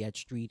Lafayette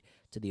Street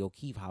to the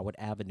O'Keefe Howard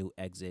Avenue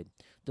exit.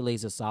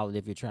 Delays are solid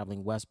if you're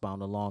traveling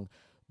westbound along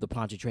the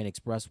Pontchartrain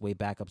Expressway.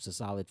 Backups are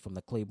solid from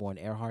the Claiborne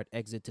Earhart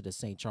exit to the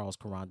St. Charles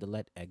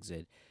Carondelet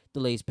exit.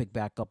 Delays pick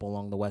back up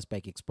along the West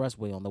Bank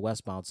Expressway on the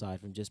westbound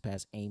side from just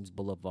past Ames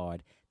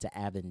Boulevard to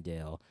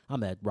Avondale.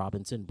 I'm Ed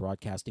Robinson,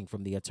 broadcasting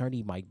from the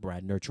Attorney Mike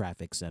Bradner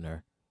Traffic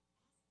Center.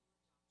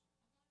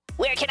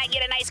 Where can I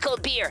get a nice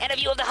cold beer and a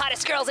view of the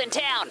hottest girls in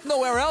town?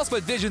 Nowhere else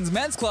but Visions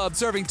Men's Club,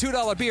 serving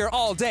 $2 beer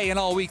all day and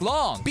all week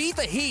long. Beat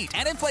the heat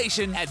and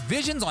inflation at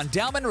Visions on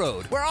Downman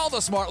Road, where all the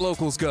smart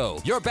locals go.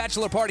 Your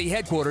bachelor party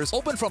headquarters,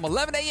 open from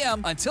 11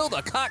 a.m. until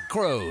the cock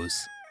crows.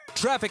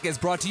 Traffic is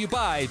brought to you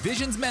by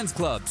Visions Men's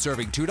Club,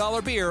 serving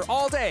 $2 beer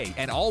all day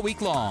and all week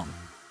long.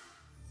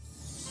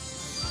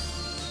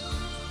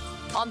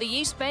 On the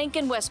East Bank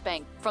and West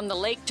Bank, from the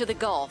lake to the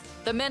Gulf,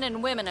 the men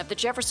and women of the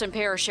Jefferson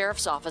Parish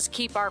Sheriff's Office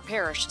keep our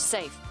parish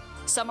safe.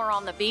 Some are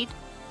on the beat,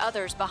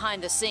 others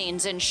behind the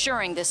scenes,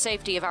 ensuring the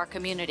safety of our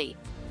community.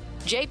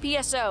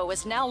 JPSO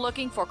is now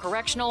looking for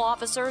correctional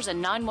officers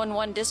and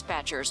 911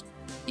 dispatchers.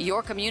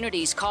 Your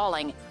community's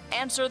calling.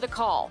 Answer the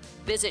call.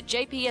 Visit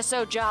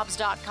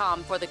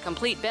jpsojobs.com for the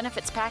complete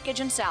benefits package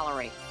and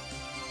salary.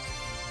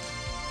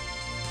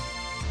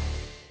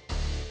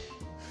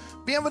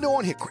 Bienvenue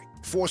on Hickory,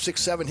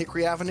 467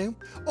 Hickory Avenue.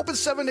 Open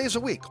 7 days a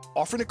week,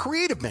 offering a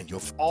creative menu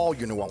of all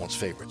your New Orleans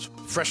favorites.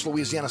 Fresh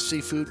Louisiana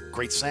seafood,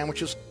 great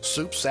sandwiches,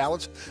 soups,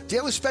 salads,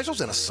 daily specials,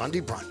 and a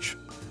Sunday brunch.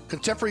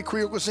 Contemporary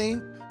Creole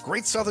cuisine,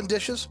 great southern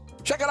dishes.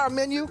 Check out our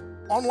menu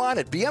online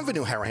at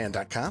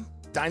bienvenueharahan.com.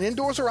 Dine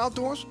indoors or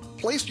outdoors.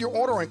 Place your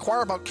order or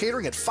inquire about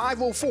catering at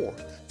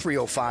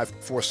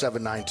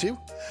 504-305-4792.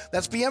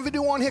 That's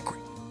Bienvenue on Hickory,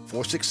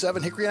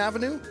 467 Hickory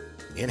Avenue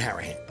in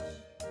Harahan.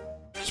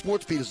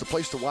 SportsBeat is the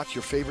place to watch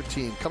your favorite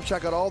team. Come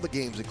check out all the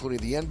games, including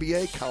the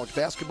NBA, college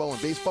basketball,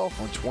 and baseball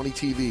on 20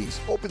 TVs.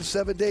 Open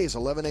 7 days,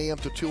 11 a.m.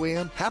 to 2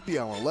 a.m. Happy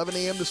hour, 11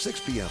 a.m. to 6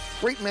 p.m.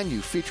 Great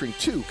menu featuring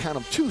two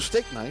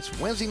steak nights.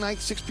 Wednesday night,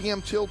 6 p.m.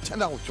 till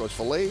 $10 choice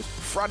fillets.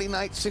 Friday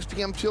night, 6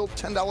 p.m. till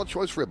 $10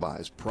 choice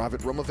ribeyes.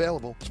 Private room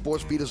available.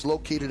 SportsBeat is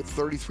located at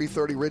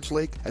 3330 Ridge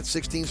Lake at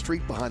 16th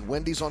Street behind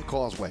Wendy's on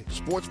Causeway.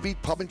 SportsBeat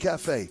Pub and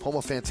Cafe, home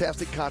of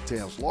fantastic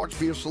cocktails, large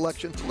beer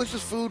selection,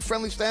 delicious food,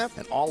 friendly staff,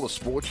 and all the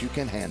sports you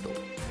can handle.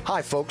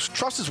 Hi, folks.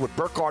 Trust is what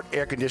Burkhardt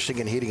Air Conditioning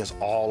and Heating is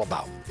all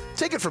about.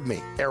 Take it from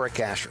me, Eric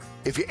Asher.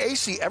 If your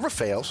AC ever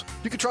fails,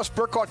 you can trust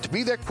Burkhardt to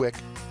be there quick,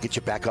 get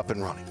you back up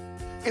and running.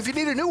 If you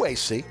need a new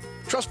AC,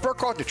 trust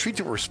Burkhardt to treat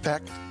you with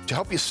respect, to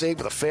help you save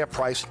with a fair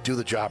price, do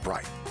the job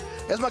right.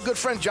 As my good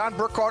friend John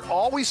Burkhardt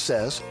always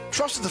says,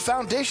 trust is the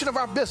foundation of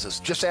our business.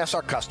 Just ask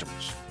our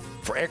customers.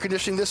 For air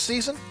conditioning this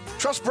season,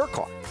 trust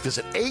Burkhardt.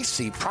 Visit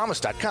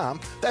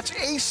acpromise.com. That's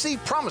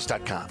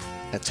acpromise.com.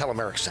 And tell them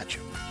Eric sent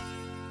you.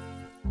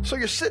 So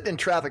you're sitting in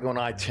traffic on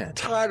I-10,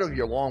 tired of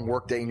your long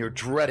workday and you're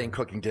dreading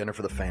cooking dinner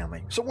for the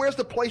family. So where's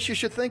the place you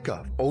should think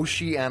of?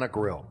 Oceana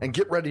Grill. And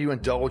get ready to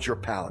indulge your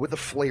palate with the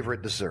flavor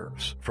it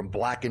deserves. From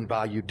blackened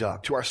bayou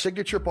duck to our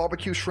signature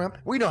barbecue shrimp,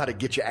 we know how to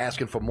get you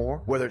asking for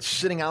more. Whether it's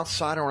sitting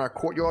outside or in our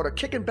courtyard or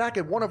kicking back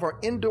at one of our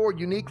indoor,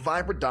 unique,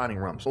 vibrant dining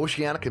rooms,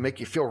 Oceana can make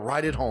you feel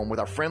right at home with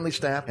our friendly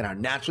staff and our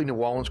naturally New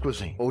Orleans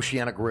cuisine.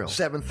 Oceana Grill,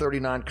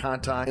 739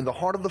 Conti, in the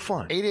heart of the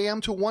fun, 8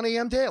 a.m. to 1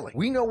 a.m. daily.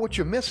 We know what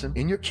you're missing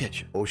in your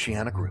kitchen.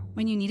 Oceana Grill.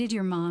 When you needed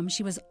your mom,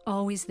 she was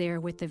always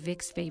there with the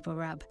Vicks Vapor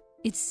Rub.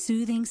 Its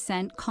soothing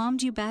scent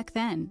calmed you back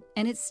then,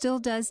 and it still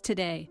does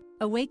today.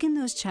 Awaken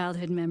those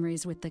childhood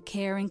memories with the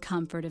care and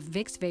comfort of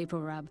Vicks Vapor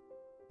Rub.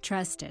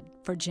 Trusted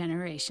for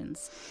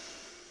generations.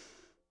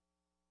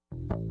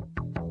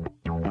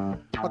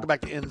 Welcome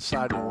back to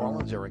Inside New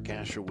Orleans. Eric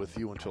Asher with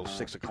you until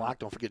 6 o'clock.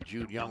 Don't forget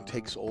Jude Young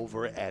takes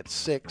over at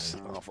 6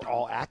 for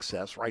All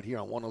Access right here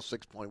on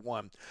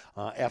 106.1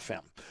 FM.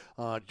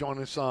 Join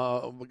us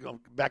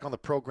back on the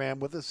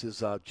program with us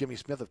is Jimmy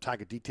Smith of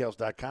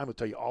TigerDetails.com. We'll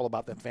tell you all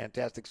about that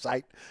fantastic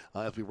site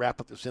as we wrap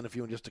up this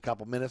interview in just a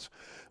couple minutes.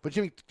 But,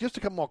 Jimmy, just a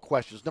couple more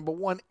questions. Number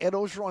one, Ed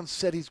Ogeron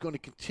said he's going to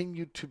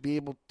continue to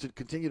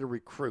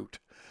recruit.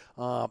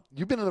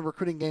 You've been in the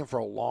recruiting game for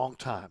a long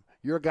time.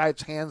 You're a guy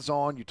that's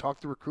hands-on. You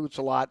talk to recruits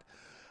a lot.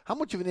 How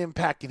much of an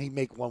impact can he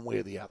make one way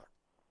or the other?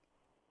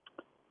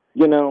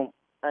 You know,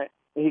 I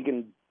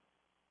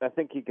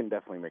think he can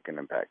definitely make an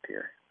impact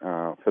here.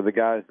 For the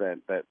guys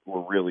that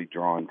were really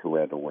drawn to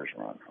Ed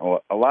Ogeron,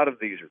 a lot of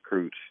these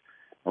recruits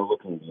are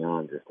looking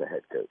beyond just a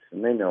head coach,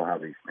 and they know how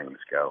these things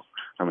go.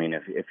 I mean,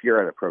 if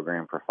you're at a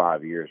program for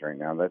 5 years right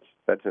now,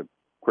 that's a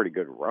pretty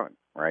good run,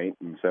 right?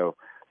 And so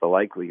the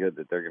likelihood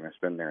that they're going to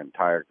spend their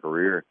entire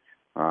career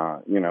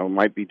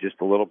might be just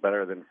a little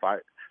better than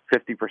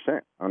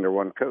 50% under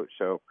one coach.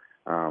 So,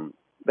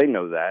 they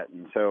know that.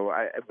 And so,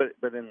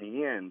 but in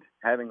the end,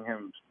 having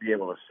him be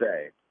able to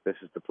say, this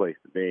is the place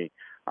to be,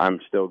 I'm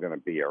still going to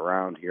be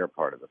around here,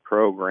 part of the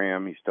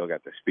program. He's still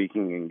got the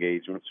speaking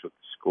engagements with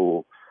the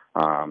school.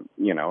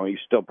 He's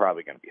still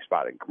probably going to be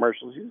spotting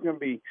commercials. He's going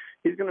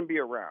to be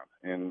around,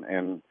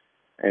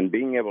 and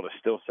being able to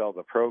still sell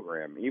the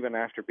program, even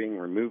after being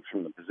removed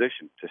from the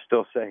position, to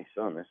still say,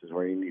 son, this is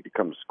where you need to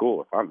come to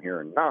school if I'm here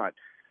or not,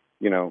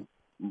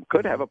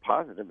 could have a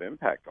positive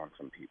impact on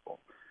some people.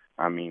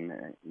 I mean,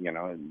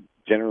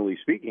 generally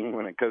speaking,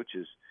 when a coach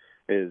is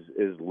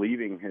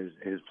leaving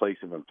his place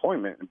of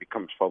employment and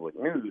becomes public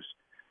news,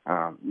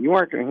 you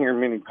aren't going to hear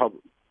many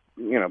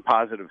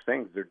positive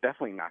things. They're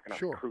definitely not going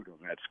to recruit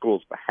on that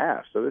school's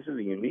behalf. So this is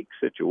a unique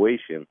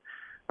situation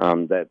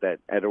that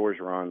Ed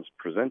Orgeron's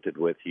presented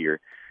with here,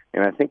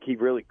 and I think he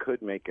really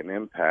could make an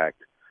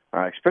impact,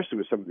 especially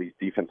with some of these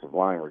defensive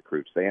line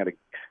recruits. They had a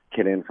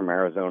kid in from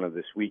Arizona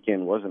this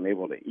weekend, wasn't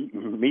able to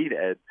meet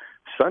Ed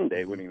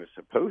Sunday when he was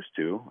supposed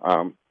to.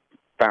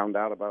 Found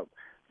out about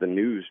the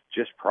news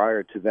just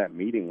prior to that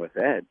meeting with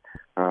Ed,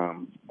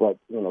 but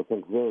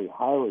think very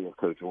highly of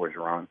Coach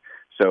Orgeron.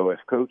 So if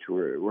Coach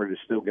were to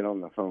still get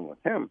on the phone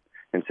with him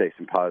and say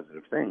some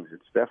positive things,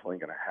 it's definitely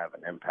going to have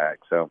an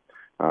impact. So,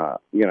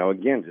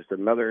 again, just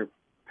another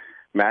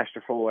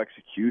masterful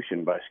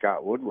execution by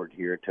Scott Woodward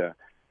here to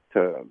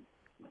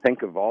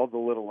think of all the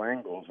little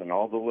angles and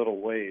all the little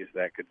ways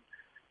that could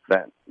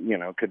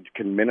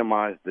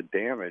minimize the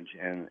damage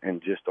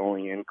and just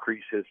only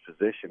increase his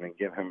position and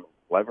give him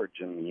leverage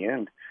in the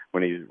end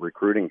when he's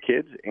recruiting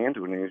kids and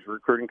when he's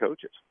recruiting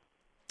coaches.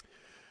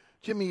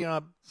 Jimmy,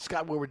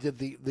 Scott Woodward did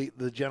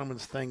the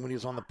gentleman's thing when he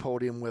was on the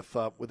podium with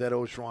Ed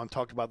Orgeron,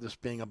 talked about this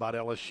being about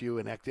LSU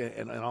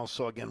and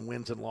also, again,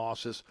 wins and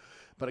losses.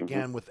 But,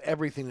 again, with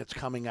everything that's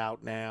coming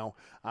out now,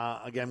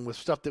 again, with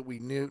stuff that we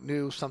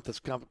knew something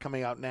that's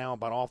coming out now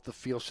about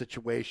off-the-field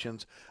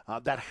situations,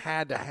 that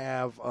had to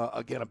have,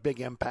 again, a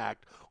big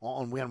impact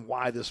on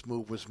why this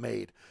move was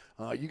made.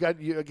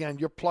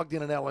 You're plugged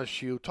in at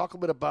LSU. Talk a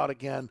bit about,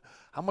 again,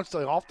 how much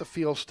the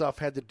off-the-field stuff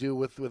had to do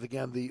with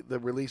again, the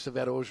release of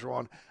Ed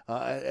Orgeron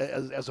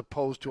as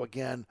opposed to,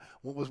 again,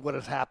 what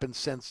has happened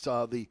since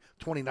the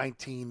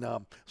 2019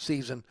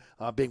 season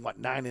being,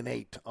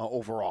 9-8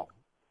 overall.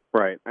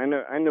 Right. I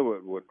know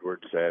what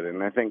Woodward said,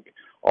 and I think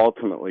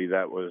ultimately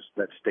that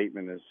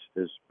statement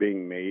is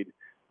being made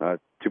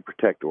to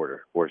protect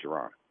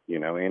Orgeron,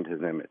 and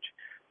his image.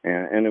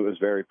 And it was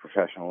very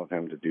professional of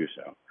him to do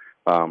so.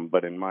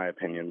 But in my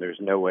opinion, there's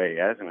no way,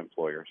 as an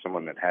employer,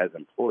 someone that has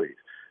employees,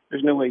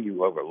 there's no way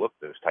you overlook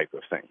those type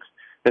of things,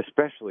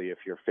 especially if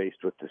you're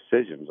faced with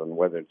decisions on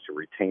whether to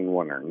retain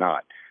one or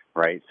not,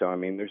 right? So, I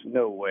mean, there's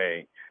no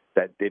way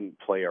that didn't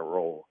play a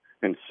role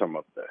in some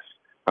of this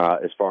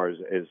as far as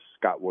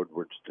Scott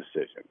Woodward's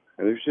decision.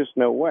 And there's just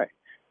no way.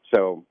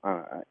 So,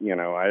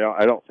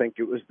 I don't think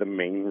it was the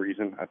main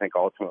reason. I think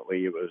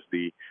ultimately it was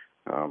the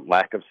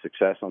lack of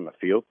success on the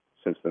field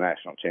since the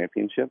national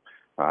championship.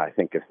 I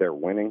think if they're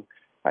winning,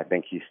 I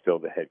think he's still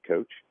the head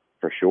coach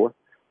for sure.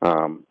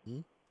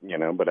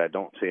 But I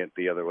don't see it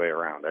the other way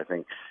around. I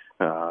think,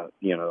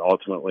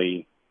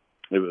 ultimately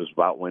it was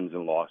about wins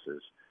and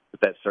losses,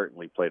 but that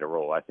certainly played a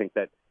role. I think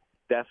that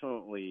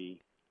definitely,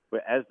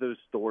 as those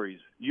stories,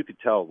 you could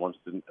tell once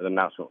the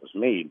announcement was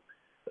made,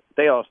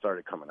 they all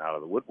started coming out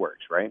of the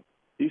woodworks, right?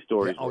 These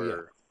stories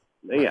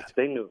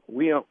they knew.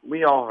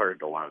 We all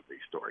heard a lot of these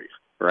stories,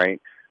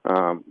 right?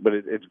 But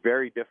it's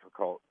very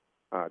difficult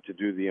to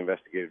do the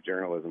investigative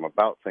journalism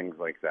about things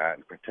like that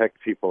and protect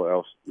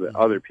the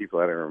other people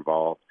that are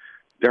involved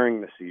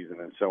during the season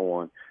and so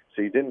on.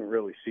 So you didn't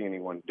really see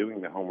anyone doing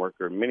the homework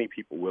or many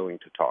people willing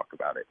to talk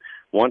about it.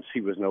 Once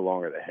he was no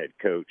longer the head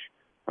coach,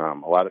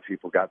 a lot of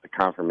people got the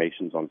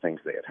confirmations on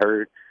things they had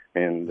heard,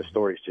 and the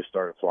stories just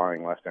started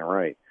flying left and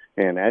right.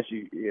 And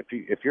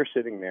if you're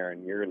sitting there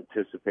and you're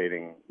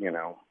anticipating,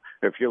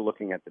 if you're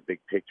looking at the big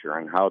picture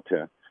on how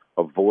to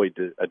avoid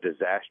a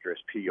disastrous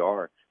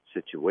PR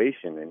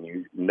situation,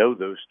 and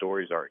those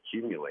stories are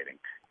accumulating,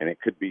 and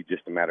it could be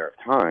just a matter of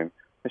time,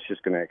 it's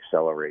just going to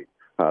accelerate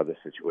the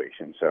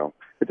situation. So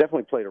it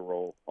definitely played a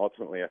role.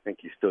 Ultimately, I think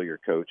he's still your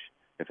coach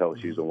if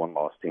LSU's a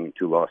one-loss team,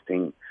 two-loss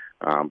team,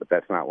 but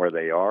that's not where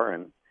they are,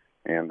 and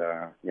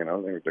they're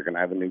going to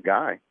have a new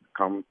guy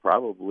come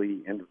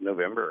probably end of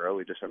November,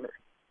 early December.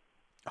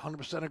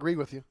 100% agree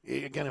with you.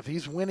 Again, if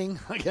he's winning,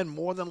 again,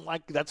 more than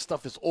likely that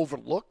stuff is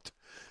overlooked.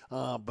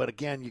 But,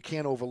 again, you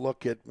can't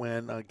overlook it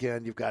when,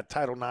 again, you've got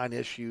Title IX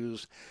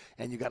issues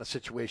and you've got a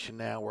situation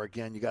now where,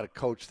 again, you got a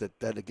coach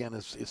that again,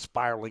 is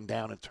spiraling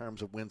down in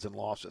terms of wins and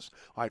losses.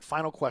 All right,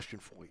 final question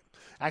for you.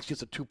 Actually,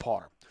 it's a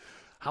two-parter.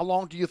 How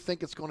long do you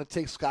think it's going to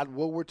take Scott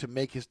Woodward to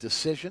make his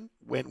decision?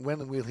 When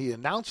will he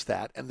announce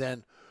that? And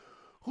then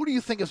who do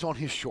you think is on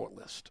his short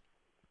list?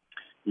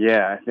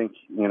 Yeah, I think,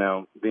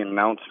 the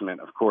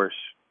announcement, of course,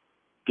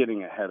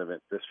 getting ahead of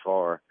it this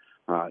far,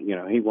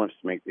 he wants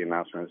to make the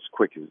announcement as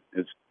quick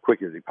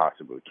as he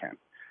possibly can.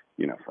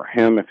 For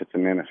him, if it's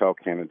an NFL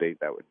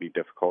candidate, that would be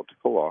difficult to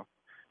pull off.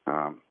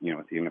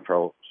 With the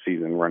NFL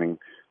season running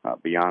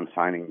beyond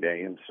signing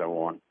day and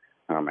so on.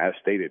 As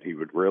stated, he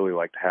would really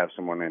like to have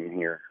someone in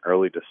here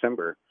early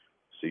December,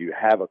 so you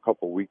have a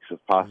couple weeks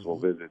of possible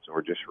visits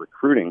or just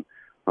recruiting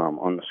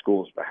on the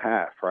school's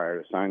behalf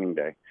prior to signing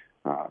day.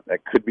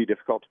 That could be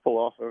difficult to pull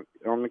off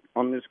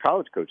on this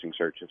college coaching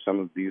search if some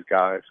of these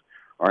guys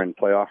are in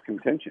playoff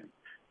contention,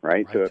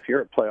 right? So if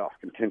you're a playoff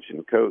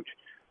contention coach,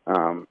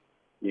 I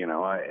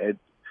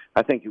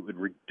think it would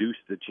reduce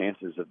the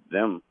chances of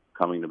them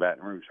coming to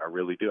Baton Rouge. I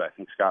really do. I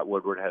think Scott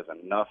Woodward has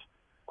enough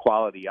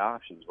quality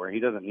options where he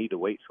doesn't need to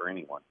wait for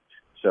anyone.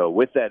 So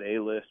with that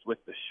A-list, with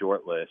the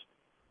short list,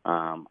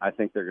 I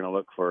think they're going to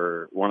look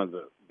for one of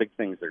the big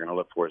things they're going to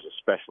look for is a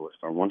specialist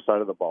on one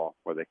side of the ball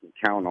where they can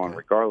count on,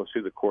 regardless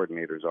who the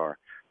coordinators are,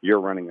 you're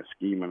running a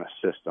scheme and a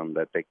system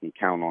that they can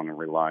count on and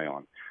rely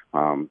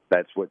on.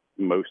 That's what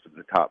most of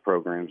the top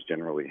programs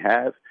generally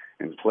have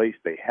in place.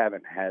 They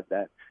haven't had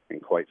that in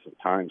quite some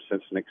time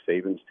since Nick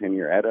Saban's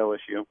tenure at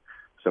LSU.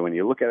 So when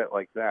you look at it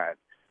like that,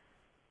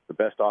 the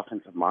best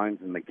offensive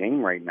minds in the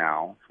game right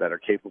now that are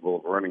capable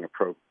of running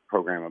a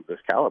program of this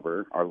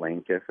caliber are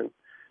Lane Kiffin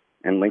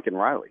and Lincoln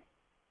Riley.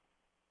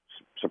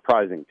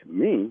 Surprising to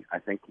me, I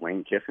think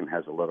Lane Kiffin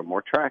has a little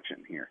more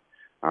traction here.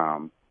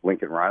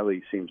 Lincoln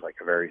Riley seems like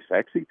a very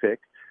sexy pick.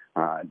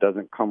 It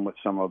doesn't come with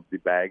some of the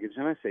baggage,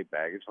 and I say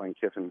baggage. Lane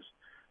Kiffin's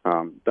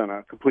done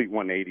a complete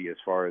 180 as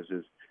far as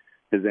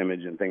his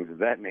image and things of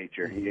that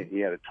nature. He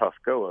had a tough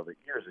go of it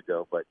years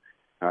ago, but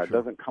it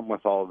doesn't come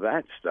with all of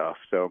that stuff.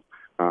 So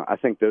I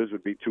think those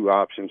would be two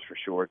options for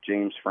sure.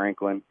 James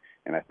Franklin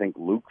and I think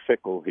Luke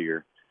Fickell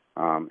here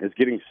is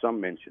getting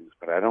some mentions,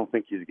 but I don't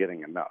think he's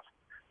getting enough.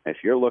 If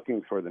you're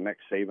looking for the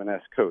next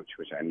Saban-esque coach,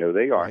 which I know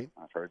they are,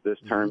 I've heard this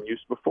term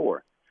used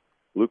before,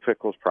 Luke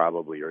Fickell's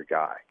probably your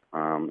guy.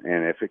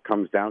 And if it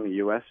comes down to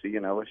USC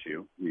and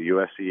LSU, the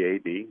USC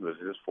AD was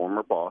his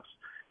former boss.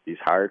 He's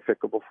hired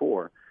Fickell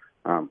before.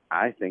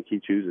 I think he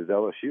chooses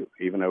LSU,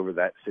 even over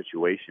that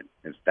situation.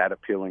 It's that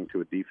appealing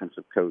to a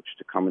defensive coach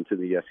to come into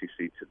the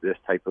SEC to this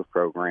type of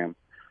program.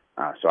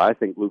 So I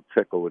think Luke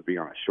Fickell would be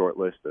on a short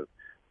list of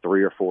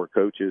 3 or 4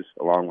 coaches,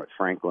 along with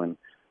Franklin,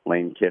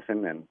 Lane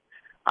Kiffin, and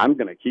I'm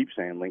going to keep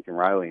saying Lincoln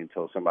Riley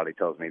until somebody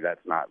tells me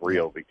that's not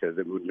real, because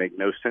it would make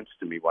no sense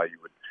to me why you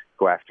would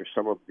go after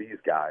some of these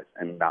guys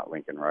and not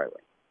Lincoln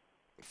Riley.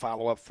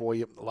 Follow up for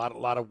you. A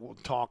lot of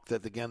talk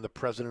that, again, the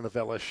president of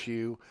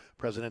LSU,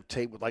 President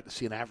Tate, would like to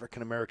see an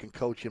African-American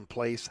coach in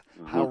place.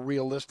 How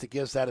realistic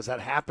is that? Is that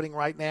happening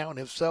right now? And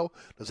if so,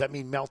 does that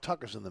mean Mel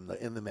Tucker's in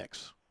the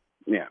mix?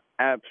 Yeah,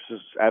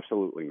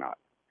 absolutely not.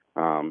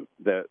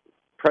 The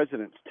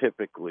presidents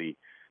typically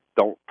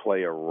don't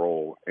play a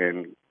role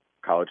in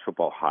college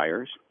football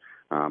hires.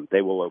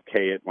 They will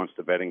okay it once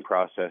the vetting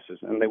processes,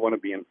 and they want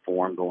to be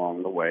informed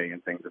along the way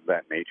and things of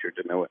that nature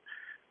to know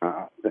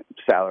the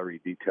salary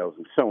details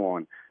and so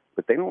on.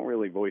 But they don't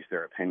really voice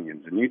their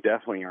opinions, and you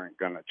definitely aren't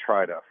going to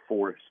try to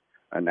force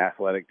an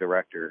athletic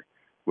director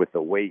with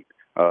the weight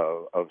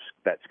of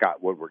that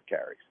Scott Woodward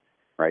carries.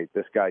 Right,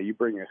 this guy, you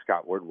bring a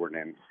Scott Woodward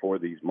in for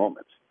these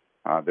moments.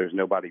 There's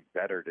nobody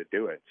better to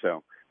do it.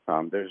 So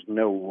there's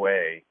no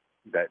way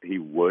that he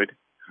would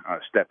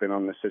step in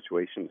on this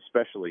situation,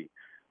 especially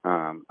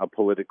a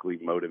politically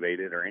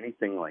motivated or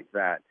anything like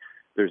that.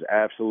 There's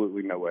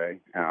absolutely no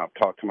way. I've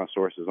talked to my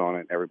sources on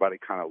it. Everybody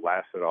kind of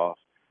laughs it off.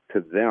 To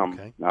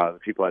them, the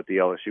people at the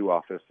LSU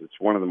office, it's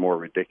one of the more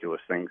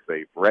ridiculous things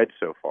they've read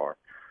so far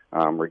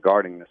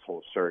regarding this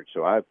whole search.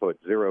 So I put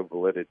zero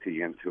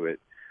validity into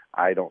it.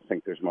 I don't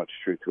think there's much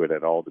truth to it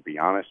at all, to be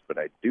honest, but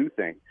I do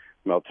think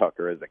Mel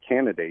Tucker is a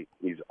candidate.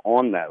 He's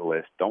on that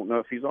list. Don't know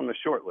if he's on the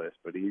short list,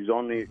 but he's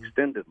on the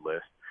extended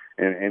list,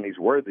 and he's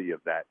worthy of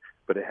that.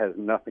 But it has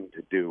nothing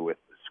to do with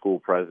the school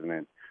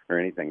president or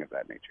anything of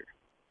that nature.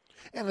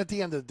 And at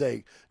the end of the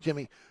day,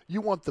 Jimmy,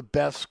 you want the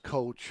best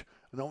coach,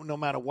 no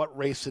matter what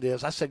race it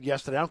is. I said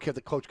yesterday, I don't care if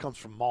the coach comes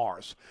from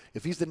Mars.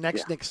 If he's the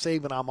next Nick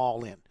Saban, I'm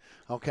all in.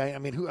 Okay? I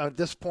mean, at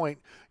this point,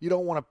 you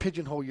don't want to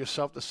pigeonhole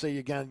yourself to say,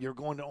 again, you're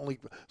going to only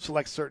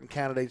select certain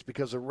candidates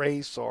because of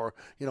race or,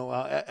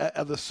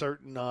 other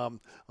certain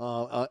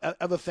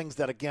other things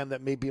that, again,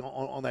 that may be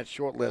on that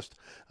short list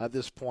at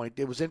this point.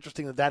 It was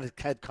interesting that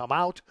had come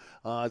out.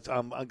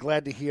 I'm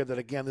glad to hear that,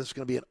 again, this is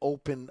going to be an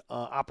open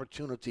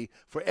opportunity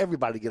for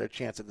everybody to get a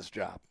chance at this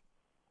job.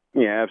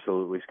 Yeah,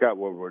 absolutely. Scott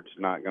Woodward's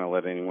not going to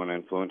let anyone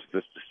influence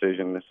this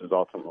decision. This is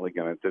ultimately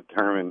going to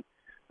determine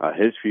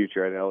his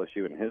future at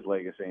LSU and his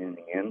legacy in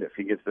the end. If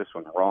he gets this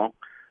one wrong,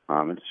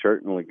 it's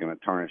certainly going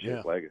to tarnish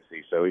his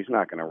legacy. So he's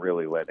not going to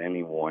really let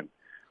anyone,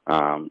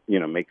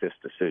 make this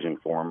decision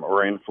for him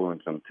or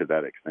influence him to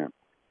that extent.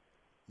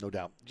 No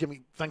doubt.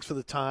 Jimmy, thanks for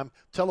the time.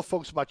 Tell the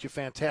folks about your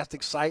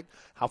fantastic site,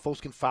 how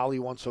folks can follow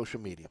you on social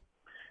media.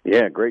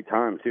 Yeah, great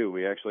time, too.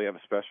 We actually have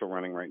a special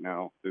running right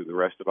now through the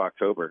rest of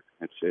October.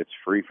 It's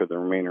free for the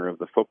remainder of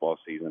the football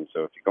season.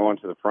 So if you go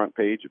onto the front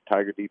page of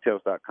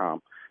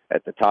TigerDetails.com,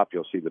 at the top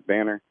you'll see the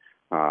banner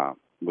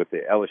with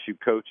the LSU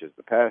coach as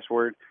the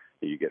password.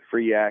 You get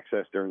free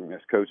access during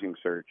this coaching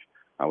search.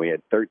 We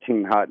had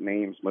 13 hot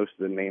names. Most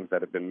of the names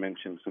that have been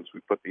mentioned since we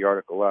put the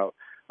article out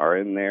are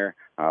in there.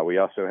 We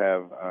also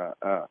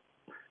have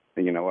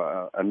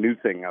a new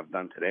thing I've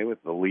done today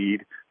with the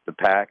lead, the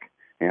pack,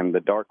 and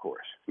the dark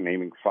horse,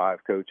 naming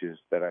 5 coaches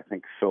that I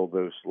think fill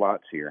those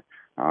slots here.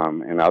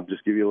 And I'll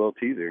just give you a little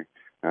teaser.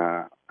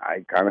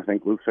 I kind of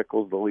think Luke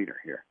Fickell's the leader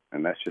here,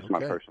 and that's just my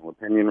personal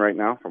opinion right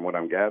now from what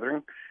I'm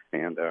gathering.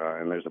 And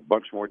there's a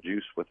bunch more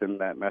juice within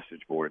that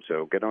message board.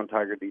 So get on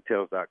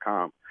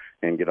TigerDetails.com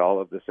and get all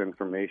of this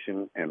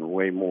information and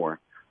way more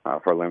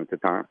for a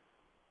limited time.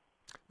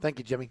 Thank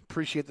you, Jimmy.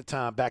 Appreciate the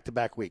time.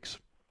 Back-to-back weeks.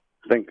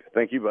 Thank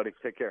you, buddy.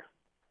 Take care.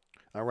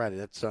 All righty.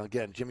 That's,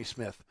 again, Jimmy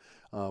Smith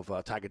of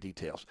Tiger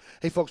Details.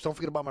 Hey, folks, don't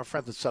forget about my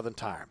friends at Southern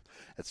Tire.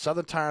 At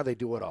Southern Tire, they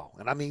do it all,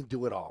 and I mean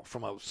do it all.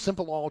 From a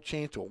simple oil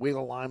change to a wheel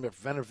alignment,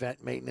 preventive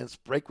vent maintenance,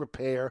 brake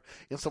repair,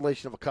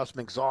 installation of a custom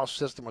exhaust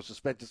system or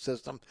suspension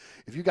system.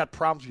 If you got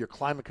problems with your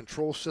climate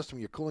control system,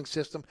 your cooling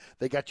system,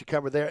 they got you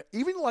covered there.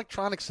 Even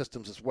electronic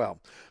systems as well.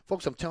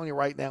 Folks, I'm telling you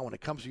right now, when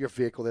it comes to your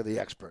vehicle, they're the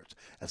experts.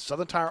 At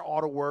Southern Tire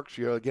Auto Works,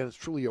 again, it's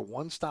truly your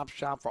one-stop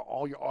shop for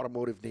all your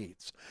automotive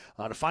needs.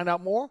 To find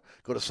out more,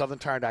 go to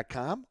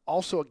southerntire.com.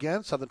 Also,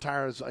 again, Southern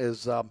Tire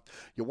is your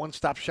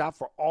one-stop shop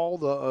for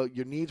all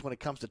your needs when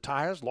it comes to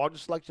tires.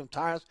 Largest selection of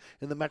tires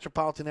in the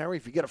metropolitan area.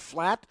 If you get a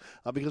flat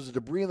because of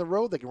debris in the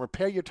road, they can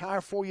repair your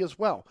tire for you as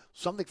well.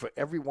 Something for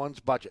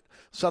everyone's budget.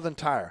 Southern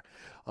Tire.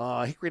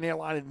 Hickory and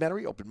Airline in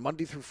Metairie, open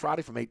Monday through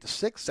Friday from 8 to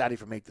 6, Saturday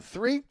from 8 to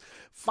 3,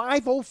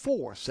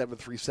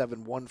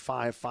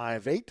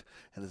 504-737-1558.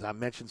 And as I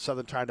mentioned,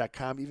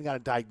 southerntire.com, even got a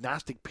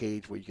diagnostic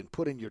page where you can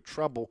put in your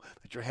trouble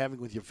that you're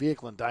having with your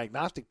vehicle and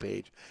diagnostic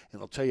page, and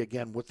it'll tell you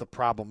again what the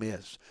problem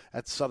is.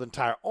 That's Southern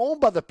Tire, owned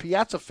by the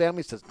Piazza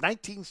family since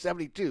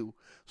 1972.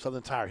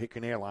 Southern Tire, Hickory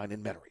and Airline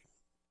in Metairie.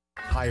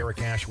 Hi,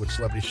 Eric Ashwood,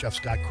 celebrity chef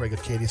Scott Craig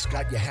of Katie's.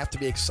 Scott, you have to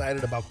be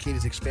excited about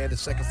Katie's expanded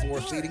second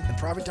floor seating and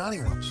private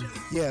dining rooms.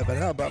 Yeah, but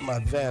how about my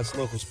vast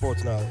local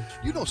sports knowledge?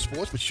 You know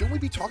sports, but shouldn't we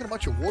be talking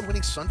about your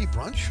award-winning Sunday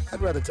brunch? I'd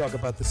rather talk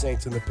about the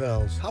Saints and the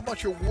Pels. How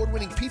about your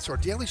award-winning pizza or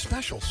daily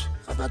specials?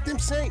 How about them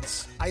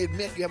Saints? I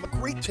admit you have a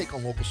great take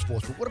on local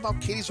sports, but what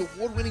about Katie's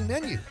award-winning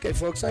menu? Okay,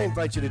 folks, I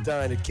invite you to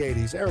dine at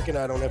Katie's. Eric and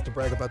I don't have to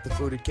brag about the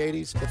food at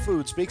Katie's. The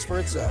food speaks for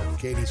itself.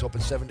 Katie's open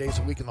 7 days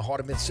a week in the heart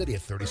of Mid-City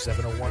at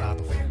 3701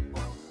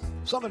 Opperville.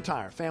 Southern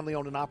Tire, family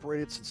owned and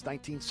operated since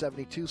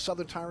 1972.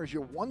 Southern Tire is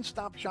your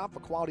one-stop shop for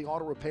quality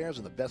auto repairs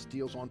and the best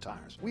deals on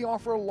tires. We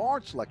offer a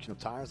large selection of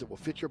tires that will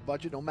fit your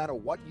budget no matter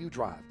what you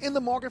drive. In the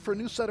market for a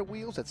new set of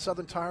wheels at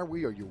Southern Tire,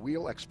 we are your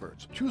wheel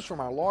experts. Choose from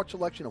our large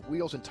selection of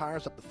wheels and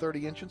tires up to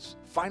 30 inches.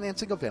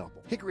 Financing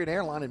available. Hickory and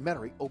Airline in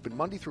Metairie, open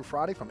Monday through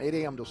Friday from 8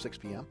 a.m. till 6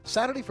 p.m.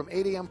 Saturday from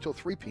 8 a.m. till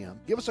 3 p.m.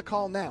 Give us a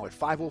call now at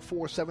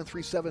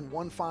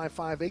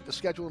 504-737-1558 to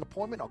schedule an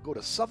appointment, or go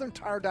to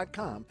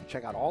southerntire.com and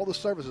check out all the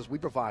services we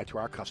provide to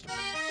our customers.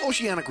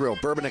 Oceana Grill,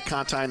 Bourbon at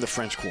Conti in the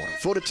French Quarter.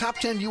 Voted top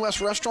 10 U.S.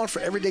 restaurant for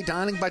everyday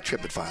dining by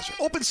TripAdvisor.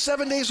 Open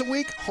 7 days a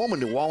week, home of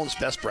New Orleans'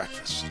 best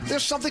breakfast.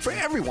 There's something for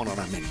everyone on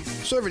our menu.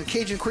 Serving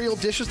Cajun Creole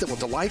dishes that will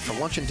delight for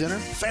lunch and dinner.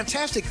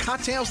 Fantastic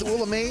cocktails that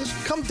will amaze.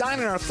 Come dine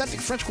in our authentic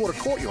French Quarter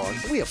courtyard.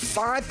 We have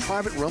 5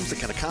 private rooms that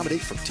can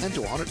accommodate from 10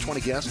 to 120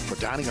 guests for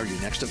dining or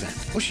your next event.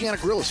 Oceana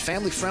Grill is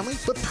family friendly,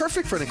 but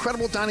perfect for an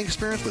incredible dining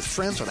experience with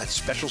friends or that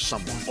special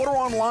someone. Order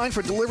online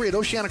for delivery at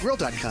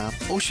oceanagrill.com.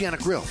 Oceana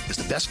Grill is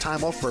the best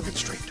time off Bourbon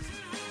Street.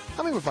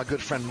 I'm here with my good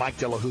friend Mike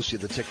Delahousie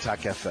of the TikTok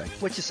Cafe.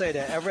 What you say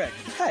there, Eric?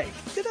 Hey,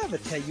 did I ever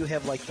tell you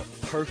have like the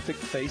perfect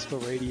face for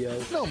radio?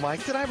 No,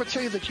 Mike. Did I ever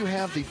tell you that you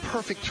have the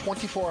perfect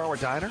 24-hour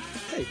diner?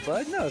 Hey,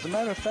 bud, no. As a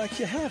matter of fact,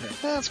 you haven't.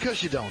 That's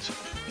because you don't.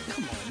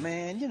 Come on,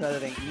 man. You know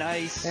that ain't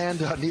nice. And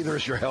neither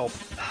is your help.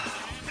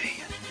 Oh,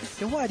 man.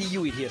 Then why do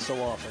you eat here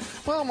so often?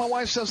 Well, my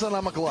wife says that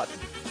I'm a glutton.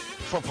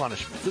 For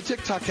punishment. The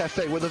TikTok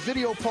Cafe, where the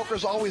video poker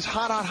is always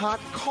hot,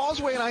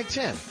 Causeway and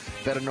I-10.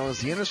 Better known as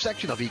the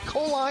intersection of E.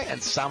 coli and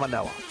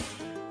salmonella.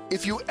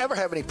 If you ever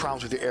have any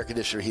problems with your air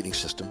conditioner heating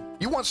system,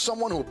 you want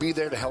someone who will be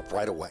there to help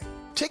right away.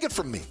 Take it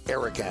from me,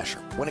 Eric Asher.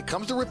 When it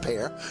comes to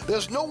repair,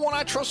 there's no one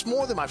I trust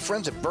more than my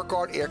friends at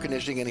Burkhardt Air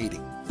Conditioning and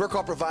Heating.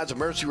 Burkhardt provides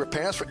emergency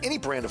repairs for any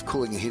brand of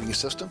cooling and heating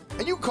system,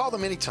 and you can call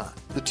them anytime.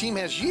 The team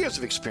has years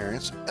of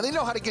experience, and they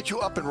know how to get you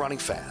up and running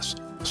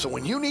fast. So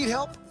when you need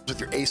help with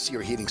your AC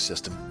or heating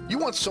system, you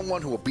want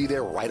someone who will be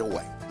there right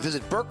away.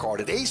 Visit Burkhardt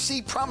at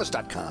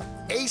acpromise.com,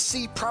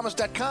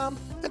 acpromise.com,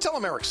 and tell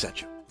them Eric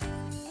sent you.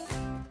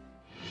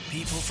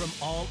 People from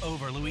all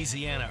over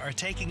Louisiana are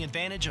taking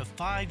advantage of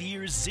 5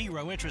 years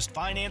zero-interest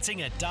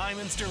financing at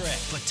Diamonds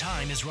Direct. But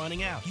time is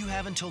running out. You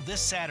have until this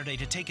Saturday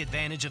to take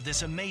advantage of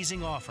this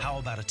amazing offer. How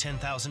about a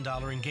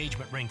 $10,000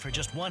 engagement ring for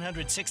just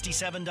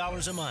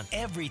 $167 a month?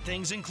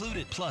 Everything's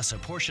included. Plus, a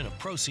portion of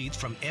proceeds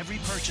from every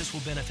purchase will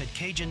benefit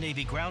Cajun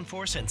Navy Ground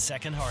Force and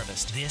Second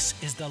Harvest. This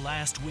is the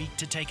last week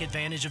to take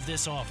advantage of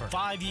this offer.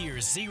 5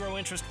 years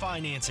zero-interest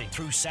financing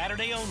through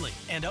Saturday only,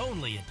 and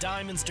only at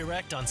Diamonds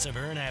Direct on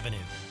Severn Avenue.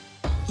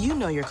 You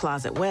know your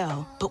closet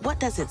well, but what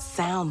does it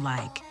sound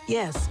like?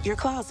 Yes, your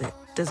closet.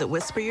 Does it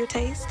whisper your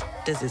taste?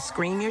 Does it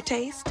scream your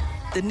taste?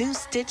 The new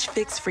Stitch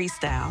Fix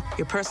Freestyle,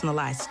 your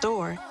personalized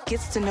store,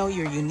 gets to know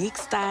your unique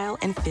style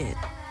and fit.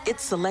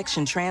 Its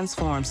selection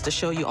transforms to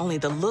show you only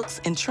the looks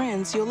and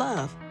trends you'll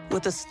love.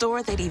 With a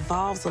store that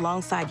evolves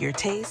alongside your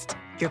taste,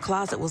 your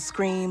closet will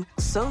scream,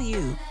 "So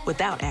you,"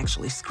 without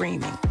actually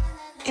screaming.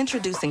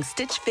 Introducing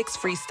Stitch Fix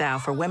Freestyle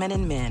for women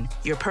and men,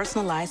 your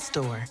personalized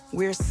store.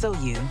 We're so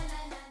you.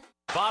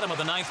 Bottom of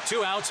the ninth,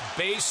 2 outs,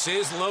 base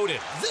is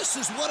loaded. This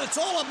is what it's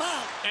all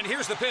about. And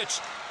here's the pitch.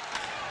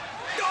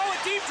 Oh,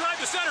 a deep drive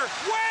to center,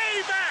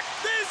 way back.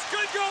 This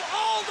could go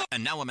all the...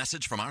 And now a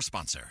message from our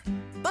sponsor.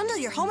 Bundle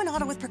your home and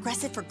auto with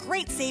Progressive for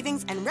great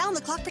savings and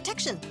round-the-clock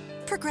protection.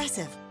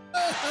 Progressive.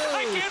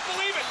 I can't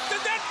believe it.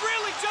 Did that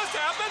really just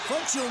happen?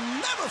 Folks, you'll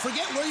never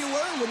forget where you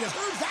were when you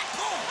heard that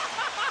call.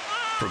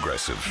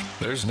 Progressive.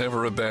 There's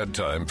never a bad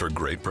time for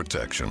great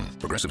protection.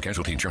 Progressive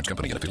Casualty Insurance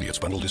Company and affiliates.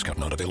 Bundle discount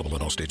not available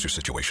in all states or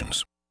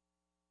situations.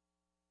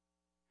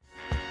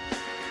 I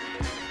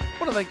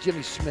want to thank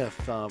Jimmy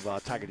Smith of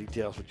Tiger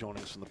Details for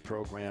joining us on the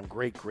program.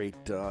 Great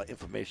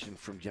information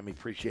from Jimmy.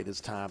 Appreciate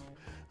his time.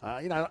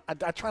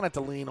 I try not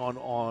to lean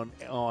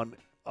on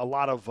a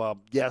lot of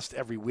guests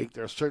every week.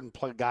 There are certain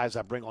guys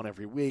I bring on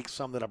every week,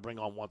 some that I bring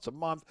on once a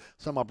month,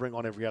 some I bring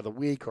on every other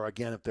week, or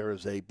again, if there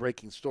is a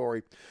breaking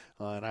story.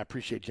 And I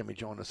appreciate Jimmy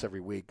joining us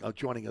every week,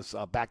 joining us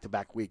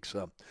back-to-back weeks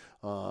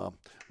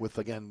with,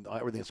 again,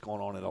 everything that's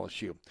going on at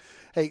LSU.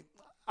 Hey,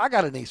 I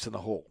got an ace in the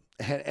hole.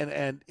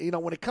 And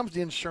when it comes to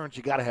insurance,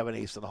 you got to have an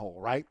ace in the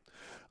hole, right?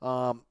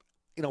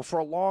 For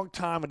a long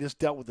time, I just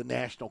dealt with the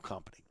national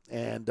company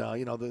and,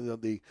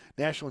 the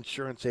National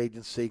Insurance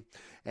Agency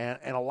and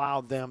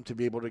allowed them to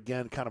be able to,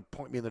 again, kind of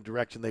point me in the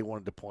direction they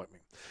wanted to point me.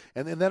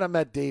 And then I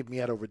met Dave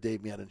Miette over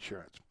Dave Miette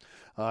Insurance.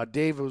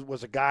 Dave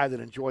was a guy that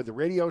enjoyed the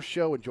radio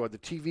show, enjoyed the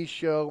TV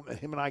show, and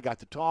him and I got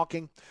to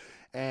talking.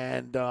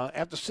 And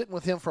after sitting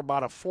with him for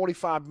about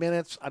 45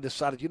 minutes, I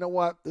decided, you know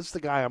what? This is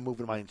the guy I'm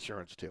moving my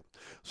insurance to.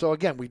 So,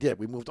 again, we did.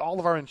 We moved all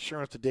of our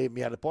insurance to Dave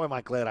Miette. Boy, am I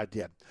glad I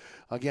did.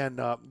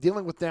 Again,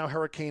 dealing with now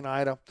Hurricane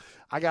Ida,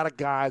 I got a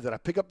guy that I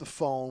pick up the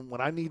phone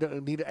when I need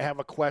to have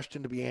a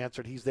question to be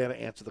answered. He's there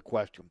to answer the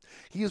question.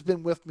 He has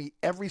been with me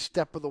every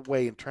step of the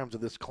way in terms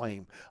of this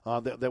claim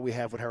that we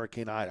have with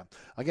Hurricane Ida.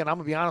 Again, I'm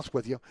going to be honest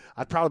with you.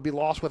 I'd probably be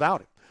lost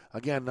without it.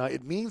 Again,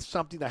 it means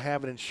something to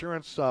have an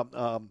insurance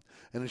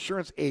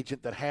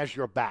agent that has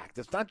your back.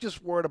 That's not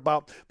just worried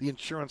about the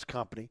insurance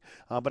company,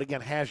 but again,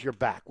 has your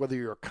back. Whether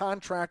you're a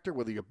contractor,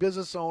 whether you're a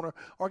business owner,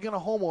 or again, a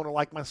homeowner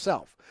like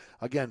myself.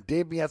 Again,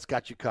 Dave Miette's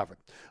got you covered.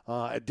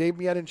 At Dave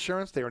Miette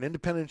Insurance, they're an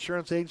independent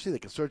insurance agency. They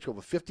can search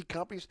over 50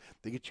 companies.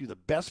 They get you the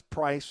best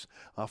price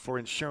for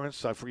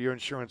insurance for your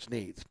insurance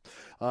needs.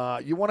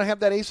 You want to have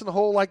that ace in the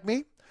hole like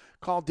me?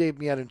 Call Dave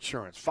Miette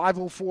Insurance,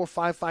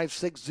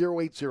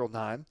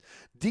 504-556-0809,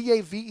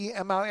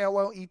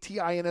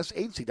 DAVEMILLETINS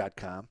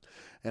agency.com.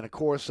 And, of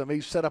course, maybe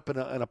set up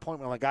an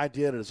appointment like I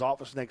did at his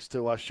office next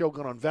to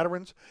Shogun on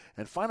Veterans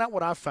and find out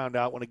what I found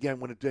out when you get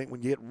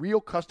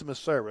real customer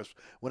service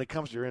when it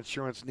comes to your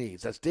insurance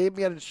needs. That's Dave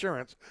Miette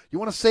Insurance. You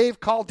want to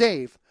save? Call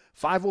Dave.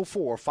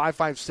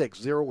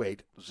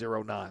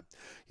 504-556-0809.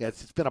 Yeah,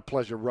 it's been a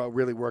pleasure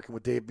really working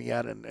with Dave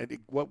Miette, and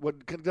what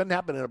doesn't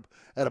happen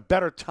at a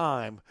better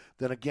time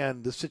than,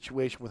 again, the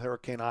situation with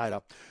Hurricane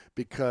Ida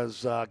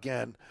because,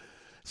 again,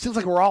 it seems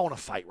like we're all in a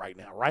fight right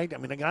now, right? I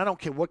mean, again, I don't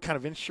care what kind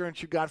of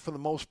insurance you got for the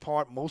most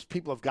part. Most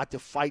people have got to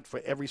fight for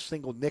every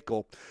single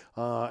nickel,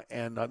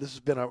 and this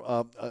has been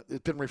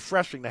it's been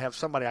refreshing to have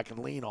somebody I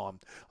can lean on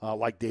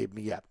like Dave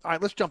Miette. All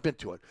right, let's jump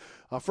into it.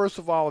 First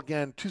of all,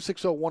 again,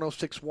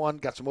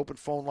 260-1061. Got some open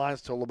phone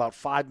lines till about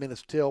 5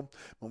 minutes till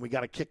when we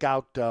got to kick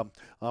out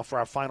for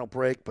our final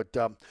break. But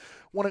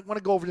want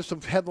to go over just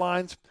some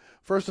headlines.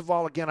 First of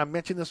all, again, I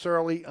mentioned this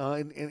early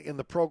in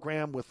the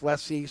program with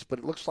Les East, but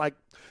it looks like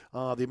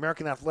the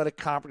American Athletic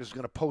Conference is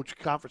going to poach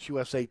Conference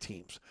USA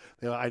teams.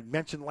 I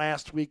mentioned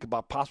last week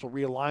about possible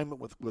realignment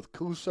with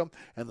CUSA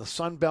and the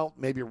Sun Belt,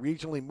 maybe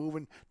regionally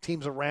moving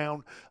teams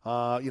around,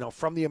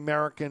 from the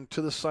American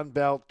to the Sun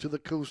Belt to the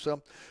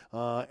CUSA,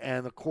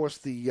 and of course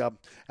the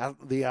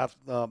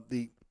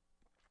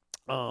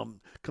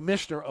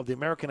commissioner of the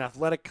American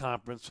Athletic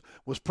Conference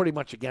was pretty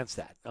much against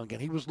that. Again,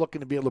 he was looking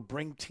to be able to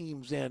bring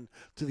teams in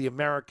to the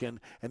American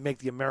and make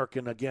the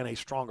American, again, a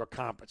stronger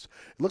conference.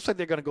 It looks like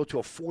they're going to go to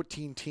a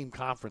 14-team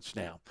conference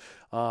now.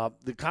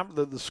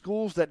 The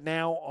schools that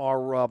now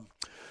are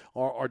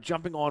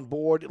jumping on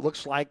board, it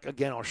looks like,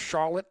 again, are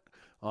Charlotte,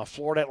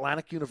 Florida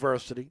Atlantic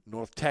University,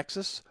 North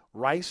Texas,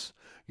 Rice,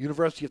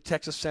 University of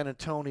Texas San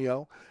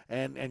Antonio,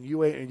 and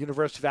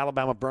University of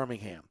Alabama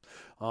Birmingham.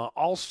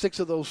 All 6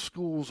 of those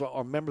schools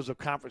are members of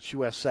Conference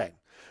USA.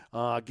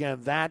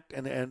 Again, that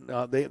and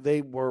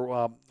they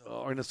are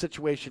in a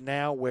situation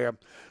now where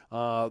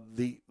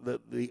the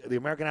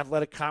American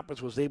Athletic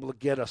Conference was able to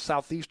get a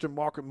Southeastern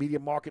media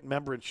market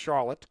member in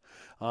Charlotte.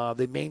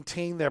 They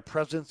maintained their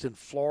presence in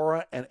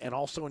Florida and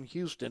also in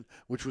Houston,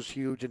 which was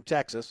huge, in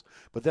Texas.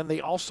 But then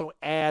they also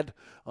add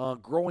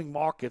growing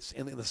markets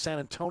in the San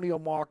Antonio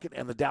market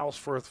and the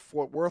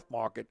Dallas-Fort Worth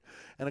market.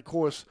 And, of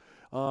course,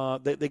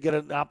 they get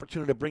an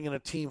opportunity to bring in a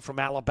team from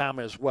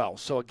Alabama as well.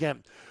 So,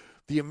 again,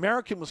 the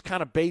American was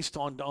kind of based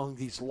on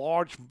these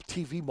large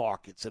TV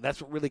markets, and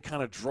that's what really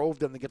kind of drove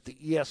them to get the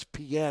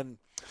ESPN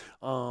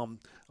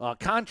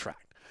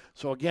contract.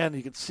 So, again,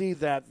 you can see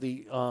that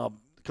the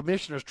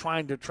commissioner's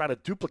trying to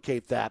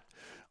duplicate that.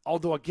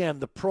 Although, again,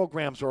 the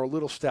programs are a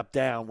little step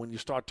down when you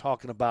start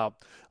talking about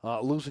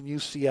losing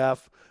UCF,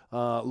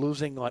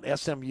 losing on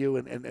SMU,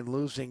 and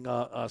losing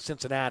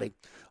Cincinnati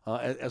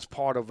as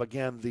part of,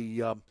 again,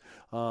 the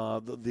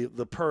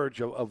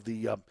purge of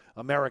the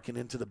American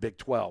into the Big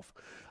 12.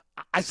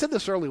 I said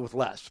this earlier with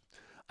Les.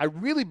 I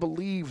really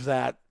believe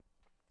that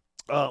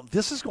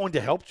this is going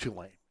to help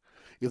Tulane.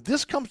 If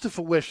this comes to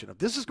fruition, if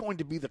this is going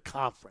to be the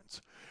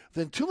conference,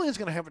 then Tulane is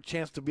going to have a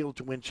chance to be able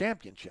to win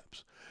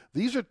championships.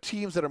 These are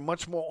teams that are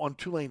much more on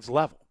Tulane's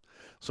level.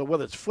 So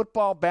whether it's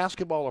football,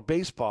 basketball, or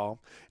baseball,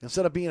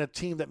 instead of being a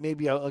team that may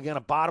be, again,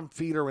 a bottom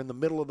feeder in the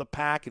middle of the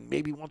pack and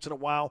maybe once in a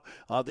while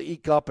they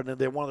eke up and then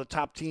they're one of the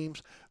top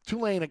teams,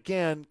 Tulane,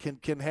 again,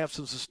 can have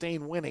some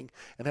sustained winning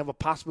and have a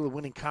possibility of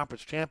winning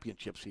conference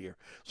championships here.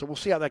 So we'll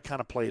see how that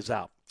kind of plays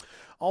out.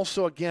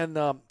 Also, again,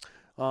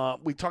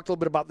 we talked a little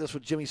bit about this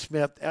with Jimmy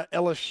Smith.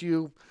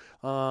 LSU,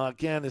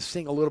 again, is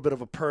seeing a little bit of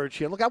a purge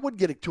here. Look, I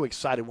wouldn't get too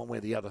excited one way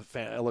or the other,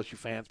 LSU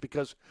fans,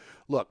 because,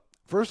 look,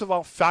 first of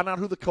all, find out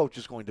who the coach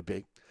is going to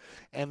be,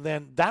 and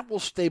then that will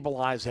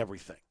stabilize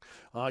everything.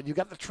 You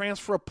got the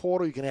transfer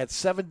portal. You can add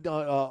 7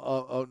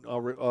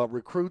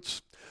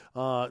 recruits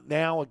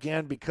now,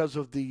 again, because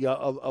of the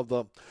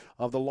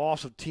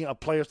loss of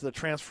players to the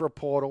transfer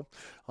portal.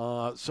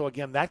 So,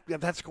 again,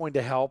 that's going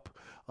to help.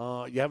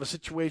 You have a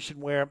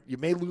situation where you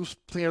may lose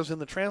players in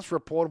the transfer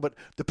portal, but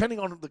depending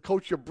on the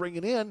coach you're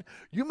bringing in,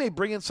 you may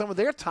bring in some of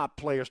their top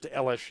players to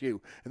LSU,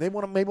 and they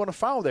may want to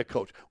follow their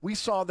coach. We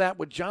saw that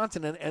with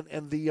Johnson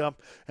and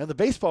the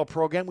baseball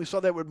program. We saw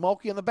that with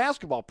Mulkey and the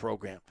basketball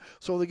program.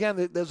 So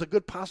again, there's a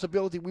good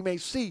possibility we may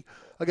see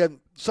again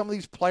some of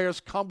these players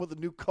come with a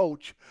new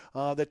coach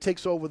that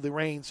takes over the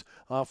reins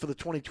for the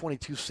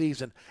 2022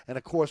 season. And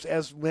of course,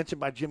 as mentioned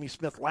by Jimmy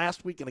Smith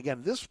last week and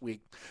again this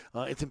week,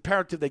 it's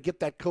imperative they get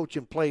that coach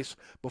in place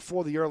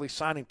before the early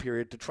signing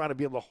period to try to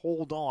be able to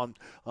hold on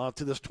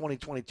to this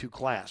 2022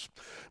 class.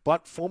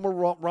 But former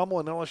Rummel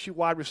and LSU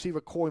wide receiver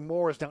Corey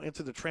Moore is now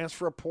into the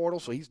transfer portal,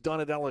 so he's done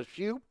at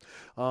LSU.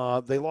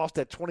 They lost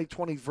that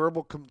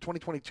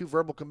 2022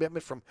 verbal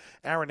commitment from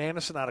Aaron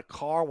Anderson out of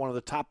Carr, one of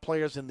the top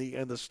players in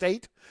the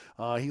state.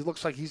 He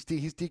looks like he's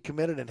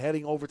decommitted and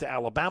heading over to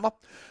Alabama.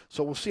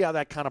 So we'll see how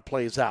that kind of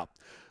plays out.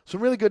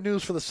 Some really good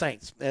news for the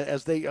Saints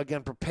as they,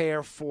 again,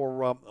 prepare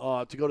for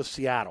to go to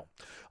Seattle.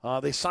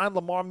 They signed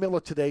Lamar Miller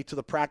today to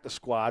the practice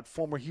squad,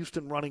 former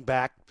Houston running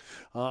back,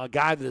 a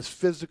guy that is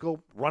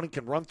physical,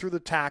 can run through the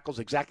tackles,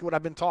 exactly what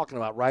I've been talking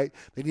about, right?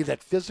 They need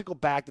that physical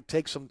back to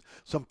take some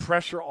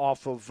pressure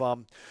off of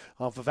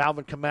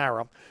Alvin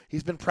Kamara.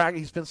 He's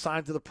been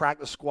signed to the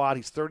practice squad.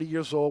 He's 30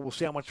 years old. We'll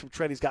see how much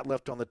tread he's got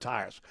left on the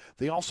tires.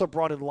 They also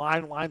brought in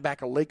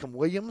linebacker Lakem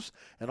Williams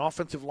and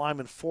offensive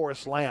lineman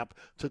Forrest Lamp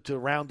to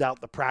round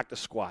out the practice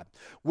squad.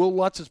 Will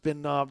Lutz has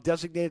been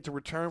designated to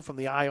return from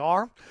the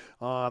IR.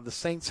 The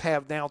Saints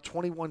have now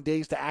 21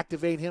 days to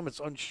activate him.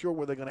 It's unsure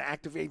where they're going to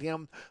activate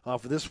him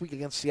for this week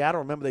against Seattle.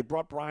 Remember, they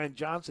brought Brian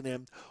Johnson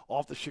in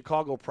off the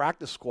Chicago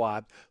practice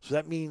squad. So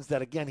that means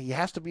that, again, he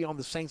has to be on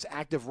the Saints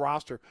active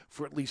roster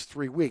for at least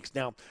 3 weeks.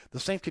 Now, the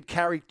Saints could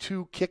carry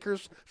 2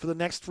 kickers for the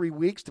next 3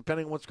 weeks,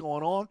 depending on what's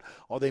going on,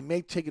 or they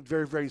may take it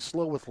very, very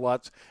slow with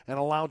Lutz and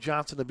allow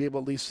Johnson to be able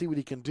to at least see what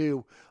he can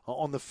do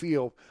on the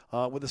field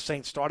with the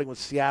Saints starting with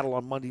Seattle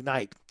on Monday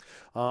night.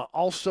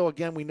 Also,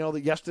 again, we know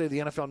that yesterday the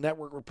NFL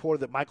Network reported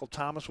that Michael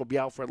Thomas will be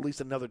out for at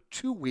least another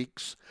 2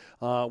 weeks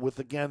with,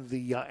 again,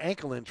 the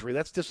ankle injury.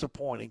 That's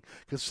disappointing,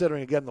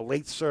 considering, again, the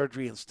late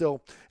surgery and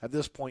still, at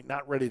this point,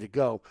 not ready to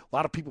go. A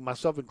lot of people,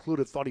 myself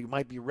included, thought he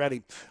might be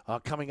ready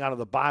coming out of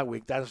the bye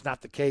week. That is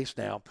not the case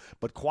now.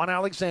 But Quan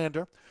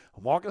Alexander,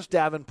 Marcus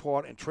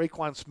Davenport, and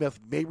Traquan Smith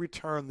may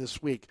return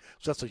this week,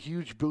 so that's a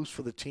huge boost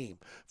for the team.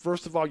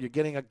 First of all, you're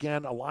getting,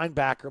 again, a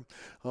linebacker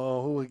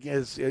who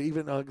is,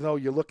 even though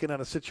you're looking at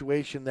a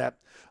situation that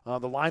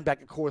the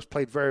linebacker corps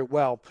played very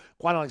well,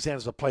 Quan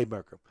Alexander's a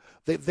playmaker.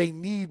 They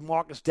need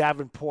Marcus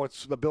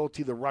Davenport's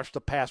ability to rush the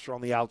passer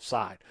on the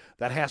outside.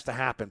 That has to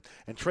happen.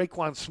 And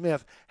Traquan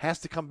Smith has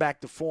to come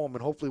back to form,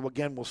 and hopefully,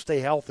 again, will stay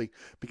healthy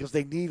because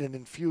they need an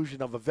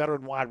infusion of a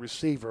veteran wide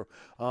receiver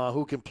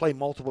who can play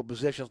multiple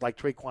positions like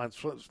Traquan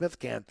Smith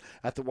can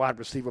at the wide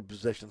receiver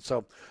position.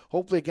 So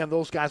hopefully, again,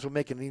 those guys will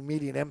make an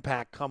immediate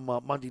impact come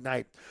Monday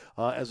night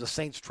as the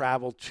Saints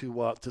travel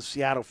to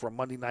Seattle for a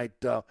Monday night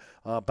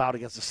bout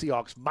against the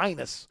Seahawks,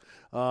 minus,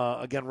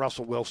 again,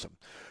 Russell Wilson.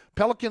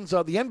 Pelicans,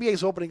 the NBA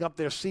is opening up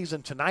their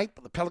season tonight.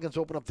 The Pelicans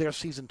open up their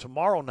season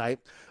tomorrow night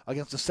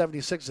against the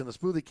 76ers in the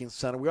Smoothie King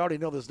Center. We already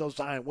know there's no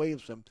Zion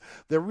Williamson.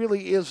 There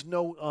really is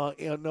no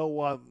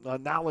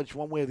knowledge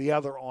one way or the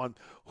other on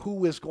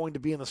who is going to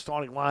be in the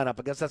starting lineup.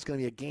 I guess that's going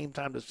to be a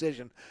game-time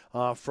decision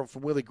from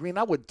Willie Green.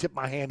 I wouldn't tip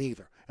my hand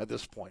either at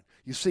this point.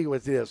 You see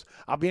what it is.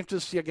 I'll be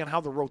interested to see, again,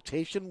 how the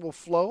rotation will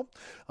flow.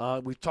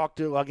 We've talked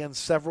to, again,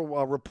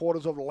 several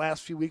reporters over the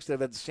last few weeks that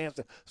have had the chance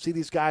to see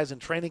these guys in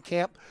training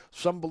camp.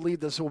 Some believe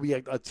this will be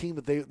a team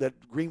that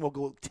Green will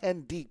go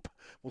 10 deep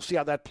We'll see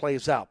how that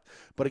plays out.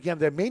 But, again,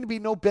 there may be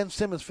no Ben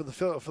Simmons for the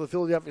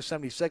Philadelphia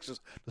 76ers,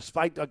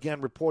 despite,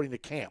 again, reporting to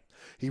camp.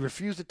 He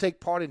refused to take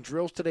part in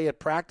drills today at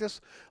practice.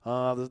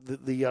 The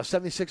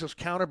 76ers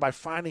countered by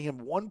fining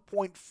him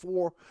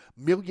 $1.4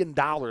 million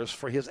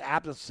for his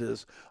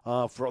absences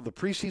for the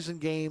preseason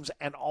games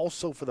and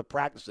also for the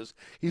practices.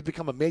 He's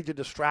become a major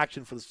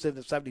distraction for the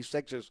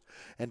 76ers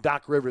and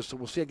Doc Rivers, so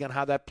we'll see again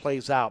how that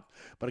plays out.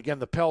 But again,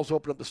 the Pels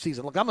open up the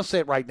season. Look, I'm going to say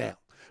it right now.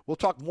 We'll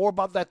talk more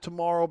about that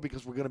tomorrow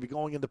because we're going to be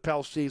going into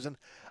Pels season.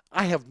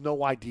 I have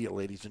no idea,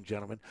 ladies and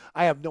gentlemen.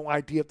 I have no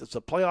idea if it's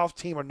a playoff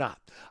team or not.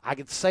 I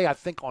can say I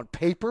think on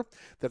paper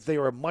that they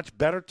are a much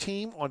better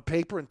team on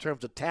paper in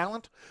terms of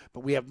talent, but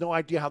we have no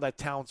idea how that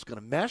talent's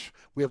going to mesh.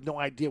 We have no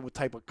idea what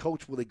type of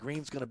coach Willie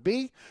Green's going to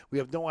be. We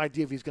have no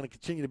idea if he's going to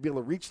continue to be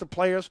able to reach the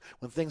players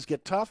when things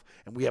get tough,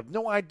 and we have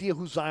no idea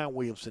who Zion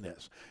Williamson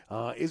is.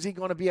 Is he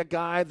going to be a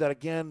guy that,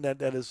 again,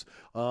 that is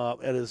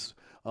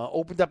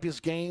opened up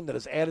his game, that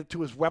has added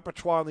to his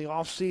repertoire in the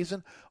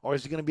offseason, or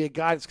is he going to be a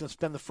guy that's going to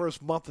spend the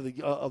first month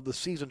of the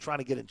season trying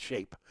to get in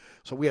shape?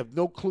 So we have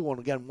no clue on,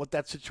 again, what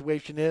that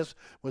situation is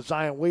with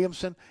Zion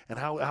Williamson and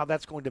how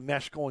that's going to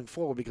mesh going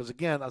forward because,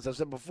 again, as I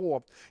said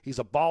before, he's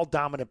a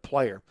ball-dominant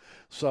player.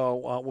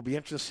 So we'll be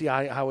interested to see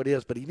how it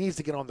is, but he needs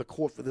to get on the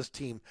court for this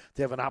team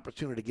to have an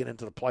opportunity to get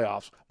into the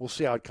playoffs. We'll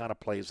see how it kind of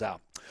plays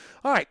out.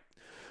 All right.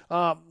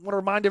 I want to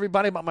remind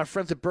everybody about my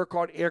friends at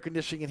Burkhardt Air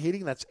Conditioning and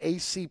Heating. That's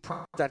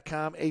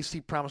acpromise.com,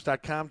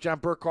 acpromise.com. John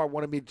Burkhardt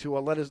wanted me to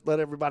let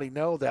everybody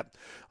know that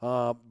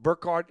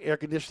Burkhardt Air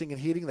Conditioning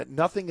and Heating, that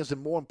nothing is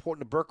more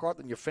important to Burkhardt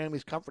than your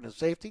family's comfort and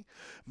safety.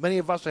 Many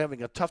of us are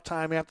having a tough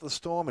time after the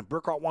storm, and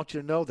Burkhardt wants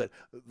you to know that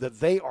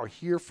they are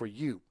here for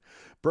you.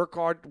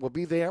 Burkhardt will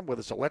be there, whether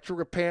it's electrical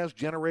repairs,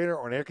 generator,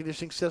 or an air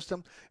conditioning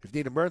system. If you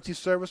need emergency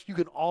service, you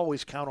can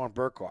always count on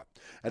Burkhardt.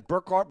 At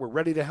Burkhardt, we're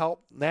ready to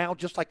help now,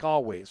 just like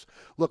always.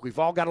 Look, we've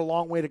all got a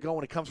long way to go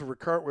when it comes to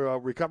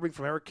recovering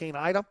from Hurricane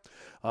Ida,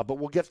 but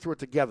we'll get through it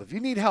together. If you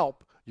need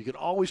help, you can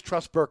always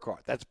trust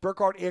Burkhardt. That's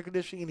Burkhardt Air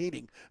Conditioning and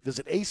Heating.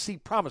 Visit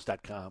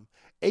acpromise.com,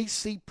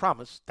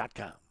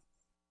 acpromise.com.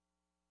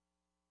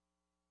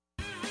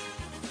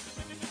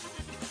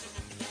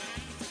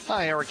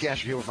 Hi, Eric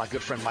Asher here with my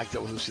good friend Mike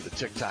Delahousie, the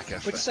TikTok Cafe.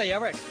 What'd you say,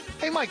 Eric?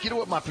 Hey, Mike, you know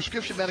what my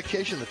prescription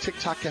medication and the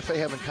TikTok Cafe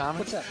have in common?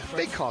 What's that?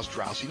 They cause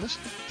drowsiness,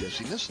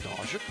 dizziness,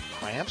 nausea,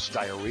 cramps,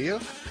 diarrhea,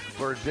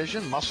 blurred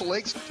vision, muscle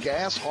aches,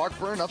 gas,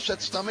 heartburn,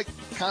 upset stomach,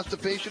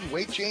 constipation,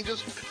 weight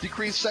changes,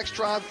 decreased sex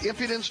drive,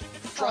 impotence,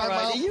 dry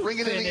mouth,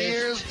 ringing in the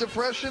ears,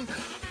 depression.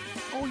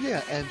 Oh,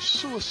 yeah, and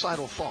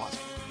suicidal thoughts.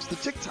 It's the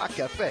TikTok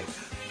Cafe,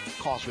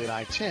 Causeway and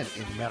I-10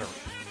 in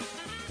Metairie.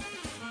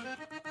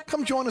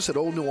 Come join us at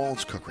Old New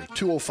Orleans Cookery,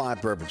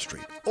 205 Bourbon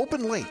Street.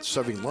 Open late,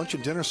 serving lunch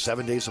and dinner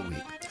 7 days a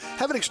week.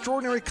 Have an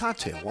extraordinary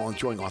cocktail while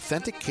enjoying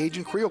authentic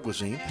Cajun Creole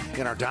cuisine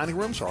in our dining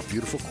rooms or our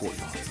beautiful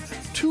courtyard.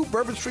 2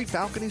 Bourbon Street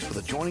balconies with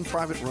adjoining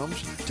private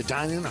rooms to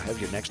dine in or have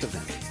your next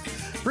event.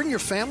 Bring your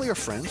family or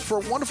friends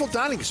for a wonderful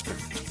dining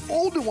experience.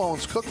 Old New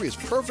Orleans Cookery is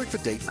perfect for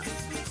date night.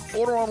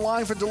 Order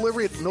online for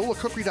delivery at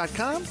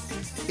nolacookery.com.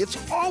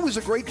 It's always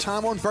a great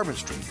time on Bourbon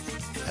Street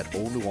at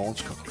Old New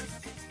Orleans Cookery.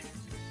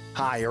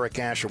 Hi, Eric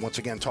Asher, once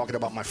again talking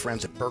about my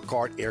friends at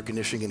Burkhardt Air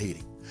Conditioning and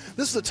Heating.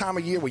 This is the time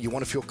of year where you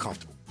want to feel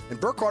comfortable, and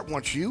Burkhardt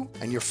wants you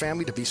and your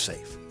family to be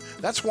safe.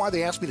 That's why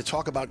they asked me to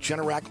talk about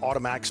Generac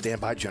automatic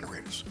standby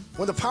generators.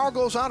 When the power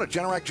goes out, a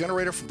Generac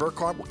generator from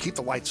Burkhardt will keep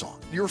the lights on,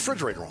 your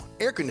refrigerator on,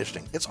 air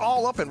conditioning. It's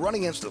all up and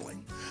running instantly.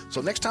 So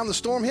next time the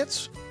storm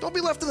hits, don't be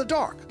left in the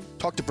dark.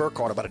 Talk to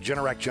Burkhardt about a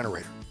Generac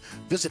generator.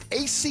 Visit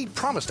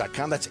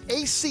acpromise.com, that's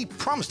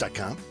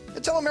acpromise.com,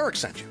 and tell them Eric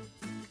sent you.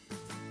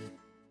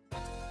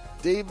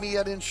 Dave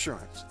Miette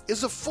Insurance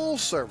is a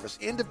full-service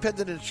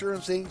independent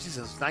insurance agency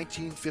since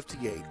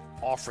 1958,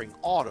 offering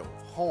auto,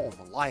 home,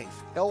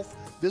 life, health,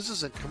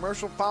 business, and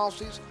commercial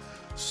policies,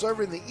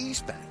 serving the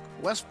East Bank,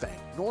 West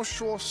Bank, North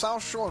Shore,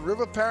 South Shore, and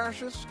River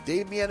parishes.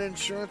 Dave Miette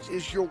Insurance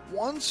is your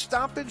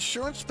one-stop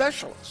insurance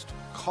specialist.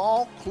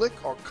 Call, click,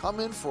 or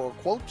come in for a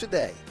quote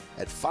today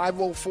at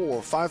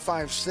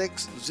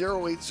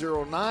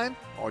 504-556-0809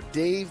 or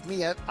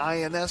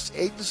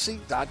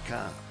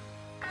DaveMietteINSAgency.com.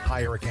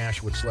 Hi, Eric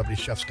Asher with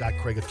Celebrity Chef Scott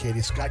Craig of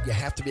Katie's. Scott, you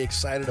have to be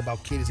excited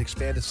about Katie's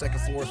expanded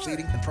second-floor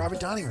seating and private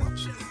dining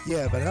rooms.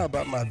 Yeah, but how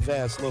about my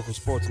vast local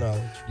sports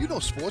knowledge? You know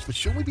sports, but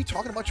shouldn't we be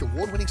talking about your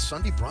award-winning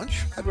Sunday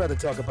brunch? I'd rather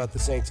talk about the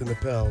Saints and the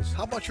Pels.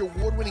 How about your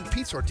award-winning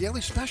pizza or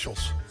daily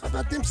specials? How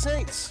about them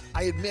Saints?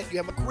 I admit you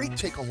have a great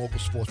take on local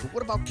sports, but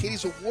what about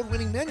Katie's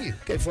award-winning menu?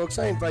 Okay, folks,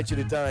 I invite you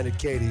to dine at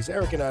Katie's.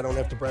 Eric and I don't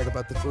have to brag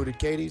about the food at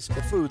Katie's.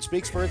 The food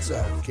speaks for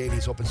itself.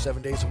 Katie's open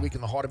 7 days a week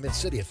in the heart of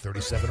Mid-City at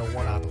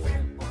 3701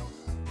 Opperville.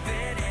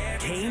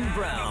 Kane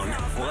Brown,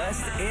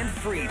 Blessed and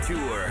Free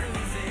Tour.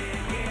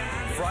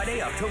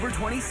 Friday, October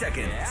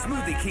 22nd,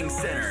 Smoothie King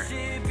Center.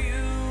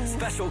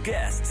 Special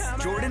guests,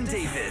 Jordan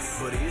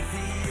Davis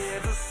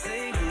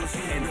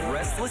and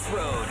Restless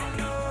Road.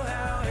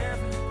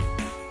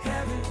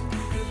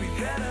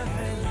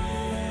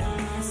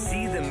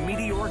 See the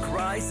meteoric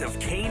rise of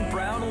Kane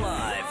Brown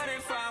live.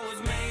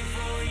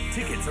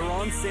 Tickets are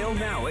on sale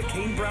now at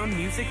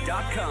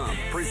KaneBrownMusic.com.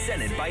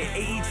 Presented by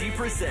AEG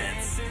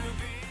Presents.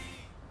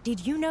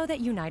 Did you know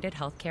that United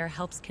Healthcare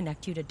helps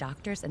connect you to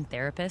doctors and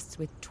therapists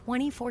with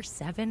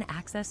 24/7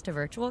 access to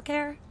virtual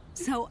care?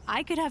 So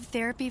I could have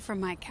therapy from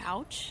my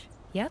couch?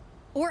 Yep.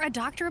 Or a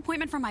doctor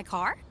appointment from my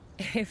car?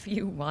 If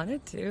you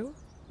wanted to.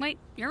 Wait,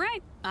 you're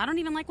right. I don't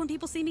even like when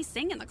people see me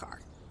sing in the car.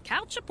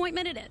 Couch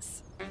appointment it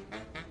is.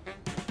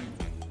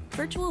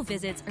 Virtual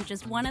visits are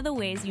just one of the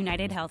ways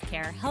United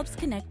Healthcare helps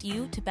connect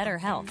you to better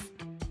health.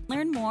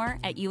 Learn more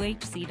at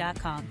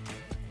uhc.com.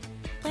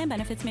 Plan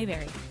benefits may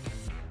vary.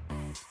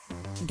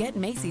 Get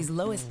Macy's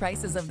lowest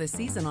prices of the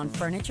season on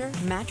furniture,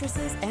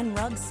 mattresses, and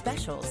rugs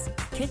specials.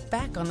 Kick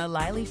back on the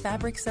Lily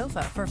fabric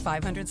sofa for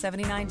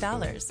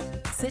 $579.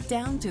 Sit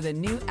down to the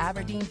new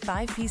Aberdeen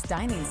 5-piece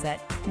dining set,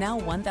 now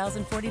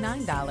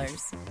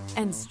 $1,049.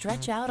 And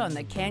stretch out on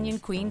the Canyon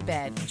Queen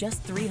bed,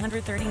 just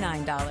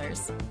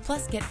 $339.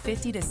 Plus, get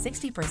 50 to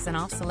 60%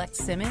 off select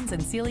Simmons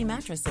and Sealy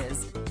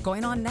mattresses.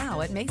 Going on now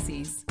at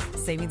Macy's.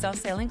 Savings off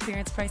sale and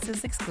clearance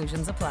prices,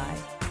 exclusions apply.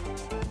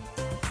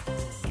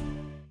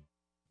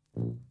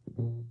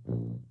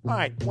 All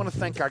right, I want to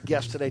thank our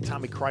guest today,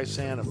 Tommy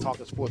Krysan of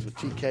Talking Sports with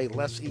TK,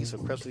 Les East of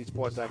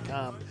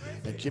CrescentCitySports.com,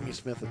 and Jimmy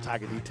Smith of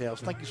Tiger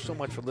Details. Thank you so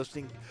much for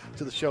listening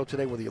to the show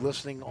today, whether you're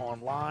listening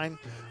online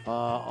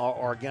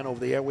or again over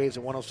the airwaves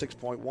at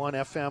 106.1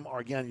 FM, or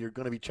again, you're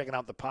going to be checking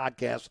out the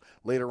podcast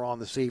later on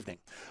this evening.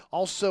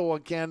 Also,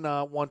 again,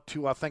 want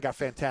to thank our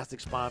fantastic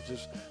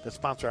sponsors that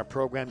sponsor our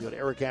program. You go to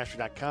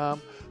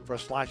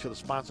ericasher.com/the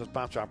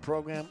sponsor our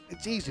program.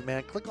 It's easy,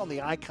 man. Click on the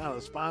icon of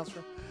the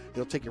sponsor.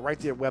 It'll take you right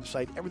to their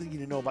website. Everything you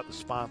need to know about the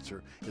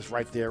sponsor is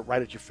right there,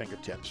 right at your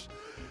fingertips.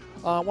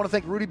 I want to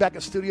thank Rudy back in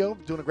studio,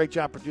 doing a great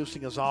job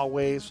producing as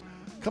always.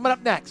 Coming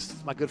up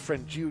next, my good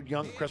friend Jude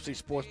Young of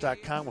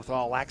CrescentCitySports.com with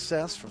All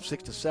Access from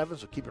 6 to 7,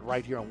 so keep it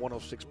right here on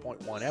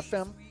 106.1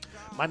 FM.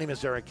 My name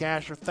is Eric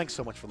Asher. Thanks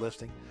so much for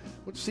listening.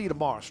 We'll see you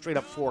tomorrow, straight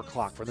up 4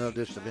 o'clock for another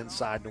edition of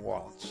Inside New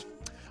Orleans.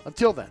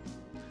 Until then,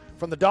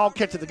 from the dog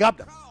catch to the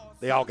governor,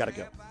 they all got to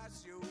go.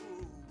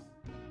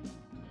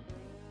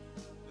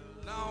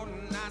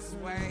 Nice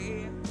way.